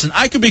listen,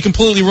 I could be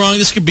completely wrong.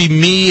 This could be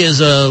me as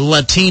a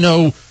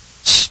Latino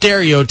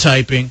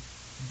stereotyping.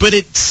 But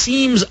it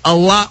seems a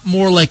lot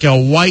more like a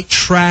white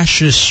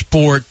trash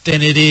sport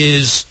than it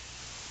is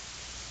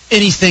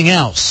anything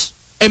else.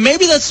 And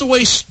maybe that's the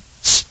way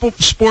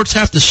sports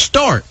have to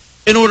start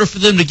in order for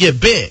them to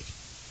get big.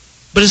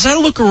 But as I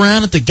look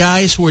around at the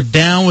guys who are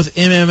down with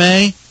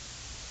MMA,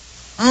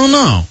 I don't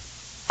know.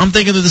 I'm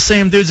thinking they're the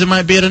same dudes that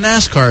might be at a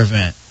NASCAR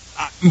event.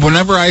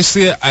 Whenever I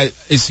see it,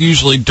 it's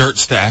usually dirt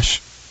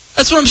stash.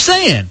 That's what I'm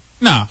saying.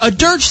 No. A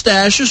dirt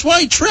stash is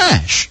white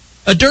trash.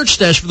 A dirt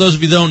stash, for those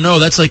of you who don't know,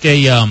 that's like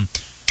a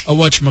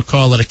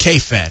whatchamacallit, a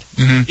K-Fed.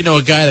 You know,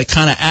 a guy that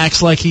kind of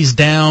acts like he's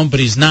down, but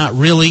he's not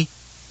really.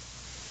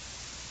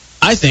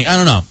 I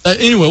don't know.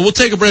 Anyway, we'll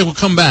take a break. We'll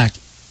come back.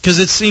 Because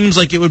it seems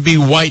like it would be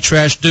white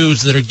trash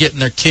dudes that are getting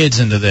their kids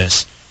into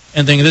this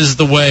and thinking this is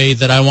the way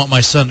that I want my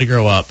son to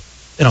grow up,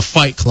 in a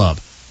fight club.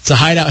 It's a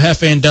Hideout,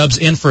 Hefe and Dubs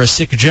in for a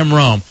sick Jim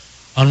Rome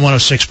on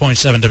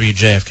 106.7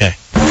 WJFK.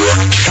 The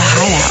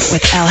Hideout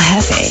with El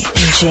Jefe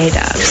and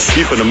J-Dubs.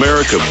 Keeping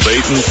America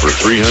baiting for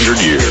 300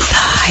 years. The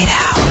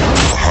Hideout.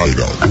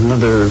 Hideout.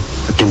 Another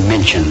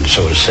dimension,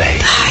 so to say.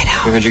 The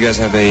Hideout. I heard you guys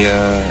have a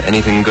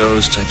anything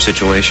goes type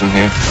situation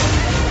here.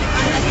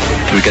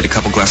 Can we get a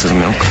couple glasses of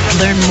milk?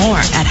 Learn more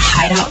at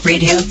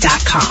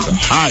hideoutradio.com.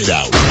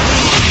 Hideout.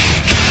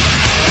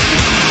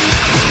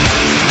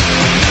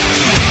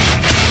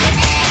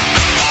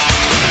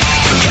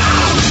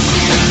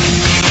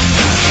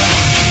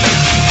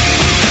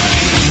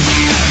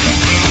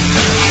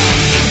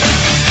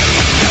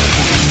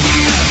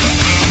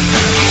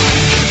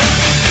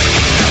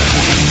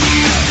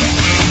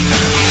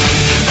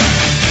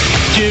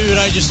 Dude,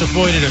 I just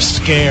avoided a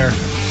scare.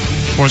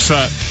 What's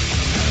that?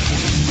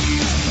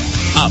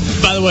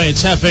 By the way,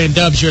 it's Hefe and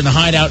Dubs here in the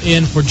Hideout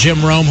in for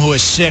Jim Rome, who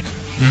is sick.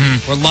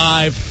 We're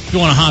live. If you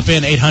want to hop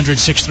in,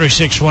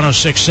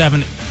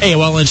 800-636-1067.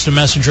 AOL Instant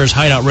Messengers,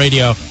 Hideout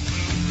Radio.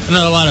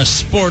 Another lot of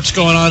sports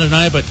going on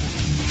tonight, but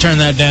turn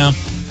that down.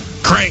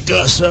 Crank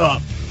us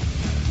up.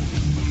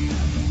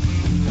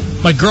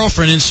 My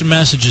girlfriend instant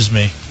messages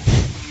me.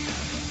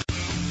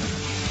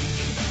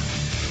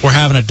 We're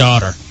having a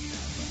daughter.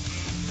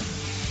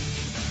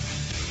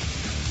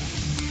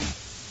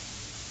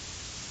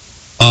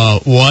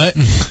 What?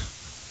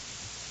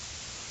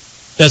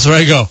 That's where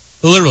I go.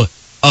 Literally.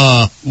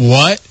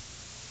 What?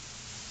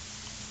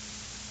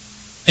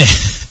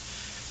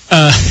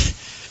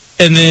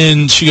 And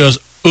then she goes,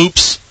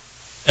 oops.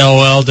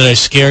 LOL, did I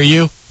scare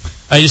you?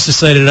 I just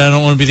decided I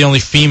don't want to be the only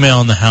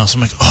female in the house.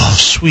 I'm like, oh,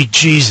 sweet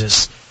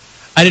Jesus.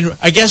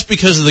 I guess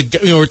because of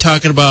we're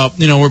talking about,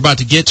 we're about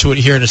to get to it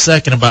here in a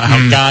second about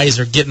how guys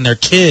are getting their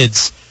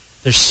kids,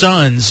 their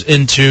sons,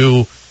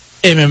 into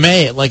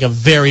MMA at like a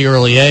very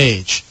early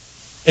age.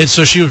 And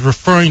so she was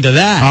referring to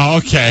that. Oh,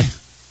 okay.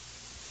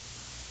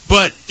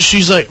 But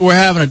she's like, we're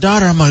having a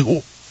daughter. I'm like,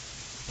 oh.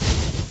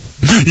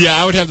 Yeah,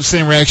 I would have the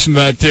same reaction to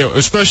that, too.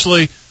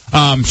 Especially,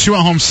 she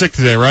went home sick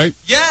today, right?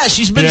 Yeah,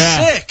 she's been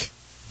sick.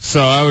 So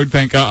I would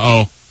think,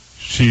 uh-oh,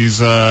 she's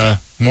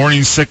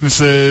morning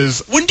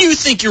sicknesses. When do you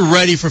think you're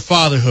ready for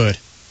fatherhood?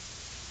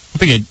 I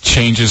think it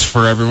changes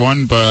for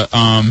everyone, but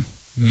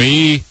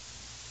me,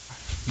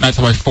 not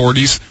to my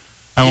 40s,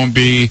 I won't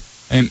be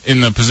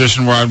in the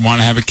position where I'd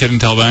want to have a kid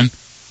until then.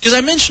 Because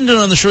I mentioned it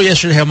on the show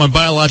yesterday how my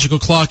biological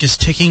clock is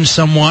ticking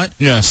somewhat.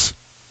 Yes.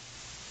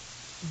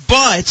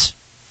 But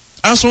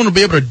I also want to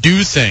be able to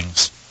do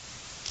things.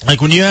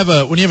 Like when you have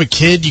a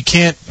kid, you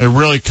can't. It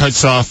really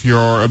cuts off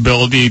your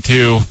ability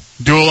to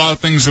do a lot of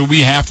things that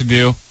we have to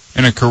do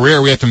in a career.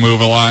 We have to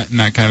move a lot and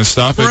that kind of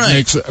stuff.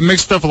 Right. It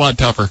makes stuff a lot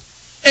tougher.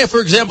 Hey, for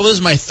example, this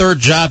is my third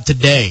job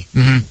today.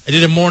 I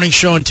did a morning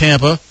show in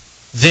Tampa.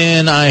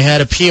 Then I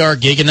had a PR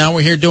gig, and now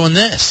we're here doing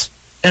this.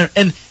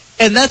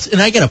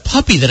 And I got a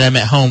puppy that I'm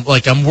at home,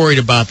 like I'm worried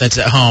about that's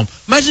at home.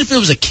 Imagine if it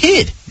was a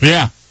kid.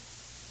 Yeah.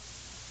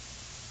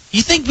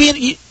 You think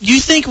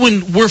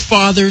when we're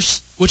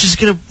fathers, which is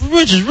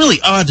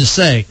really odd to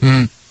say.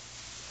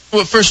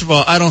 Well, first of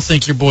all, I don't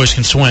think your boys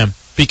can swim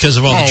because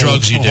of all the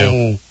drugs you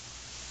do.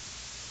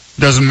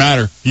 Doesn't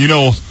matter. You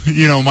know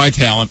my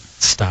talent.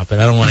 Stop it.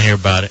 I don't want to hear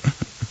about it.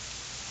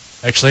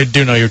 Actually, I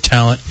do know your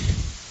talent.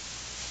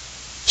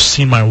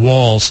 Seen my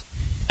walls,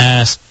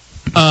 ass.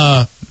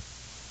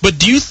 But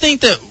do you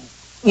think that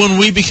when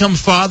we become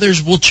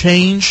fathers, we'll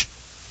change?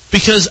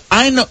 Because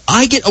I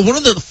get one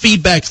of the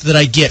feedbacks that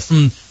I get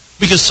from,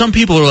 because some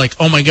people are like,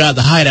 oh my God,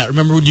 the Hideout.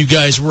 Remember when you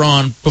guys were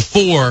on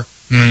before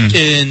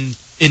in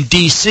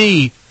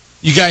D.C.,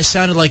 you guys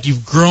sounded like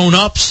you've grown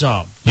up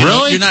some.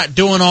 You're not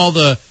doing all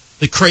the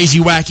crazy,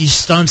 wacky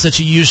stunts that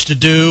you used to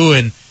do.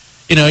 And,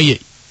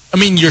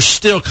 you're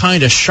still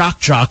kind of shock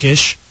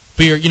jockish,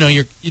 but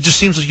it just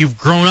seems like you've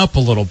grown up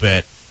a little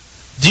bit.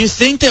 Do you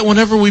think that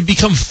whenever we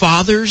become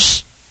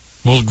fathers,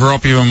 we'll grow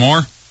up even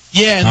more?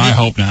 Yeah. I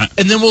hope not.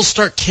 And then we'll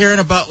start caring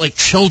about, like,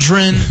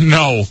 children?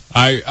 No.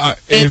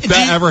 If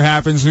that ever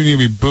happens, we need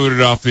to be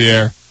booted off the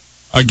air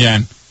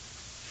again.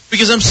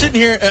 Because I'm sitting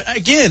here,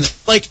 again,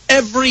 like,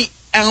 every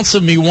ounce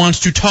of me wants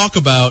to talk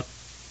about,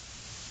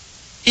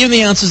 even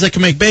the ounces that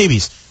can make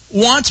babies,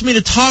 wants me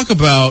to talk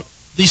about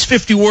these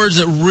 50 words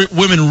that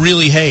women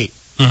really hate.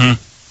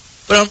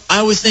 But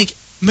I would think,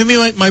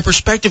 maybe my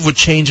perspective would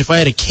change if I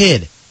had a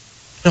kid.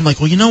 I'm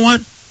like, well, you know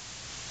what?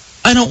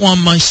 I don't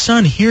want my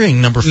son hearing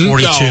number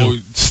 42. No,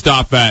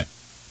 stop that.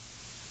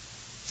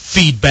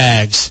 Feed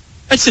bags.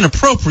 That's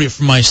inappropriate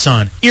for my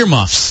son.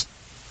 Earmuffs.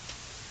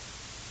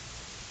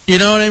 You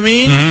know what I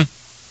mean?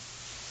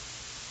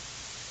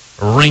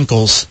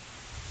 Wrinkles.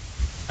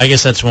 I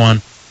guess that's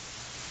one.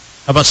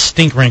 How about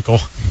stink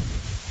wrinkle?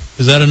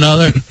 Is that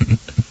another?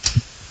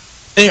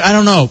 Hey, I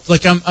don't know.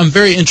 Like, I'm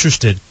very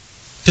interested.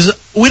 Because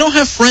we don't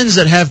have friends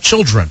that have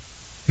children.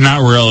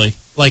 Not really.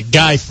 Like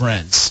guy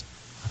friends.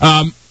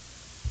 One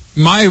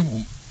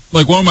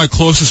of my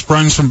closest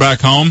friends from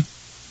back home,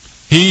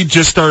 he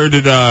just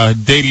started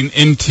dating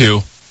into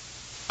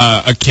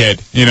a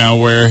kid,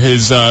 where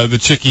his the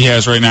chick he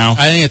has right now.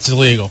 I think it's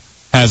illegal.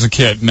 Has a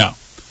kid, no.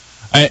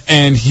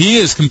 And he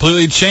has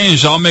completely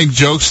changed. I'll make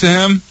jokes to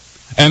him,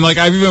 and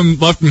I've even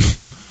left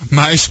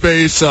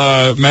MySpace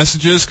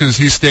messages because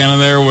he's standing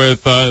there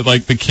with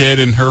the kid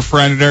and her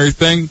friend and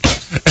everything,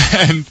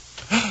 and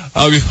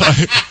I'll be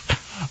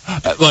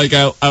like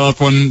I left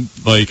one,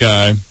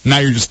 now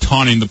you're just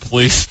taunting the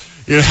police,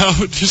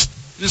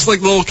 just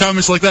like little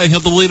comments like that, and he'll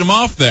delete them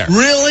off there.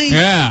 Really?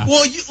 Yeah.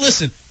 Well,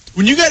 listen,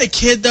 when you got a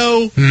kid,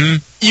 though,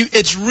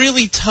 it's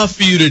really tough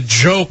for you to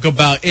joke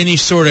about any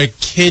sort of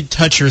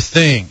kid-toucher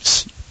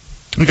things.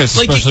 I guess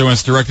especially when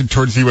it's directed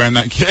towards you and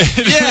that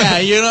kid.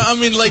 Yeah, I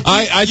mean, like,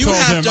 I you told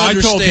have him, to I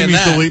told him understand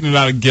he's deleting it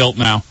out of guilt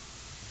now.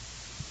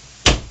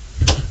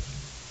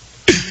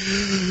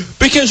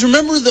 Because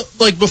remember,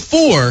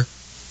 before,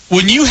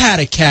 when you had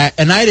a cat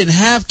and I didn't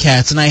have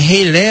cats and I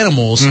hated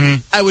animals,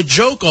 I would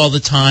joke all the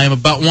time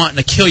about wanting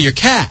to kill your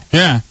cat.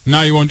 Yeah,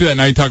 now you won't do that.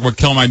 Now you talk about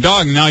killing my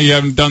dog, and now you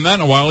haven't done that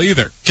in a while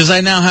either. Because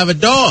I now have a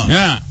dog.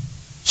 Yeah.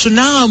 So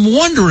now I'm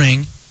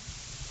wondering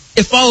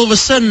if all of a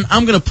sudden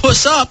I'm going to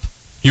puss up.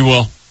 You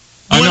will.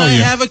 When I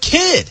have a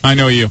kid. I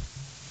know you.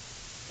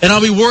 And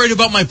I'll be worried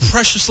about my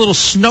precious little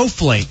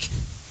snowflake.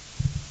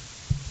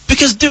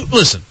 Because, dude,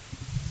 listen.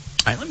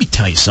 All right, let me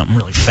tell you something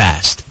really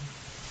fast.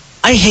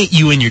 I hate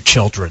you and your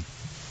children.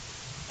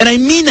 And I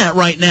mean that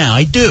right now.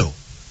 I do.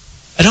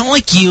 I don't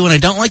like you, and I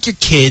don't like your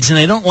kids, and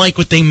I don't like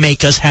what they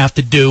make us have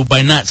to do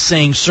by not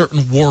saying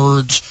certain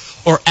words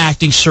or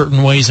acting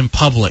certain ways in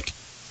public.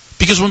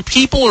 Because when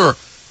people are...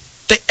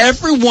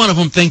 every one of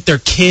them think their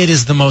kid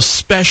is the most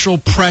special,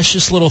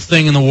 precious little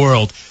thing in the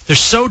world. They're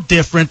so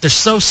different. They're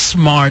so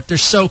smart. They're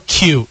so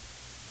cute.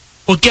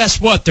 Well,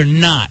 guess what? They're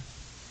not.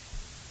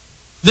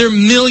 There are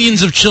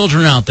millions of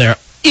children out there,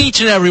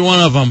 each and every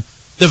one of them,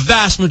 the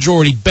vast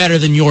majority better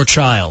than your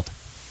child.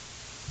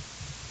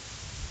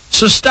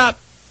 So stop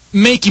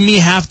making me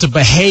have to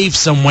behave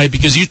some way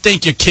because you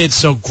think your kid's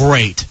so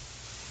great.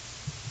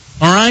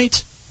 All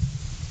right?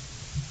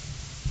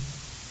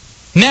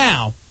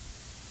 Now,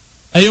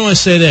 I do want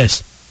to say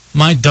this.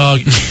 My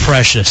dog is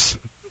precious.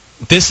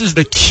 This is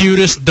the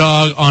cutest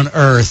dog on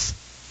earth.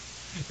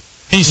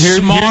 He's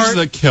smart. Here's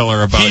the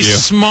killer about He's you.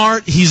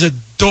 Smart. He's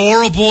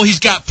adorable. He's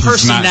got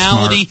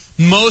personality.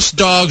 Most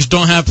dogs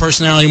don't have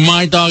personality.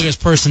 My dog has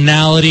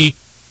personality.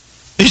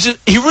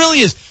 He really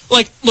is.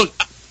 Like, look,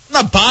 I'm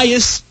not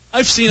biased.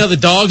 I've seen other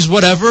dogs,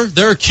 whatever.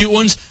 There are cute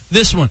ones.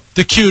 This one,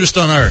 the cutest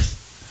on earth.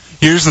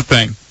 Here's the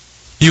thing.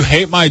 You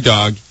hate my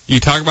dog.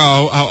 You talk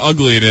about how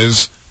ugly it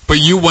is, but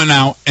you went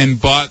out and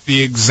bought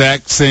the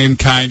exact same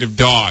kind of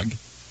dog.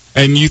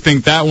 And you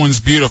think that one's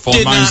beautiful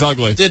and mine's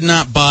ugly. Did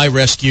not buy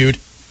rescued.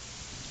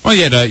 Well,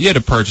 you had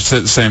to purchase it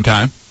at the same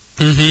time.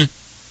 Mm-hmm.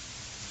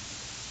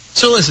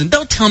 So listen,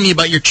 don't tell me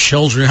about your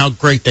children, how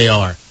great they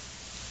are.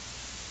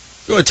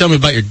 You want to tell me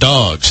about your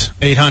dogs.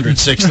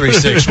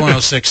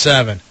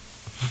 800-636-1067.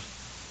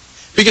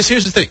 Because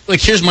here's the thing.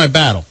 Like, here's my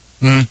battle.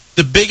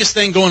 The biggest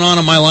thing going on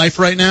in my life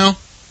right now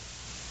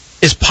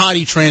is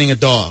potty training a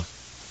dog.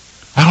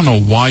 I don't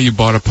know why you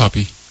bought a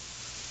puppy.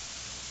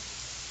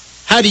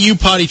 How do you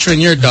potty train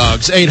your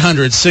dogs?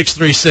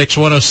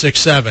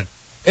 800-636-1067.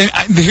 And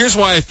here's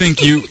why I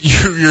think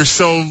you're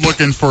so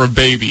looking for a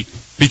baby.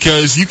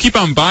 Because you keep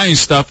on buying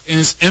stuff in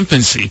its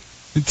infancy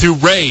to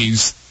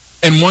raise.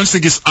 And once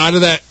it gets out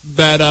of that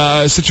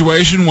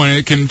situation when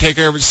it can take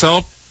care of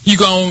itself, you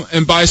go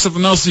and buy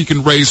something else that you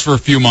can raise for a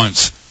few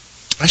months.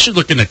 I should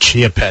look into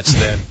Chia Pets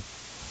then.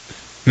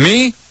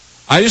 Me?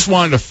 I just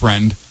wanted a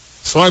friend.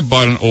 So I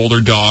bought an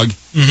older dog.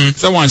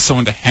 Because I wanted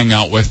someone to hang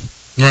out with.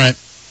 Right.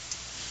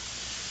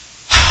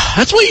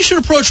 That's why you should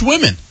approach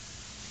women.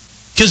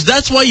 Because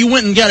that's why you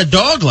went and got a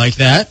dog like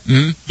that.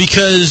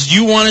 Because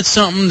you wanted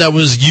something that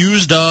was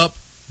used up,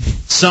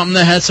 something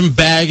that had some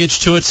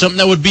baggage to it, something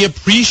that would be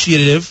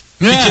appreciative.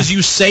 Because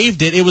you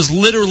saved it. It was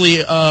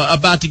literally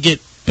about to get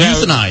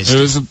euthanized. It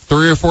was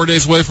 3 or 4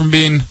 days away from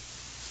being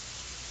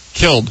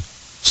killed.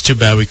 It's too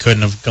bad we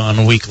couldn't have gone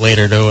a week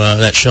later to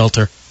that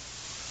shelter.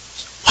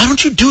 Why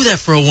don't you do that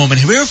for a woman?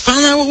 Have you ever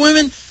found that with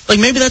women? Like,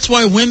 maybe that's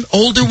why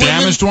older women...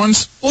 Damaged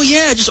ones? Well,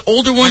 yeah, just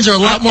older ones are a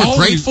lot more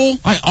grateful.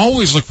 I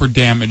always look for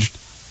damaged.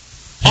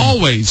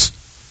 Always.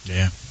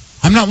 Yeah.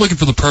 I'm not looking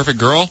for the perfect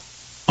girl.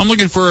 I'm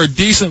looking for a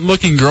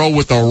decent-looking girl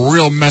with a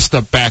real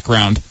messed-up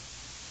background.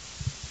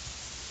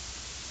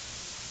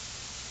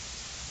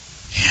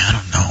 Yeah, I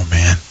don't know,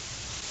 man.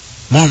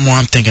 More and more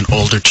I'm thinking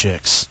older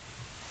chicks.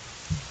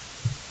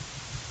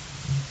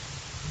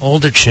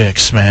 Older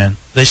chicks, man.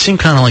 They seem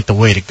kind of like the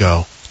way to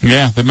go.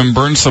 Yeah, they've been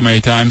burned so many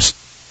times.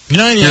 You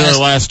know, They're their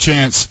last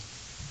chance.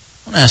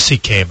 I want to ask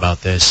CK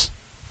about this.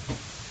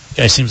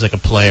 Guy seems like a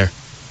player.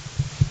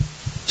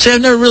 See,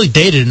 I've never really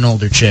dated an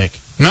older chick.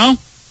 No?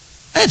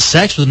 I had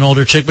sex with an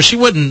older chick, but she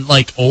wasn't,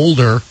 like,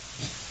 older.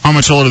 How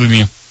much older than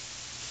you?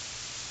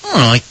 I don't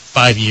know, like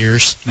 5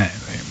 years. Nah,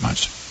 ain't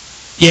much.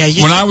 Yeah,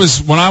 When I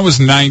was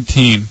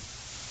 19,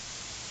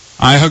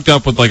 I hooked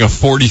up with like a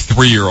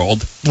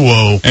 43-year-old.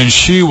 Whoa. And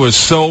she was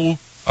so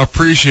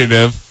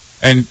appreciative,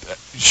 and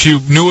she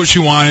knew what she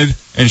wanted,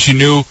 and she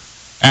knew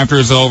after it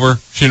was over,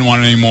 she didn't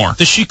want it anymore.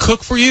 Did she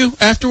cook for you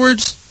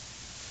afterwards?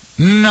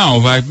 No,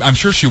 but I'm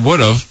sure she would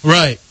have.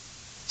 Right.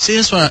 See,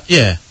 that's why,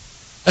 yeah.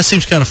 That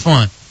seems kind of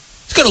fun.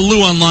 Let's go to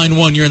Lou on line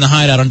 1. You're in the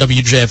Hideout on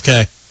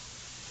WJFK.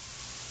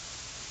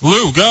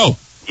 Lou, go.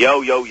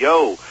 Yo, yo,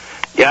 yo.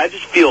 Yeah, I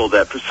just feel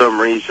that for some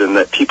reason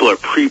that people are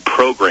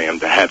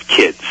pre-programmed to have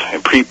kids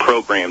and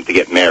pre-programmed to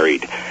get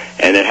married.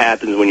 And it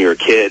happens when you're a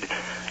kid.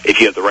 If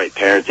you have the right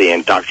parents, they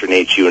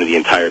indoctrinate you into the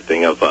entire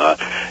thing of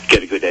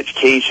get a good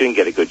education,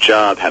 get a good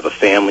job, have a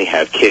family,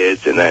 have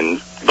kids, and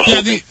then the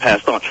whole thing's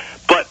passed on.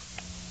 But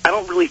I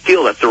don't really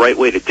feel that's the right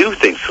way to do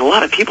things. A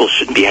lot of people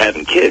shouldn't be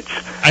having kids.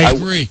 I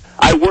agree.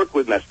 I work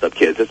with messed up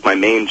kids. That's my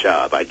main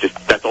job.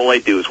 That's all I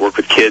do is work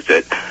with kids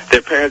that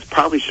their parents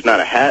probably should not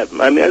have had.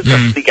 I mean, that's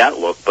a big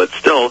outlook, but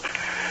still,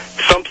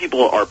 some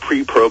people are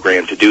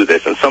pre-programmed to do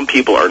this, and some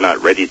people are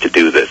not ready to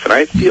do this. And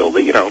I feel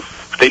that,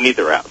 they need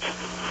their outs.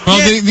 Well,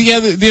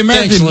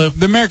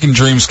 the American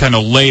dream's kind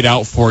of laid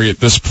out for you at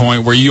this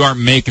point, where you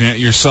aren't making it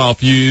yourself.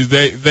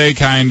 They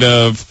kind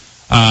of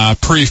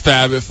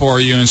prefab it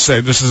for you and say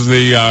this is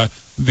the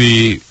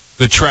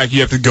track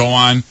you have to go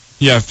on.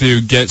 You have to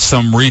get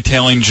some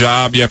retailing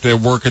job. You have to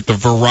work at the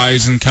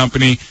Verizon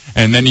company,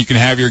 and then you can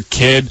have your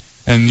kid,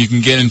 and you can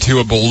get into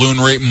a balloon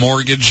rate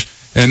mortgage,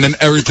 and then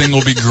everything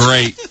will be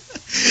great.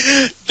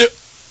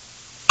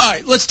 All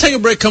right, let's take a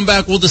break, come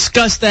back. We'll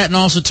discuss that, and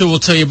also, too, we'll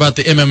tell you about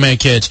the MMA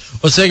kids.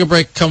 Let's take a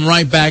break, come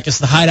right back. It's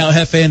the Hideout,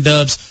 Hefe and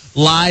Dubs,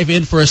 live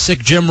in for a sick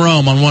Jim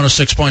Rome on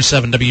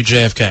 106.7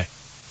 WJFK.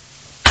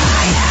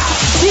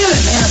 Damn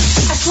it, man.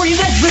 I swear, you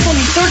guys rip on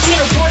me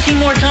 13 or 14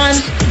 more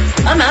times,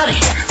 I'm out of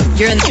here.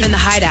 You're in the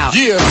Hideout.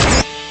 Yeah.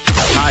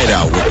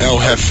 Hideout with El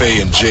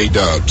Jefe and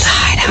J-Dubs.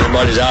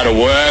 Everybody's out of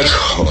work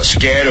or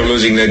scared of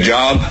losing their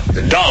job.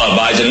 The dollar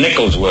buys a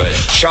nickel's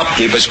worth.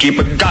 Shopkeepers keep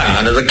a gun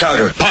under the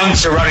counter.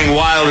 Punks are running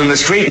wild in the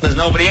street, and there's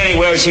nobody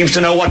anywhere who seems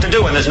to know what to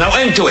do, and there's no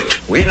end to it.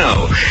 We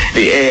know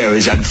the air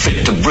is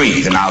unfit to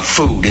breathe, and our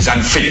food is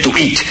unfit to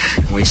eat.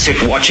 We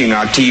sit watching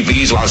our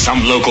TVs while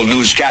some local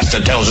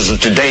newscaster tells us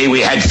that today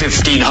we had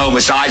 15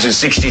 homicides and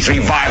 63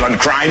 violent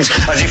crimes,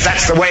 as if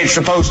that's the way it's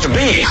supposed to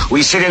be.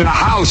 We sit in the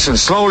house, and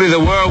slowly the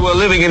world we're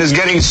living in is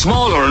getting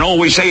smaller, and all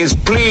we say is,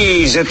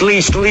 please, at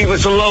least leave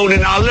us alone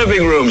in our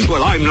living rooms.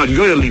 Well, I'm not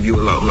going to leave you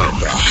alone.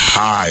 The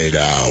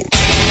Hideout.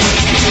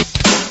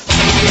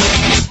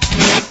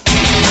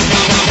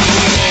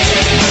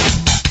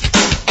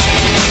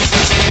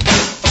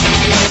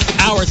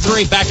 Hour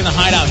 3, back in the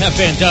Hideout,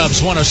 Hefe and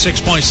Dubs,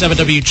 106.7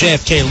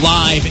 WJFK,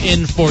 live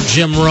in for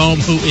Jim Rome,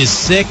 who is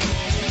sick.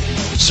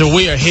 So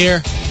we are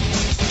here.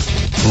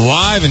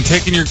 Live and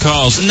taking your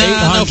calls.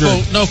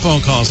 No phone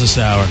calls this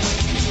hour.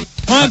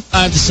 What?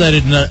 I've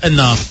decided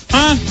enough.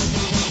 Huh?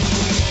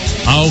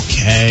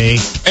 Okay.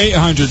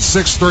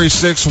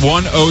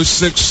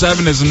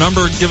 800-636-1067 is the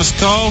number. Give us a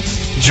call.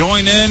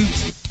 Join in.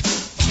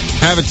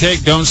 Have a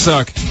take. Don't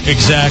suck.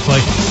 Exactly.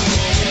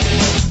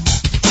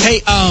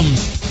 Hey, all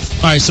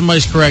right,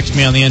 somebody's corrected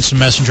me on the Instant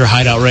Messenger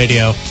Hideout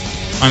Radio.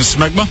 On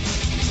Smegma?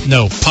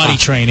 No, potty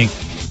training.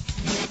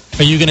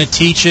 Are you going to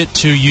teach it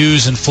to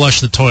use and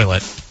flush the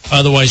toilet?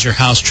 Otherwise, you're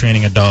house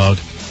training a dog.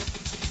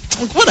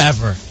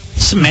 Whatever.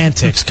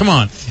 Semantics. Come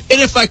on.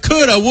 And if I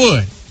could, I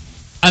would.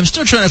 I'm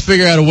still trying to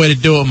figure out a way to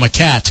do it with my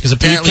cats, because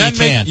apparently you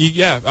can.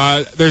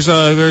 There's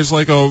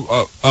like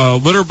a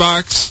litter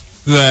box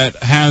that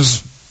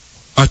has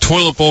a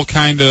toilet bowl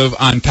kind of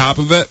on top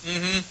of it.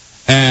 Mm-hmm.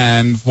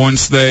 And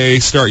once they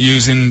start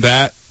using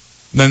that,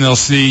 then they'll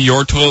see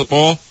your toilet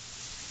bowl,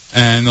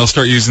 and they'll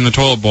start using the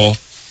toilet bowl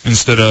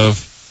instead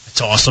of...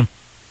 That's awesome.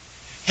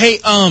 Hey,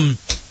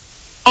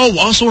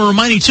 also a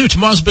reminder, too,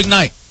 tomorrow's a big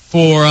night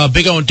for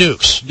Big O and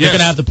Dukes. They're going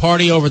to have the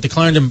party over at the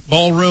Clarendon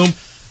Ballroom.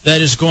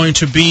 That is going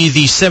to be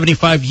the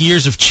 75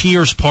 Years of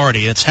Cheers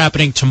party. It's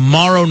happening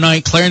tomorrow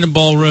night, Clarendon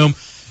Ballroom,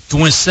 to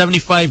win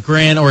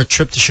 $75,000 or a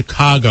trip to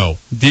Chicago.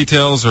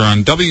 Details are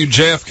on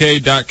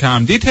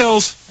WJFK.com.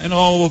 Details and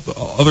all of the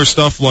other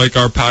stuff like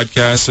our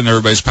podcast and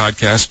everybody's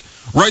podcast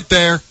right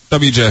there,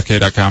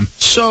 WJFK.com.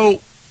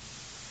 So,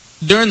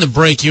 during the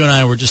break, you and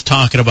I were just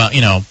talking about,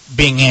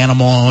 being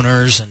animal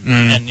owners and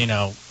and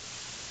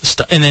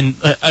then,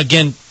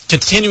 again,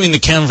 continuing the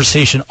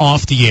conversation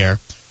off the air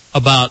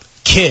about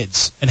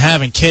kids and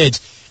having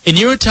kids. And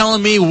you were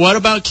telling me, what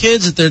about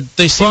kids? That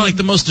they seem like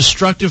the most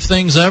destructive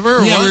things ever?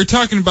 Or yeah, what? we were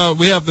talking about,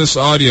 we have this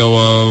audio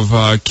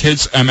of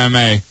kids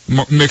MMA,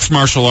 mixed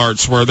martial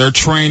arts, where they're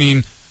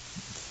training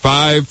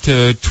 5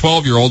 to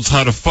 12-year-olds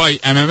how to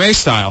fight MMA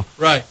style.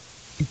 Right.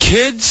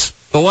 Kids,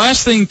 the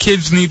last thing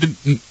kids need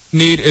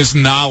is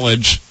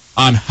knowledge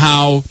on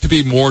how to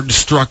be more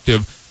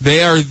destructive.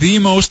 They are the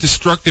most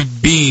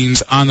destructive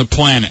beings on the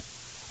planet.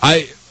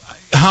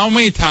 How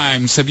many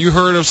times have you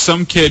heard of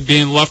some kid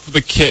being left with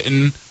a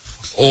kitten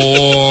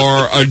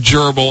or a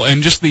gerbil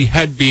and just the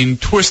head being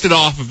twisted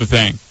off of the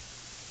thing?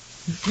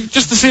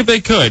 Just to see if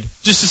they could.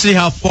 Just to see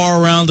how far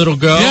around it'll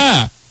go?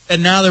 Yeah.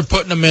 And now they're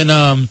putting them in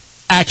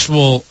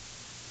actual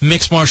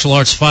mixed martial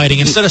arts fighting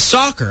instead of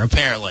soccer,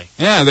 apparently.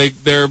 Yeah,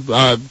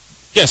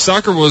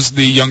 soccer was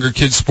the younger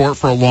kids' sport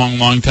for a long,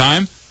 long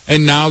time,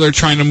 and now they're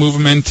trying to move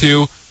them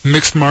into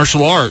mixed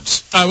martial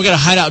arts. All right, we got a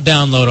Hideout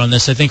download on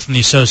this, I think, from the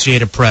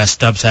Associated Press.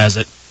 Dubs has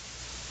it.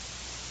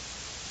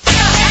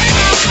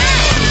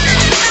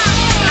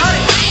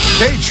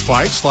 Cage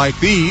fights like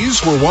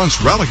these were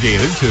once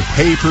relegated to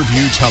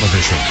pay-per-view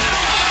television.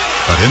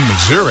 But in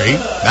Missouri,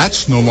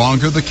 that's no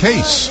longer the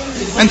case.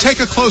 And take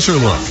a closer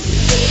look.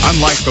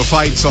 Unlike the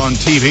fights on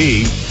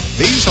TV,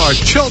 these are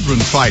children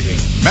fighting,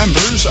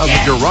 members of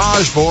the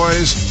Garage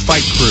Boys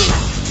fight crew.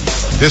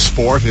 This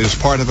sport is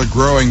part of a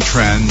growing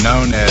trend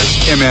known as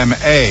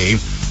MMA,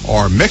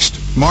 or mixed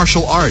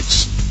martial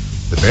arts.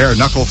 The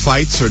bare-knuckle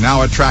fights are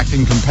now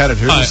attracting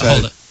competitors. All right,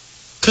 hold it.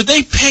 Could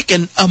they pick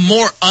a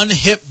more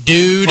unhip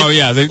dude? Oh,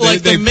 yeah.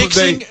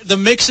 The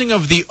mixing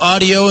of the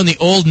audio and the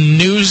old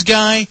news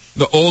guy?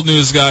 The old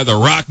news guy, the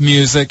rock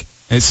music,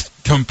 it's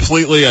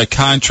completely a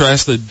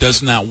contrast that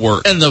does not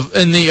work. And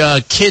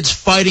the kids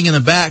fighting in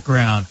the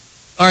background.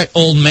 All right,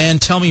 old man,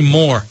 tell me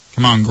more.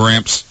 Come on,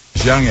 Gramps.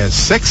 As young as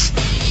 6,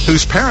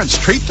 whose parents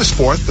treat the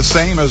sport the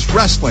same as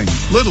wrestling,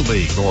 Little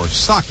League, or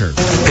soccer.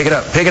 Pick it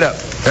up.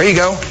 There you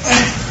go.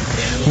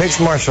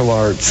 Mixed martial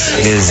arts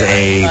is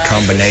a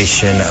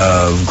combination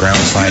of ground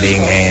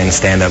fighting and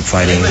stand-up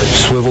fighting.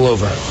 Swivel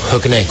over,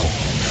 hook an ankle.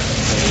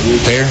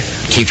 There,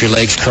 keep your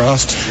legs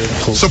crossed.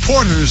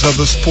 Supporters of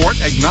the sport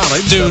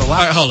acknowledge Dude, all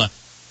right, hold on.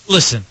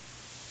 Listen,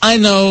 I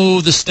know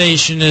the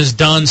station has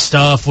done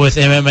stuff with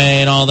MMA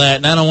and all that,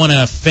 and I don't want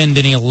to offend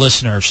any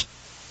listeners.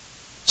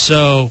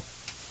 So,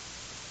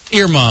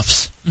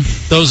 earmuffs,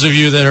 those of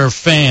you that are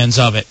fans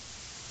of it.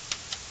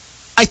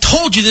 I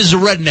told you this is a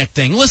redneck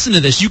thing. Listen to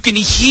this. You can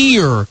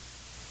hear, and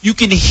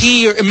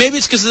maybe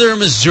it's because they're in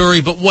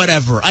Missouri, but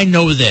whatever. I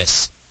know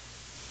this.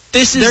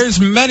 There's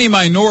many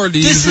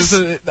minorities.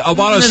 There's a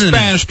lot of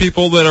Spanish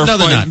people that are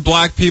fighting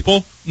black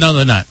people. No,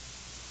 they're not.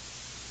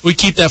 We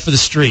keep that for the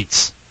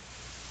streets.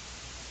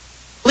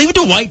 Leave it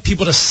to white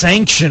people to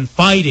sanction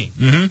fighting.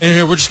 Mm-hmm. And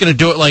here, we're just going to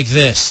do it like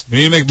this. We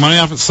need to make money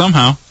off it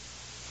somehow.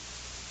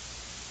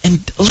 And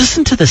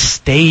listen to the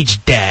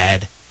stage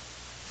dad.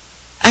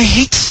 I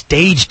hate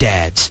stage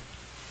dads.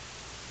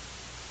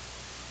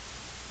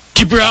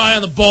 Keep your eye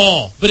on the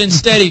ball. But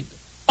instead, he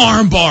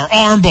armbar.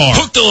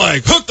 Hook the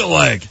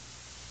leg.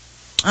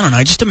 I don't know.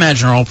 I just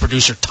imagine our old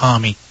producer,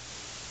 Tommy,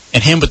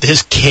 and him with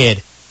his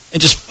kid,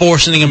 and just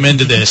forcing him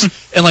into this.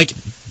 And, like,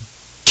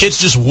 kid's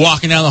just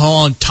walking down the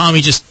hall, and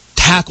Tommy just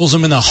tackles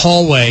him in the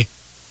hallway,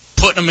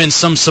 putting him in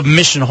some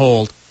submission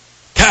hold.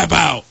 Tap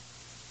out.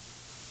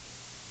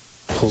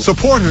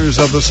 Supporters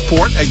of the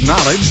sport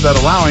acknowledge that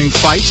allowing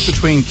fights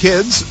between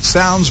kids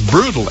sounds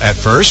brutal at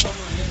first,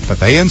 but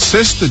they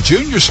insist the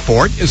junior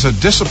sport is a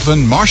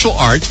disciplined martial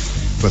art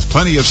with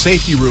plenty of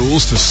safety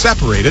rules to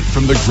separate it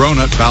from the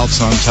grown-up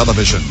bouts on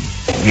television.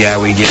 Yeah,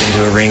 we get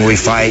into a ring, we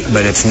fight,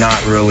 but it's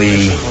not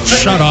really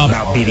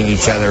about beating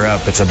each other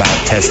up. It's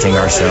about testing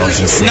ourselves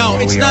and seeing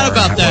where we are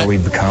and where we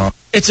become.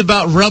 It's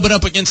about rubbing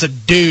up against a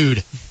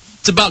dude.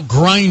 It's about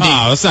grinding.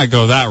 Oh, let's not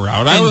go that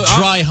route. And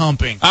dry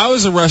humping. I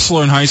was a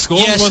wrestler in high school.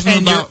 Yes,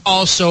 and you're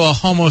also a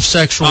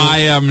homosexual. I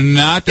am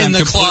not. In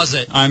the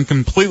closet. I'm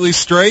completely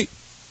straight.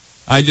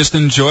 I just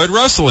enjoyed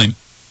wrestling.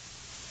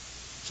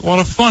 It's a lot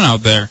of fun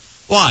out there.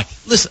 Why?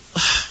 Listen,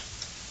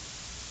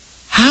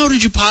 how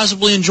did you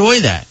possibly enjoy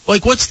that?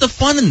 Like, what's the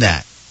fun in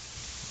that?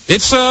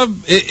 It's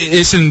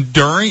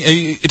enduring.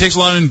 It takes a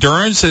lot of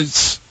endurance.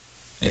 It's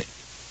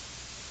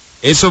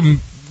a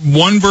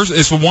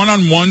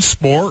one-on-one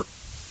sport.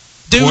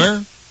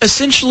 Dude,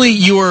 essentially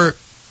you're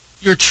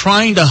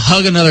trying to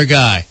hug another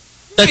guy.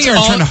 You're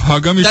trying to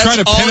hug him. You're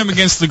trying to pin him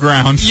against the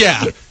ground.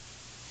 Yeah.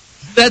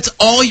 That's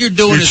all you're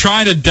doing. You're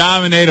trying to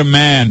dominate a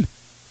man.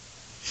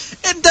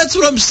 And that's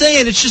what I'm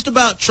saying. It's just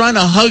about trying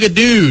to hug a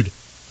dude.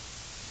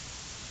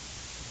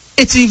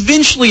 It's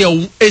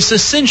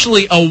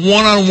essentially a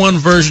one-on-one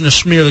version of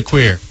Smear the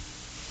Queer.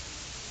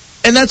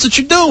 And that's what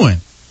you're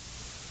doing.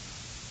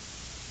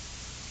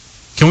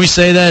 Can we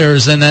say that, or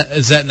is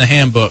that in the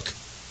handbook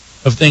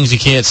of things you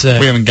can't say?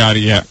 We haven't got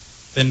it yet.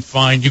 Then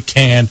fine, you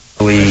can.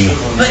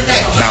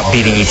 About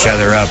beating each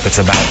other up. It's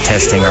about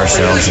testing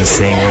ourselves and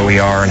seeing where we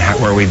are and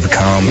where we've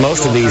become.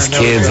 Most of these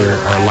kids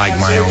are like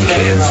my own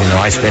kids. You know,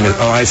 I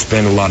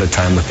spend a lot of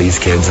time with these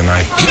kids, and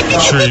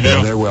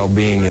their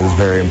well-being is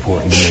very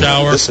important to me.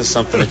 Shower. This is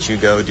something that you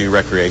go do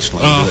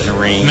recreationally. Do it in a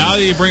ring. Now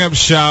that you bring up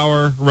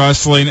shower,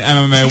 wrestling,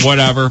 MMA,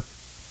 whatever,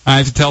 I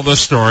have to tell this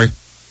story.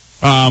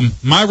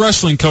 My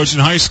wrestling coach in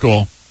high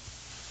school,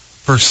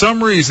 for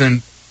some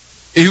reason,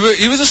 he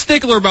was a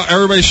stickler about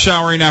everybody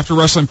showering after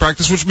wrestling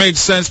practice, which made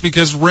sense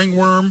because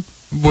ringworm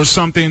was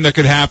something that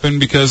could happen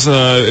because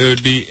it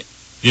would be,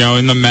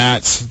 in the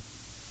mats,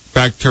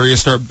 bacteria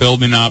start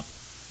building up.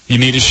 You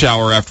need a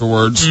shower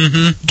afterwards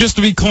just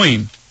to be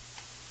clean.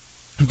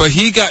 But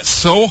he got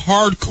so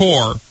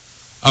hardcore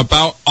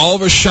about all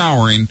of us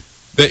showering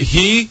that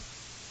he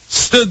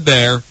stood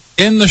there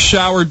in the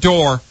shower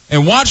door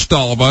and watched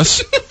all of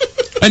us.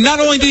 And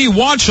not only did he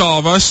watch all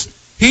of us,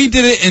 he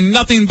did it in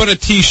nothing but a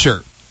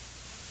T-shirt.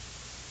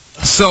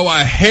 So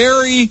a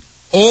hairy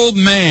old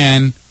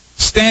man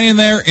standing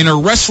there in a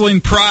Wrestling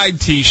Pride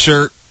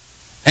T-shirt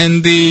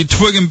and the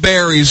Twig and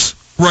Berries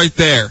right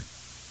there.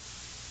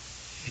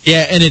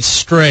 Yeah, and it's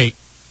straight.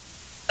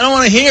 I don't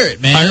want to hear it,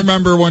 man. I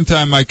remember one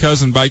time my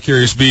cousin,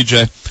 Bicurious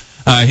BJ,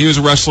 he was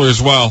a wrestler as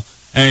well,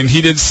 and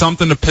he did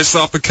something to piss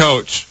off the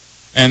coach.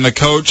 And the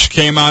coach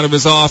came out of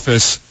his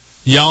office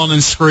yelling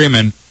and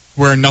screaming,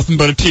 wearing nothing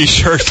but a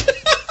T-shirt.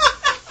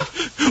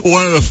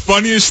 One of the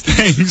funniest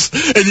things,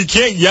 and you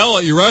can't yell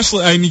at your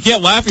wrestling, and you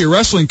can't laugh at your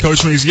wrestling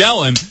coach when he's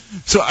yelling.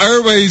 So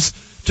everybody's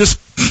just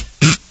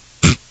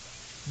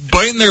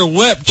biting their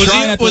lip.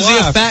 Was he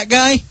a fat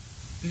guy?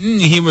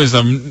 He was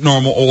a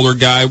normal older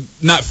guy,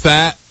 not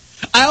fat.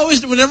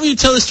 Whenever you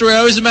tell the story, I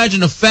always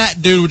imagine a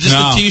fat dude with just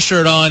a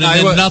T-shirt on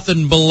and then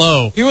nothing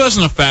below. He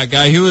wasn't a fat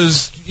guy. He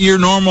was your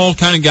normal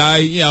kind of guy.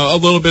 You know, a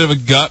little bit of a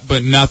gut,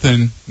 but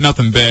nothing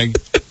big.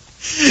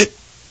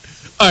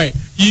 All right,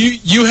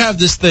 you have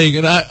this thing,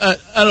 and I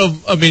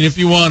mean, if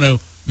you want to,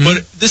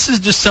 but this is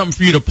just something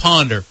for you to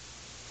ponder.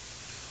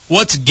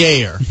 What's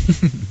gayer?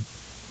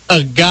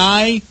 A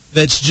guy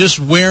that's just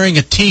wearing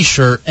a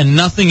T-shirt and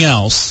nothing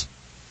else,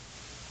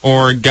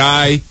 or a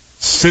guy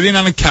sitting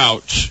on a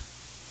couch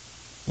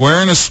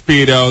wearing a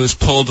Speedo that's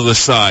pulled to the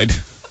side?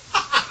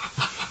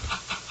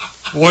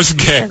 What's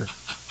gayer?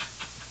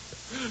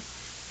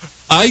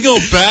 I go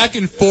back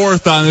and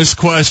forth on this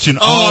question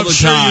all the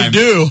time. I'm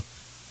sure you do.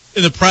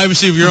 In the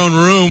privacy of your own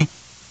room.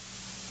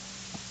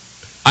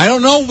 I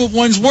don't know what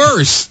one's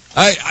worse.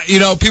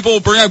 People will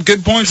bring up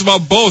good points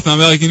about both, and I'll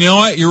be like, you know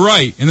what, you're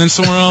right. And then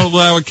someone else will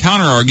have a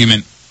counter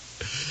argument.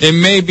 It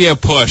may be a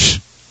push.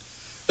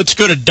 Let's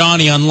go to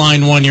Donnie on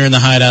line 1. You're in the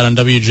Hideout on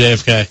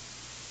WJFK.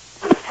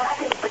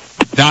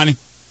 Donnie.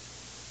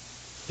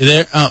 You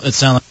there? Oh, it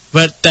sounds like...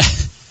 But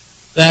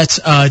that's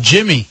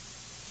Jimmy.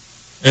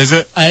 Is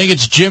it? I think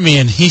it's Jimmy,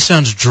 and he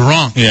sounds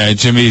drunk. Yeah,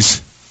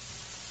 Jimmy's...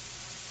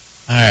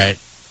 All right.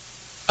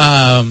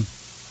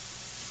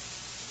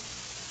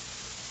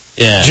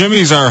 Yeah.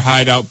 Jimmy's our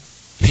Hideout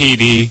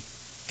PD,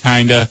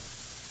 kinda.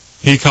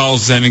 He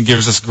calls in and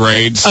gives us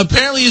grades.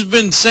 Apparently he's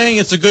been saying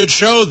it's a good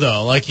show,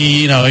 though. Like,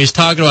 he's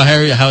talking about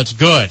how it's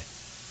good.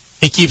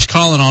 He keeps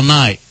calling all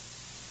night.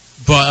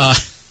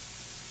 But,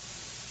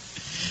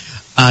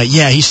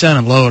 yeah, he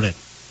sounded loaded.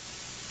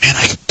 Man,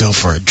 I could go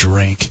for a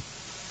drink.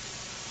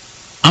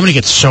 I'm going to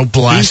get so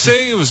blasted. Did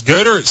he say it was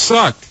good or it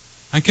sucked?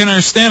 I can't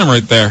understand him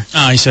right there.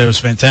 Oh, he said it was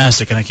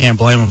fantastic, and I can't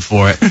blame him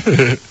for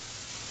it.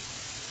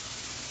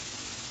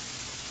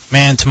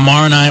 Man,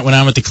 tomorrow night when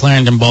I'm at the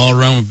Clarendon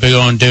Ballroom with Big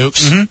O and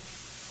Dukes,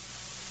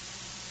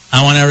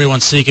 I want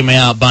everyone seeking me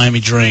out, buying me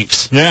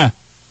drinks. Yeah.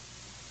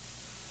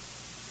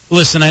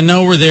 Listen, I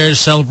know we're there to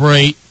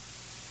celebrate.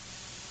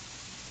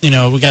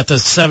 We got the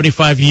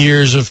 75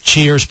 years of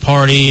Cheers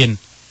party, and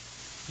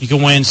you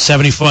can win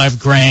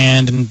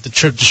 $75,000 and the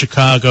trip to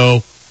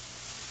Chicago.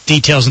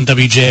 Details on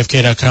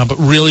WJFK.com, but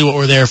really what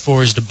we're there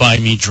for is to buy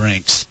me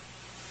drinks.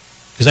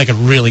 Because I could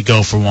really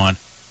go for one.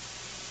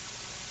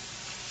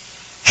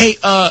 Hey,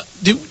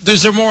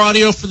 is there more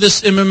audio for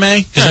this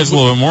MMA? Yeah, there's a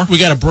little bit more. We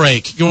got a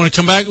break. You want to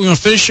come back? We want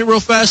to finish it real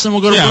fast, and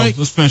we'll go to break?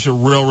 Let's finish it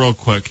real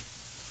quick.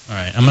 All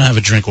right, I'm going to have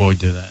a drink while we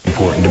do that.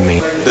 Important to me.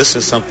 This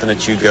is something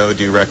that you go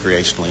do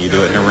recreationally. You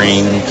do it in a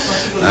ring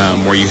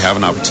where you have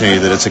an opportunity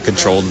that it's a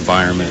controlled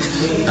environment.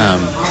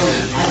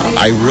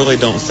 I really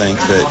don't think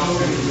that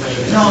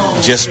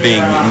just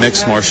being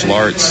mixed martial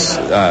arts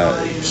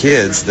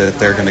kids that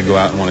they're going to go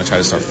out and want to try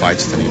to start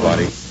fights with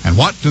anybody. And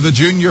what do the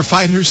junior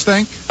fighters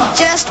think?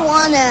 Just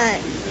want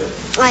to,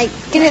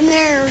 get in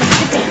there and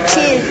get the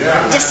kid.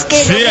 Just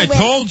get See, I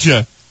told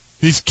you.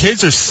 These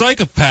kids are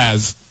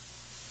psychopaths.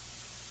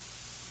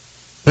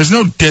 There's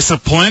no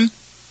discipline.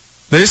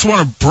 They just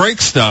want to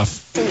break stuff.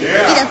 Beat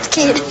up the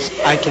kid.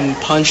 I can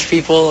punch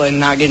people and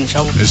not get in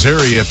trouble.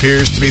 Missouri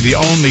appears to be the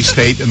only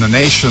state in the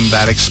nation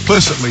that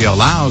explicitly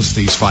allows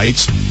these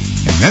fights.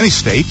 In many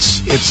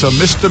states, it's a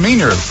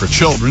misdemeanor for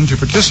children to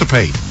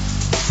participate.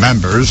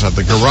 Members of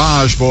the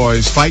Garage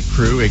Boys fight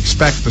crew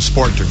expect the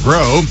sport to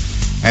grow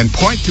and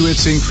point to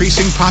its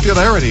increasing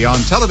popularity on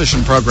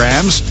television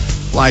programs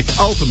like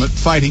Ultimate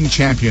Fighting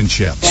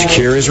Championship.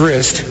 Secure his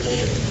wrist.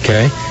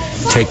 Okay.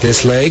 Take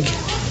this leg,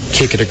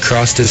 kick it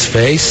across his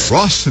face.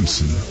 Ross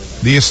Simpson,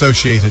 The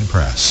Associated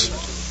Press.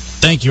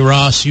 Thank you,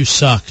 Ross. You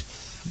suck.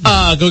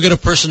 Go get a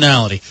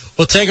personality.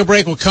 We'll take a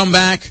break. We'll come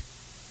back.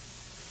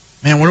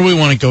 Man, where do we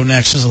want to go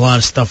next? There's a lot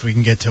of stuff we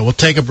can get to. We'll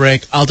take a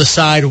break. I'll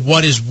decide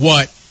what is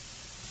what.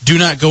 Do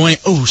not go in.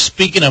 Oh,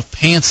 speaking of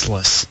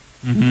pantsless,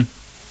 I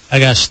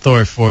got a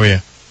story for you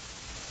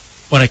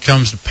when it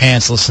comes to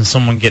pantsless and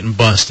someone getting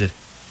busted.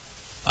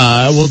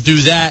 We'll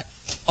do that.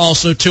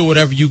 Also, too,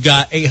 whatever you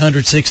got,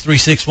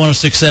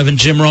 800-636-1067.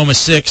 Jim Rome is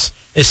sick.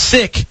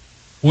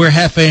 We're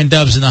Hefe and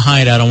Dubs in the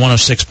Hideout on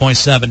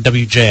 106.7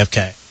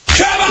 WJFK.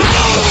 The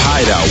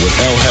Hideout with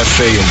El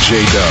Hefe and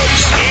J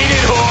Dubs.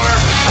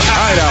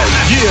 Hideout,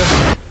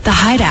 yeah. The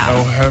Hideout.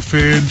 El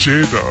Hefe and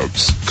J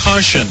Dubs.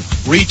 Caution,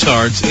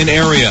 retards in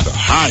area. The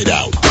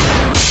Hideout.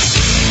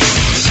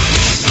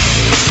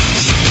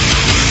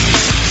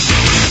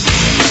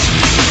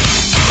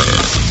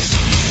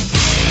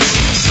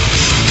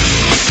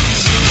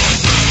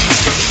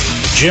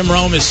 Jim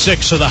Rome is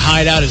sick, so the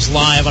Hideout is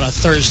live on a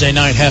Thursday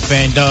night. Hefe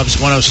and Dubs,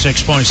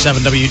 106.7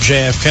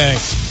 WJFK.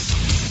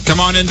 Come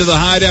on into the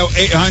Hideout,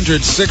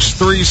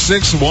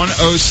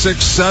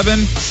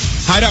 800-636-1067.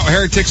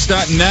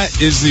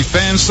 HideoutHeretics.net is the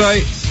fan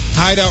site.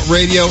 Hideout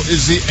Radio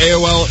is the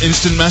AOL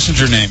Instant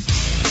Messenger name.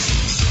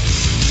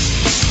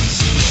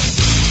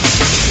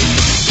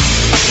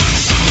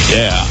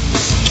 Yeah.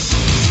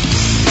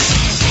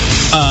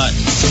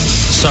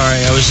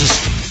 Sorry, I was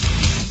just...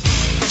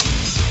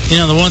 You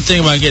know, the one thing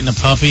about getting a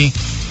puppy...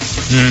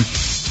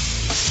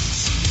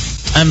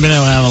 I haven't been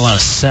able to have a lot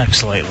of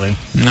sex lately.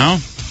 No?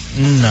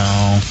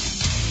 No.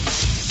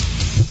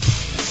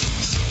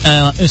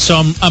 So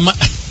I'm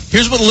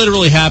here's what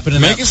literally happened.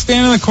 Make it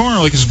stand in the corner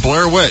like it's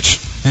Blair Witch.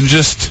 And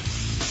just...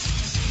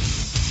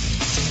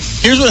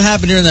 Here's what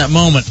happened during that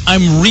moment.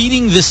 I'm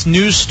reading this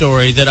news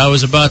story that I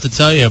was about to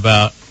tell you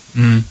about.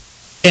 And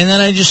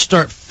then I just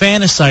start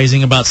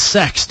fantasizing about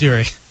sex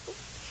during...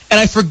 And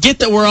I forget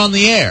that we're on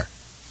the air.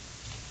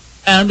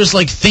 And I'm just,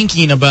 like,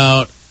 thinking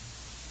about,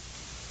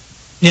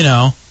 you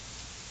know,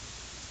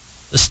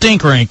 the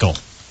stink wrinkle.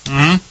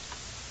 I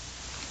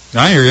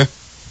hear you.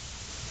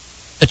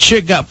 A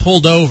chick got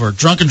pulled over,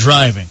 drunk and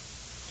driving.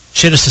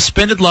 She had a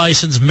suspended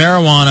license,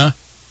 marijuana,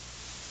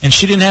 and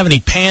she didn't have any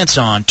pants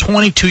on,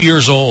 22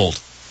 years old.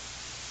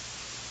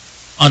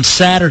 On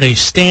Saturday,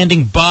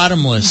 standing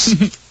bottomless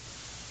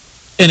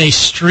in a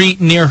street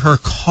near her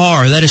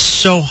car. That is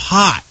so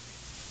hot.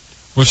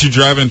 Was she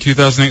driving in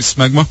 2008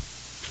 Smegma?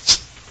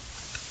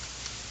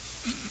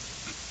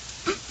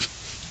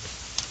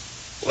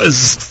 What is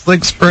this,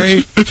 slick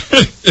spray?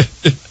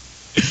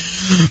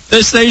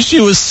 They say she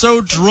was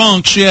so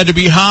drunk she had to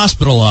be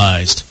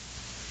hospitalized.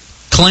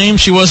 Claimed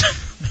she wasn't...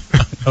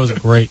 That was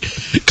great.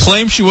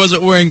 Claimed she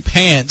wasn't wearing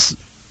pants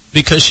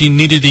because she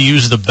needed to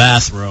use the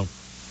bathroom.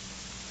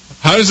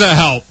 How does that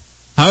help?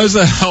 How does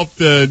that help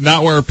to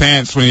not wear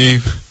pants when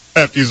you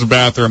have to use the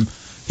bathroom?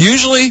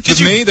 Usually,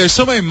 with me, there's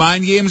so many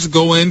mind games that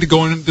go into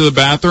going into the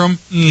bathroom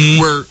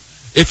where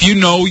if you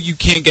know you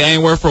can't get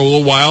anywhere for a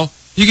little while,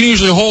 you can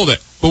usually hold it.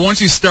 But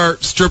once you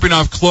start stripping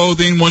off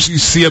clothing, once you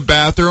see a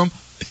bathroom,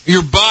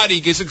 your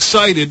body gets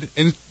excited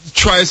and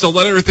tries to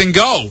let everything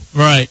go.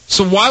 Right.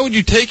 So why would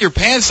you take your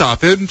pants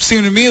off? It would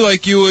seem to me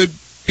like you would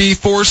be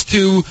forced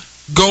to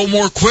go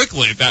more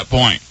quickly at that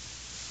point.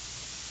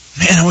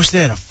 Man, I wish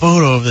they had a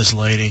photo of this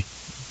lady.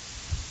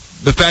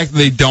 The fact that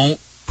they don't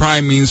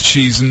probably means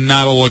she's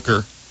not a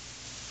looker.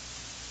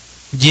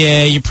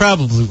 Yeah, you're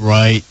probably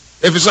right.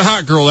 If it's a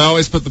hot girl, I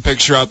always put the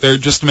picture out there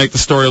just to make the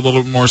story a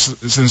little bit more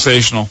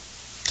sensational.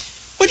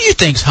 What do you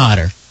think's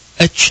hotter?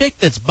 A chick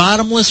that's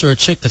bottomless or a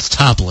chick that's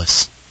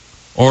topless?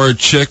 Or a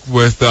chick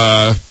with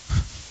a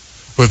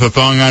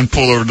thong on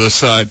pulled over to the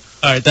side.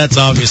 All right, that's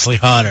obviously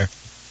hotter.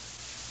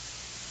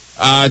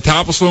 A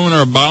topless woman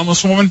or a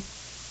bottomless woman?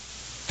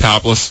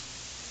 Topless.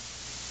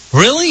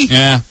 Really?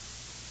 Yeah.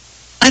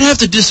 I'd have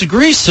to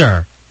disagree,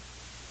 sir.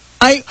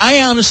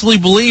 I honestly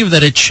believe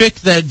that a chick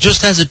that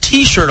just has a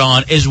T-shirt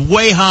on is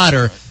way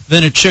hotter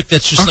than a chick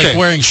that's just like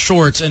wearing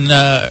shorts and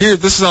here,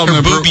 this is how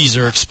her boobies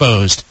are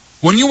exposed.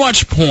 When you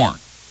watch porn,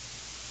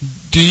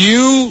 do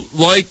you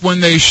like when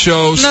they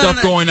show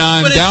stuff going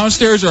on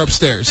downstairs or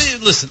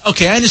upstairs? Listen,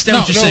 okay, I understand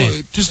what you're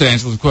saying. Just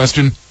answer the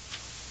question.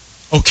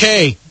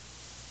 Okay,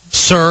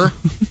 sir.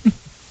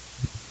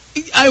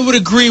 I would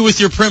agree with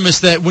your premise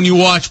that when you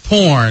watch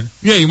porn,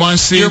 you want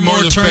to see you're more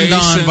of the turned face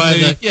on by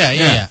the...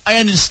 Yeah. I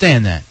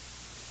understand that.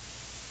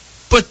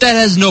 But that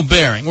has no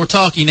bearing. We're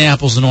talking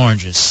apples and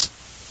oranges.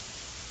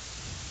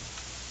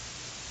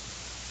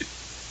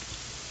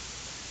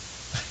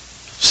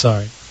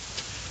 Sorry.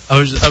 I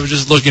was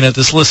just looking at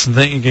this list and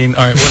thinking,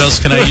 all right, what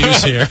else can I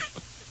use here?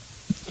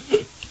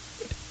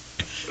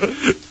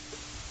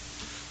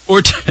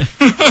 We're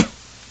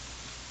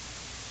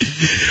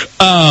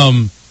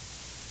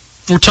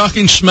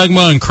talking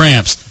schmegma and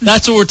cramps.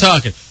 That's what we're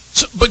talking.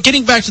 So, but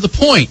getting back to the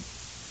point,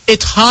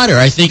 it's hotter,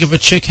 I think, if a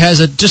chick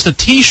has just a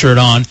T-shirt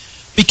on,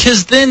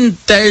 because then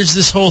there's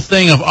this whole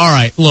thing of, all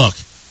right, look,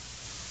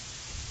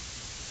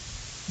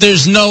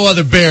 there's no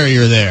other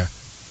barrier there.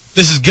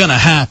 This is going to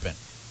happen.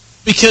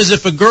 Because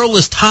if a girl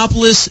is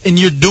topless and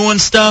you're doing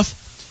stuff,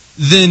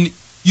 then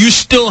you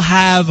still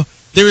have,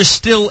 there is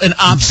still an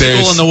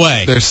obstacle in the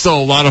way. There's still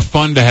a lot of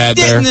fun to have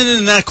there. No,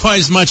 not quite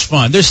as much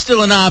fun. There's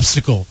still an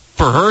obstacle.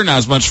 For her, not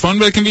as much fun,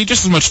 but it can be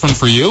just as much fun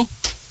for you.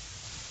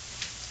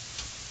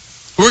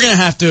 We're going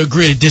to have to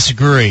agree to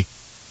disagree.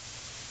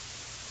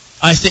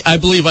 I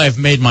believe I have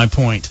made my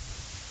point.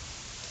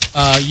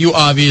 You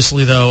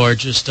obviously, though, are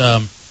just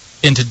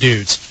into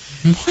dudes.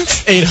 What?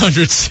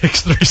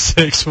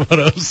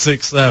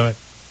 800-636-1067.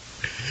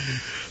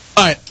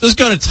 All right, let's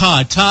go to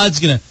Todd. Todd's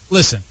going to...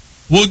 Listen,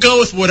 we'll go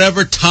with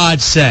whatever Todd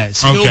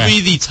says. Okay. He'll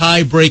be the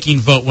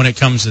tie-breaking vote when it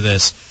comes to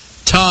this.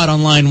 Todd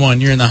on line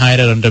 1, you're in the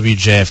Hideout on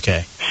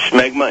WJFK.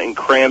 Smegma and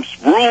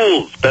cramps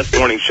rules. Best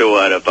morning show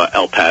out of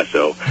El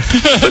Paso.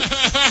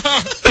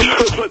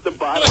 But the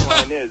bottom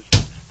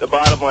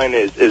line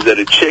is that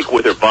a chick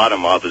with her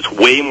bottom off is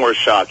way more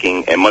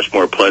shocking and much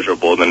more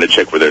pleasurable than a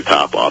chick with her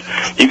top off.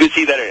 You can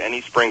see that at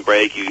any spring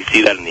break. You can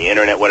see that on the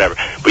internet, whatever.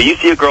 But you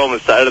see a girl on the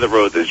side of the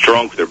road that's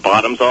drunk with her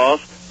bottoms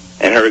off,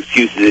 and her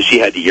excuse is she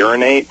had to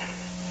urinate.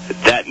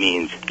 That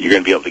means you're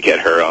going to be able to get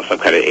her on some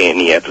kind of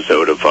A&E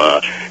episode of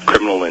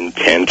Criminal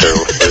Intent or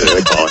whatever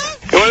they call it.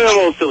 One of them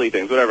little silly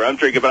things, whatever. I'm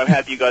drinking, but I'm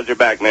happy you guys are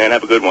back, man.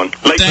 Have a good one.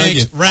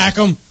 Thanks. Rack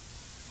 'em.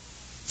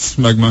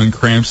 Smegma and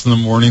cramps in the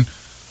morning.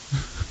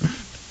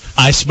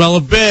 I smell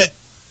a bit.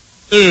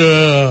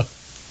 Ugh.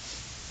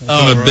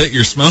 A bit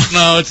you're smelling?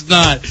 No, it's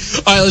not.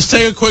 All right, let's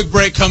take a quick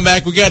break, come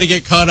back. We got to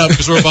get caught up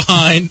because we're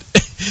behind.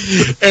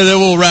 And then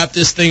we'll wrap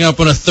this thing up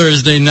on a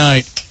Thursday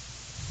night.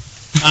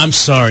 I'm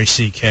sorry,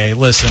 CK.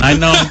 Listen, I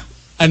know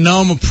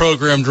I'm a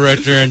program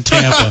director in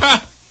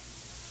Tampa.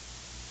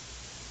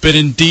 But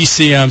in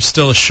D.C., I'm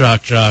still a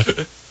shock jock.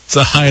 It's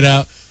a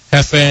Hideout.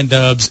 Hefe and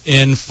Dubs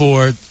in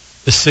for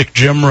the sick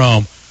Jim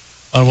Rome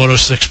on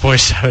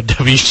 106.7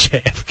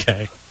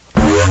 WJFK. The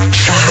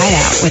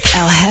Hideout with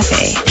El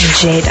Jefe and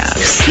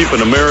J-Dubs.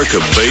 Keeping America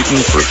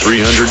baiting for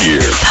 300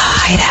 years. The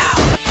Hideout.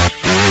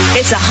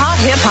 It's a hot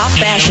hip-hop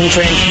fashion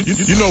trend.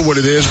 You know what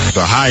it is?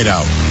 The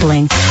Hideout.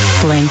 Bling,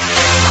 bling,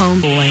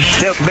 home bling.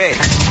 Silk back.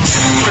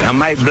 I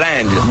might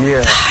blind you.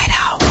 Yeah. The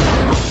Hideout.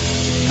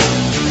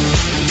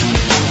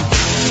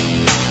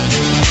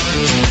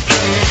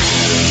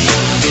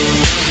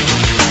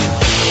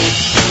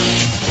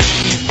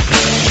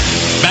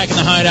 Back in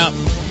the Hideout,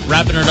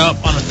 wrapping it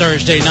up on a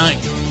Thursday night.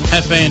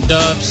 Hefe and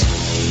Dubs.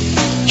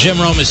 Jim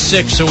Rome is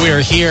sick, so we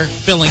are here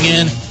filling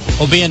in.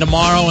 We'll be in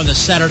tomorrow on the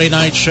Saturday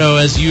night show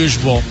as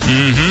usual.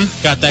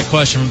 Mm-hmm. Got that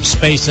question from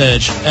Space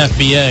Edge,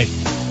 FBA.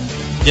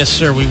 Yes,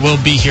 sir, we will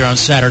be here on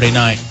Saturday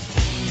night.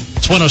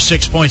 It's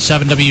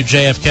 106.7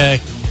 WJFK.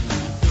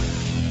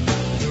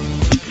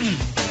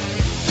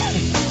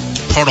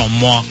 Pardon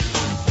moi.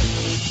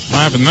 What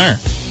happened there?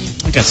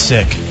 I got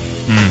sick.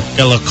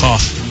 Got a little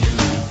cough.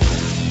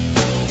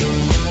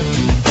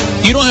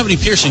 You don't have any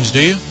piercings,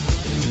 do you?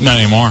 Not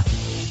anymore.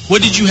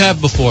 What did you have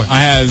before?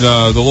 I had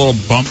the little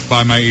bump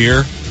by my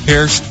ear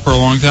pierced for a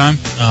long time.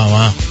 Oh,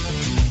 wow.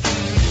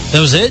 That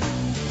was it?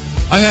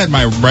 I had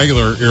my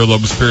regular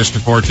earlobes pierced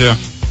before, too.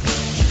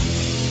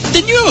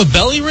 Didn't you have a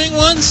belly ring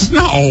once?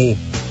 No.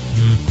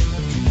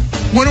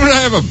 When would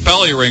I have a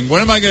belly ring?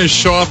 When am I going to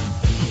show off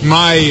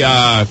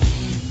my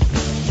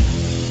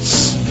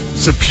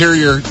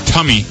superior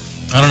tummy?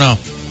 I don't know.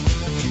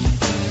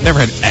 Never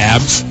had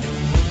abs.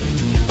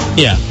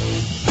 Yeah.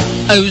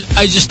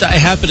 I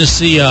happened to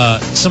see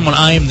someone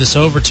eyeing this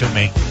over to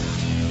me.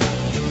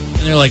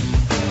 And they're like,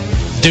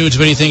 dudes,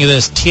 what do you think of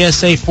this?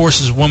 TSA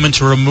forces woman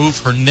to remove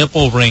her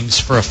nipple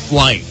rings for a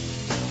flight.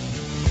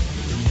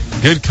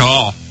 Good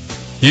call.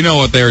 You know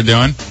what they were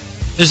doing.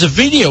 There's a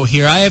video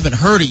here. I haven't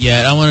heard it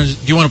yet.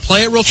 Do you want to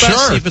play it real fast?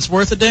 Sure. See if it's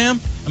worth a damn?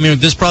 I mean,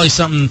 this is probably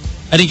something...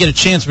 I didn't get a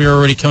chance. We were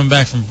already coming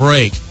back from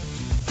break.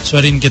 So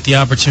I didn't get the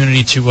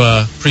opportunity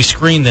to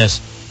pre-screen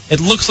this. It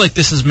looks like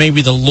this is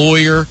maybe the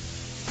lawyer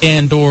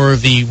and or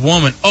the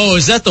woman. Oh,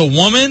 is that the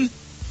woman?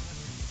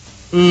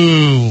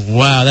 Ooh,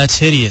 wow, that's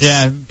hideous.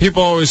 Yeah,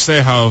 people always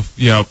say how,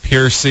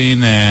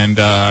 piercing and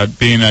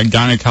being a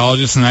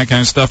gynecologist and that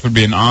kind of stuff would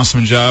be an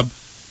awesome job.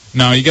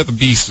 No, you got the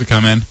beast to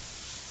come in.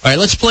 All right,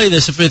 let's play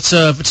this. If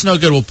it's no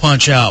good, we'll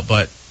punch out,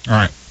 but... All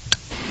right.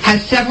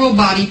 Has several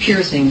body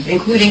piercings,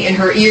 including in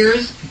her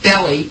ears,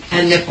 belly,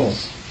 and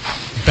nipples.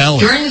 Belly.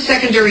 During the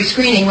secondary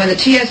screening, when the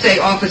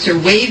TSA officer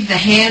waved the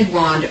hand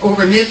wand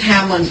over Ms.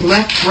 Hamlin's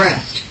left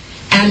breast,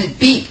 and it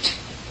beeped,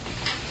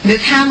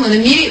 Ms. Hamlin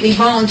immediately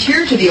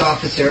volunteered to the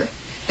officer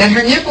that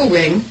her nipple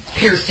ring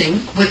piercing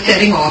was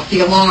setting off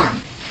the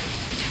alarm.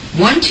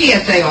 One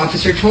TSA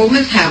officer told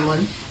Ms.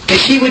 Hamlin that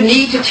she would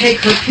need to take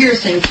her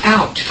piercings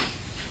out.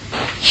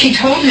 She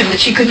told him that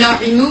she could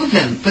not remove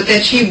them, but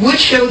that she would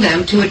show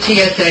them to a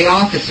TSA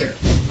officer.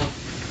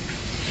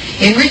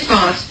 In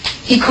response,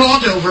 he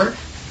called over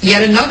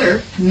yet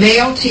another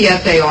male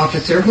TSA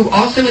officer who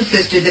also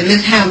insisted that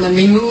Ms. Hamlin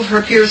remove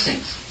her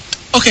piercings.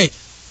 Okay,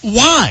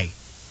 why?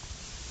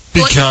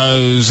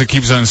 Because it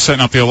keeps on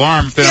setting up the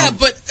alarm.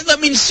 But, I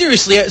mean,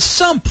 seriously, at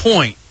some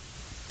point,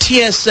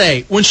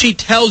 TSA, when she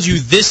tells you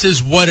this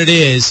is what it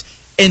is,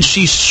 and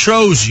she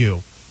shows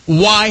you,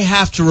 why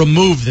have to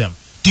remove them?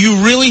 Do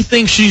you really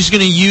think she's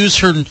going to use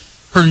her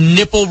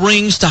nipple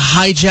rings to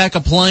hijack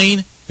a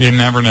plane? You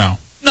never know.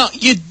 No,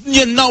 you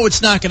know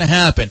it's not going to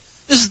happen.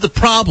 This is the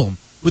problem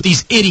with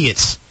these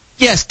idiots.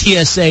 Yes,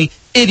 TSA,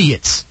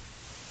 idiots.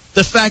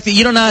 The fact that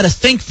you don't know how to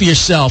think for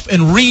yourself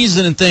and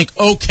reason and think,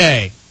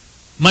 okay,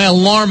 my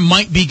alarm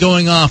might be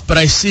going off, but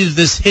I see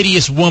this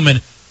hideous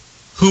woman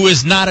who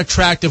is not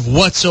attractive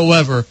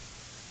whatsoever,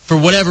 for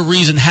whatever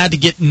reason, had to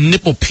get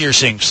nipple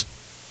piercings.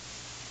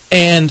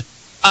 And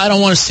I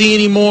don't want to see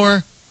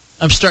anymore.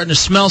 I'm starting to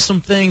smell some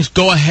things.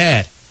 Go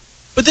ahead.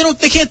 But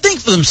they can't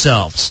think for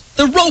themselves.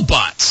 They're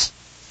robots.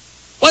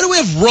 Why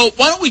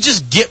don't we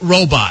just get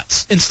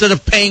robots instead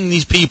of paying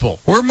these people?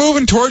 We're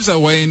moving towards that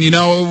way, and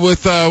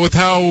with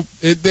how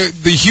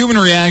the human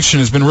reaction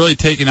has been really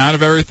taken out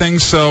of everything,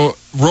 so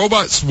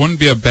robots wouldn't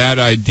be a bad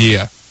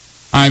idea.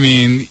 I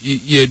mean,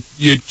 you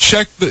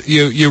check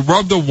you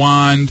rub the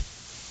wand.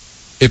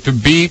 If it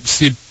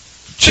beeps, you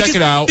check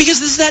it out.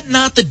 Because is that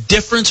not the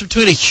difference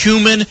between a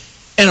human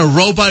and a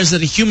robot? Is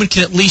that a human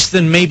can at least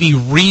then maybe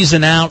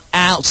reason out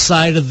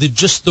outside of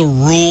just the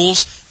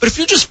rules? But if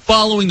you're just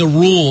following the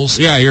rules...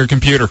 Yeah, you're a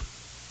computer.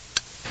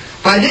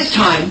 By this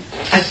time,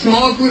 a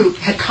small group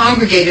had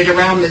congregated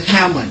around Ms.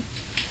 Hamlin.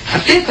 A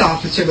fifth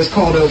officer was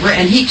called over,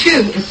 and he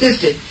too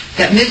insisted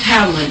that Ms.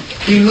 Hamlin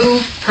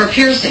remove her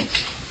piercings.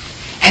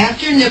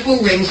 After nipple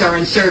rings are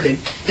inserted,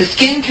 the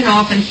skin can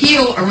often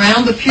heal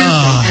around the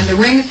piercing, and the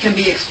rings can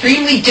be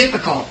extremely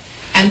difficult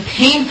and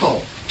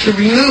painful to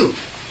remove.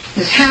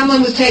 Ms.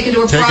 Hamlin was taken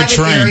to a private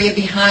area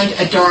behind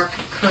a dark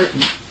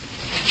curtain.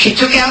 She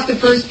took out the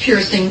first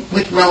piercing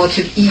with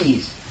relative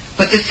ease,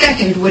 but the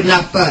second would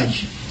not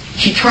budge.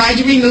 She tried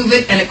to remove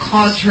it, and it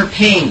caused her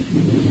pain.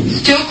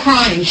 Still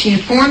crying, she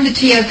informed the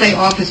TSA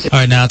officer. All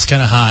right, now it's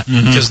kind of hot,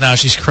 because now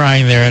she's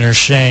crying there in her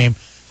shame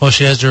while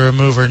she has to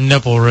remove her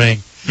nipple ring.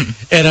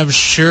 And I'm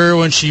sure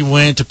when she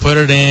went to put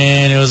it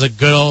in, it was a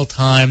good old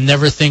time,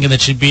 never thinking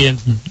that she'd be in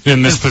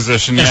this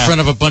position, in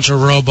front of a bunch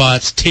of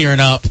robots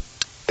tearing up.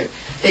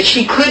 That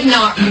she could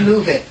not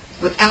remove it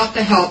without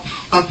the help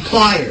of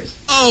pliers.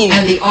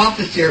 And the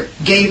officer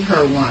gave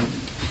her one.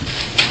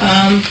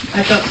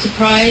 I felt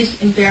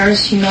surprised,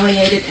 embarrassed,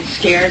 humiliated, and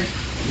scared.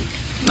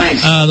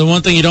 The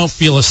one thing you don't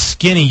feel is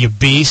skinny, you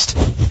beast.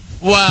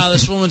 Wow,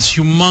 this woman's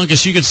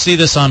humongous. You can see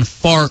this on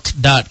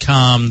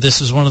Fark.com.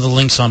 This is one of the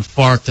links on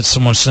Fark that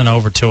someone sent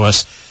over to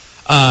us.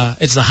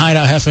 It's the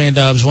Hideout, Hefe and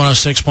Dubs,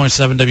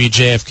 106.7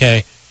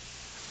 WJFK.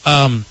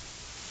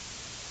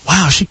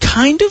 Wow, she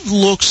kind of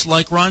looks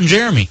like Ron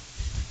Jeremy.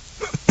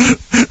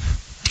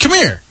 Come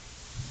here.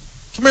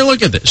 Come here,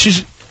 look at this.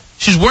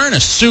 She's wearing a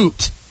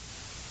suit.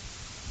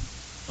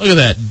 Look at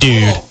that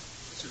dude. Oh,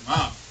 it's your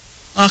mom.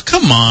 Oh,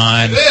 come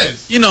on. It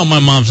is. You know my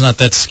mom's not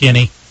that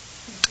skinny.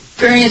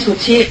 Experience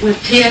with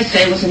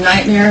TSA was a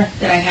nightmare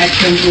that I had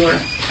to endure.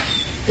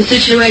 The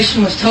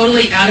situation was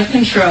totally out of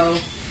control.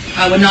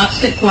 I would not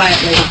sit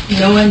quietly.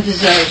 No one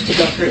deserves to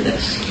go through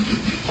this.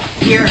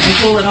 Here, and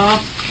pull it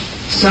off.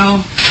 So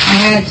I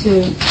had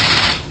to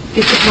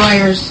get the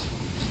pliers.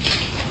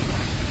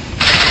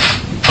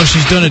 Oh,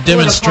 she's doing a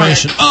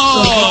demonstration.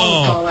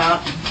 Fall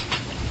out.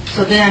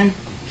 So then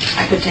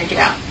I could take it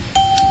out.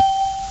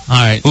 All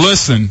right.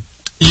 Listen.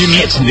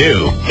 It's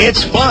new.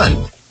 It's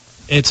fun.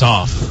 It's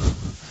off.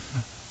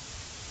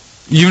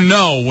 You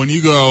know when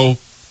you go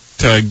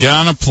to get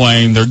on a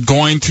plane, they're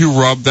going to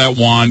rub that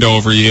wand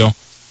over you,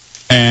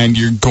 and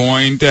you're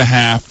going to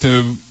have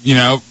to,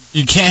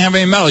 you can't have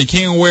any metal. You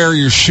can't wear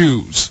your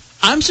shoes.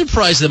 I'm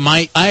surprised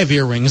that I have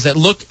earrings that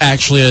look,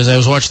 actually, as I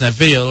was watching that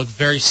video, look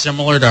very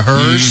similar to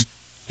hers.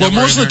 Well,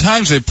 most of the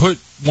times they put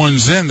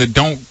ones in that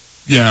don't,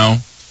 Mine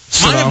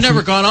have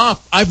never gone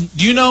off. I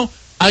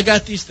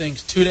got these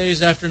things 2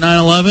 days after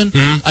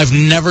 9/11. I've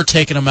never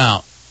taken them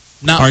out.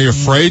 Are you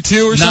afraid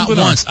to or something?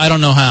 Not once. I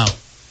don't know how.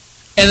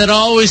 And it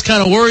always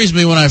kind of worries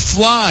me when I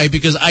fly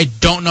because I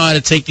don't know how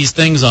to take these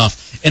things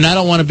off. And I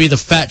don't want to be the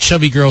fat,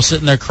 chubby girl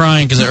sitting there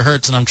crying because it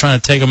hurts and I'm trying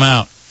to take them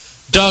out.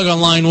 Doug on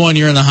line 1,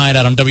 you're in the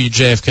Hideout on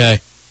WJFK.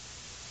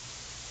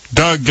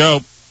 Doug,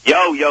 go.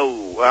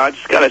 Yo, I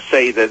just got to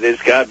say that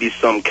there's got to be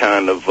some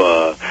kind of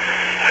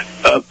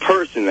a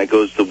person that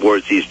goes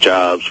towards these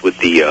jobs with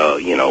the,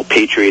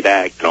 Patriot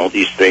Act and all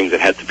these things that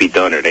have to be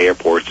done at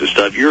airports and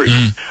stuff.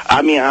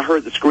 I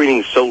heard the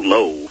screening's so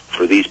low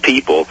for these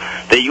people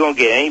that you won't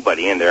get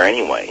anybody in there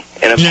anyway.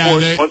 And, of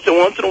course,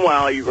 once in a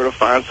while, you're going to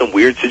find some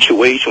weird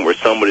situation where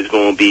somebody's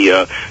going to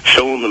be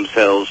showing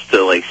themselves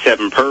to,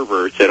 7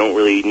 perverts that don't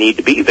really need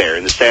to be there.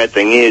 And the sad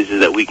thing is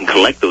that we can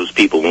collect those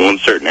people in one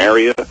certain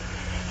area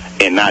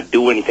and not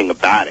do anything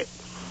about it.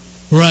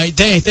 Right.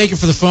 Thank you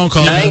for the phone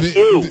call. Thank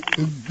you.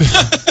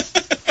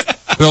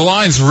 The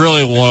line's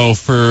really low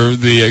for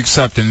the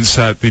acceptance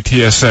at the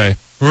TSA.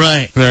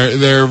 Right.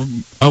 There are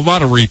a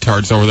lot of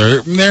retards over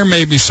there. There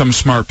may be some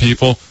smart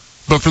people,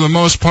 but for the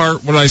most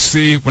part, what I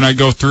see when I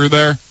go through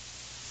there,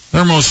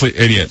 they're mostly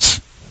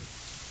idiots.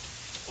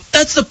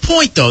 That's the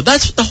point, though.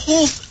 That's the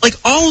whole...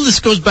 all of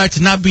this goes back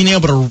to not being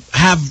able to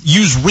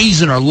use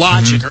reason or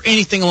logic or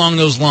anything along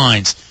those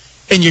lines.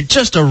 And you're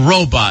just a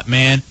robot,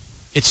 man.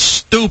 It's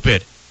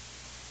stupid.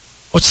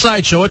 What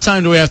Sideshow? What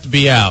time do we have to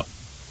be out?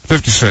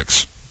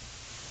 56.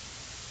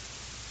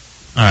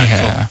 All right,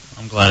 yeah.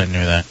 Cool. I'm glad I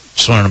knew that.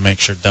 Just wanted to make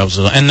sure Dubs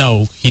was... And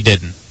no, he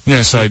didn't.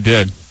 Yes, I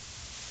did.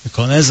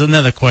 Cool. There's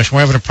another question.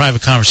 We're having a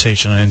private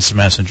conversation on Instant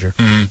Messenger.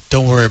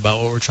 Don't worry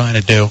about what we're trying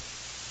to do.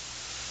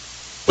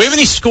 We have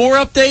any score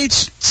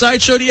updates?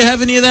 Sideshow, do you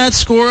have any of that?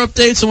 Score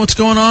updates on what's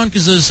going on?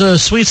 Because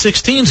there's Sweet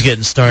 16's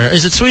getting started.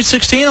 Is it Sweet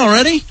 16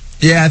 already?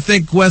 Yeah, I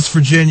think West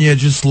Virginia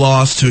just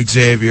lost to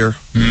Xavier.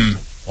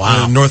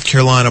 Wow. North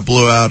Carolina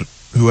blew out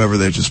whoever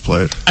they just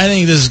played. I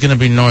think this is going to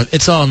be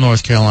It's all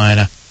North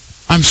Carolina.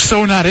 I'm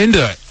so not into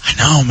it. I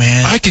know,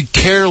 man. I could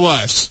care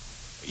less.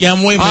 Yeah,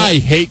 I'm way more... I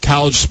hate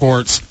college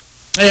sports.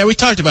 Yeah, we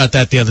talked about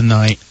that the other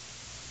night.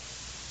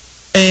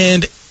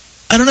 And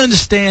I don't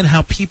understand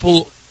how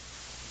people...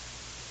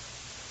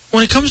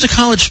 When it comes to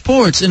college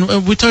sports,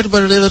 and we talked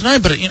about it the other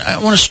night, but I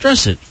want to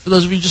stress it for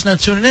those of you just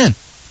not tuning in.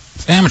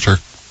 It's amateur.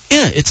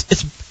 Yeah,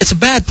 it's a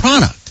bad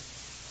product.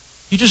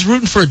 You're just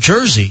rooting for a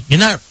jersey. You're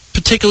not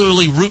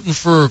particularly rooting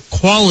for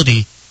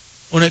quality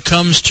when it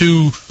comes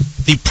to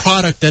the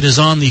product that is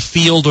on the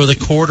field or the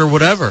court or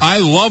whatever. I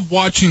love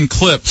watching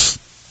clips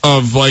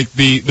of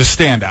the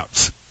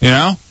standouts,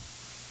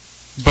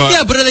 But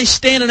yeah, but are they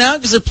standing out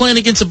because they're playing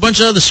against a bunch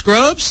of other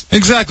scrubs?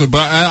 Exactly,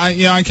 but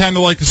I kind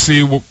of like to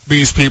see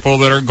these people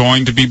that are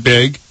going to be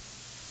big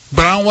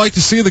But I don't like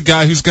to see the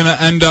guy who's going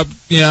to end up,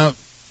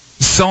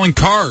 selling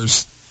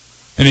cars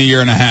in a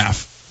year and a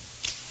half.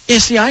 Yeah,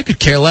 see, I could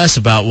care less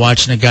about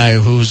watching a guy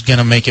who's going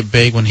to make it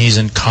big when he's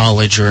in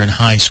college or in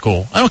high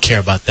school. I don't care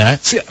about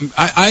that. See,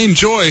 I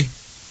enjoy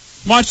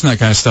watching that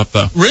kind of stuff,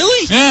 though.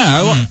 Really?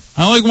 Yeah,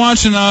 I like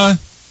watching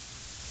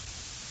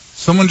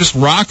someone just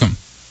rock them.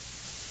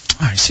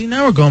 All right, see,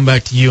 now we're going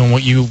back to you and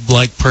what you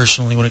like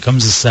personally when it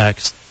comes to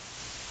sex.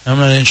 I'm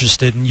not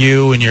interested in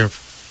you and your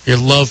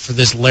love for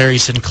this Larry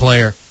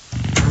Sinclair.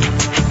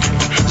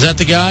 Is that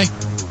the guy?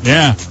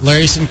 Yeah.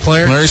 Larry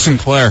Sinclair? Larry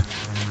Sinclair.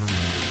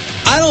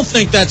 I don't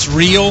think that's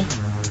real,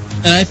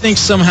 and I think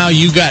somehow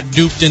you got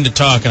duped into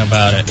talking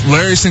about it.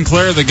 Larry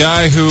Sinclair, the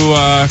guy who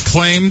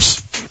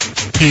claims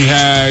he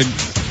had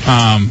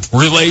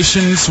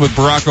relations with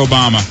Barack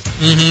Obama.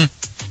 Mm-hmm.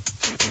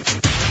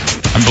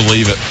 I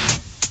believe it.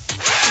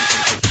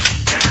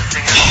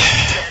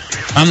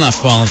 I'm not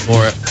falling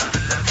for it.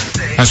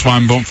 That's why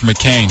I'm voting for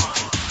McCain.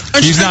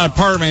 He's not a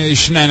part of any of these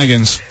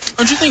shenanigans.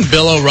 Don't you think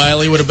Bill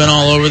O'Reilly would have been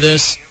all over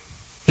this?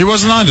 He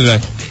wasn't on today.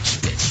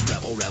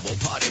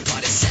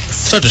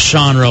 Such a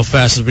Sean real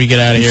fast as we get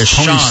out of here.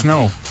 Tony Sean.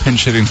 Snow,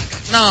 pinch hitting.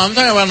 No, I'm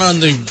talking about on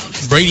the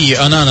radio,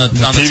 on the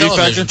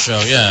television show,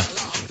 yeah.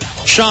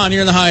 Sean,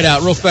 you're in the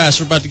Hideout. Real fast,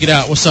 we're about to get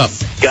out. What's up?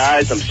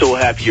 Guys, I'm so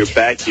happy you're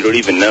back. You don't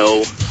even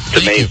know. It's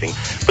amazing.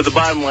 But the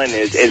bottom line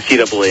is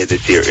NCAA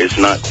this year is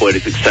not quite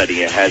as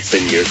exciting as it has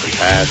been years in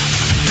past.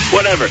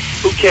 Whatever.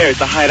 Who cares?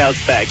 The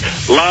Hideout's back.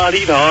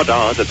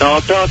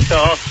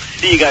 La-dee-da-da-da-da-da-da.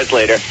 See you guys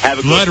later. Have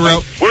a good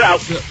night. We're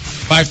out.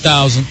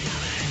 5,000.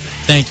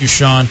 Thank you,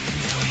 Sean.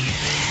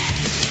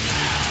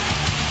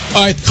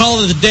 All right, call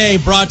of the day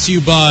brought to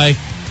you by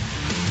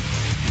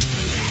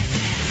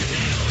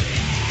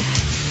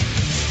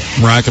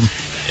Rackham.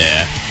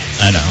 Yeah,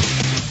 I know.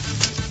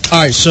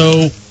 All right,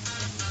 so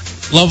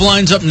Love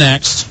Line's up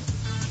next.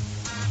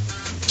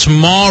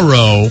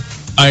 Tomorrow,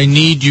 I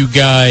need you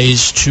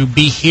guys to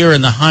be here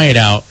in the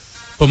Hideout,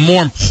 but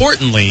more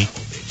importantly,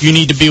 you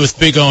need to be with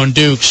Big O and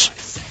Dukes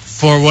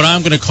for what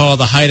I'm going to call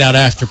the Hideout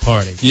After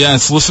Party.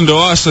 Yes, listen to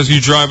us as you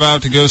drive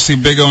out to go see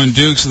Big O and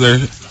Dukes. Their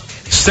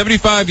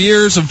 75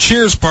 years of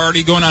Cheers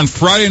party going on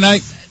Friday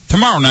night,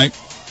 tomorrow night,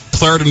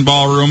 Clarendon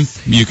Ballroom.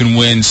 You can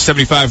win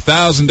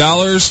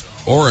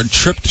 $75,000 or a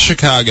trip to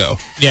Chicago.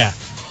 Yeah.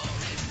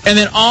 And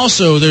then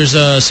also, there's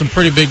some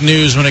pretty big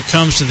news when it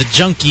comes to the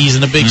Junkies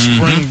and the big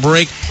spring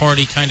break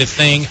party kind of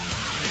thing.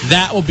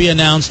 That will be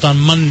announced on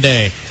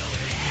Monday.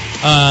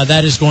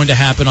 That is going to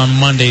happen on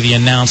Monday, the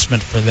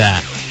announcement for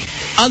that.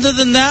 Other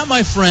than that,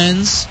 my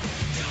friends,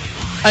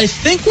 I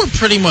think we're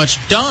pretty much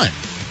done.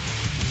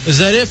 Is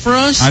that it for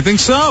us? I think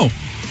so.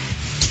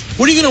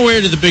 What are you going to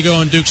wear to the Big O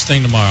and Dukes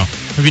thing tomorrow?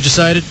 Have you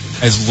decided?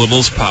 As little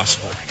as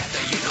possible.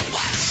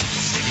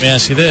 Let me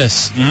ask you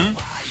this.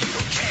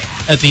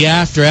 At the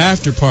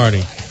after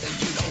party,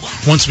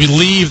 once we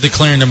leave the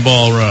Clarendon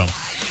Ballroom,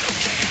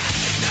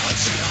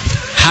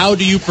 how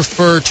do you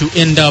prefer to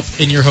end up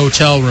in your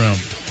hotel room?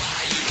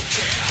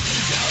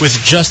 With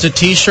just a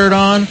T-shirt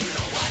on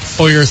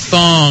or your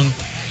thong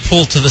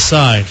pulled to the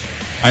side?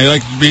 I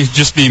like to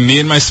just be me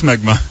and my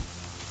smegma.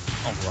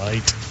 All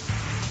right.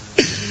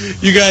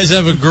 You guys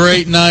have a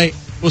great night.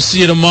 We'll see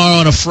you tomorrow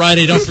on a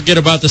Friday. Don't forget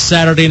about the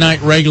Saturday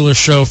night regular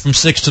show from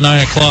 6 to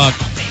 9 o'clock.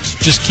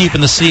 Just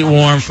keeping the seat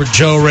warm for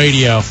Joe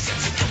Radio.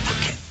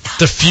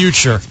 The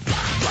future.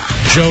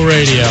 Joe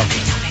Radio.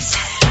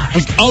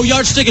 Oh,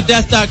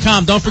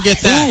 yardstickofdeath.com. Don't forget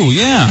that. Oh,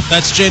 yeah.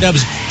 That's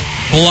J-Dub's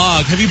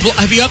blog. Have you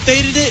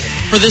updated it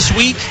for this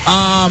week?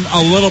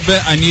 A little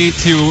bit. I need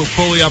to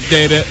fully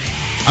update it.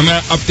 I'm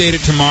going to update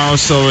it tomorrow,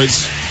 so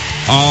it's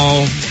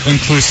all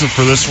inclusive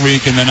for this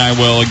week, and then I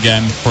will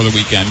again for the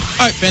weekend.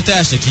 All right,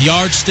 fantastic.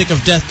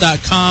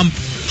 Yardstickofdeath.com,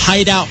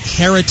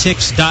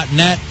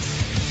 hideoutheretics.net,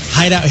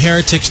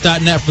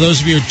 hideoutheretics.net. For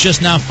those of you who are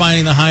just now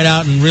finding the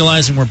Hideout and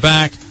realizing we're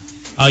back,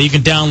 you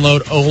can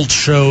download old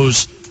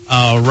shows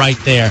right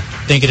there.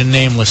 Thinking of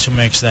Nameless who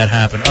makes that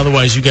happen.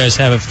 Otherwise, you guys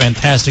have a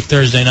fantastic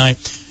Thursday night,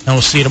 and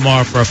we'll see you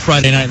tomorrow for a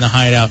Friday night in the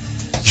Hideout.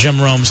 Jim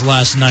Rome's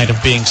last night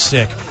of being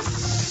sick.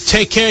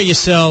 Take care of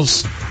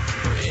yourselves.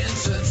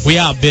 We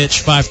out,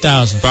 bitch.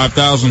 5,000.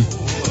 5,000.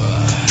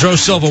 Dro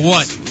Silva,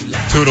 what?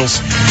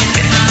 Toodles.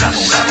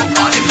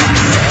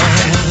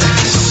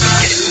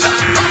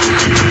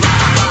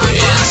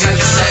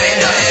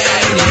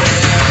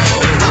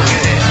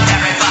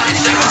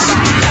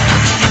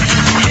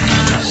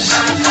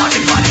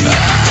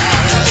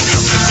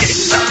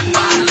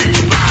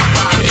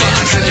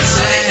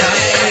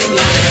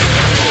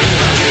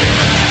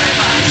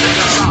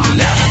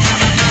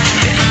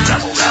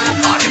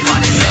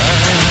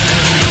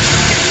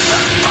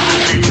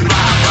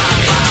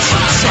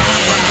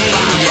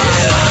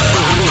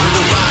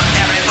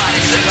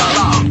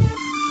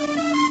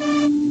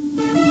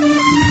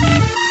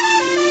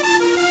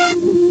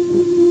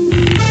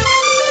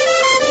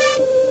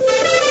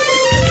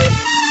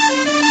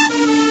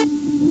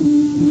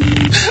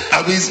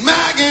 I'll be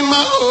smacking my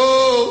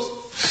hoes.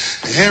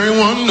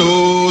 Everyone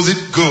knows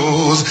it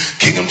goes.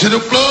 Kick 'em to the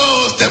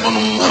floor, step on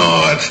them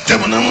hard,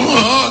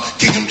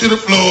 kick 'em to the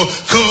floor,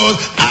 'cause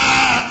I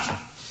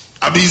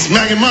I be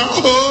smacking my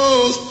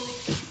hoes.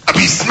 I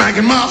be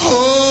smacking my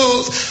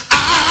hoes.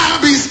 I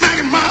be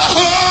smacking my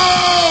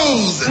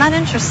hoes. Not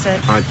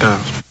interested.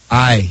 5,000.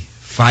 Aye,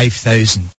 5,000.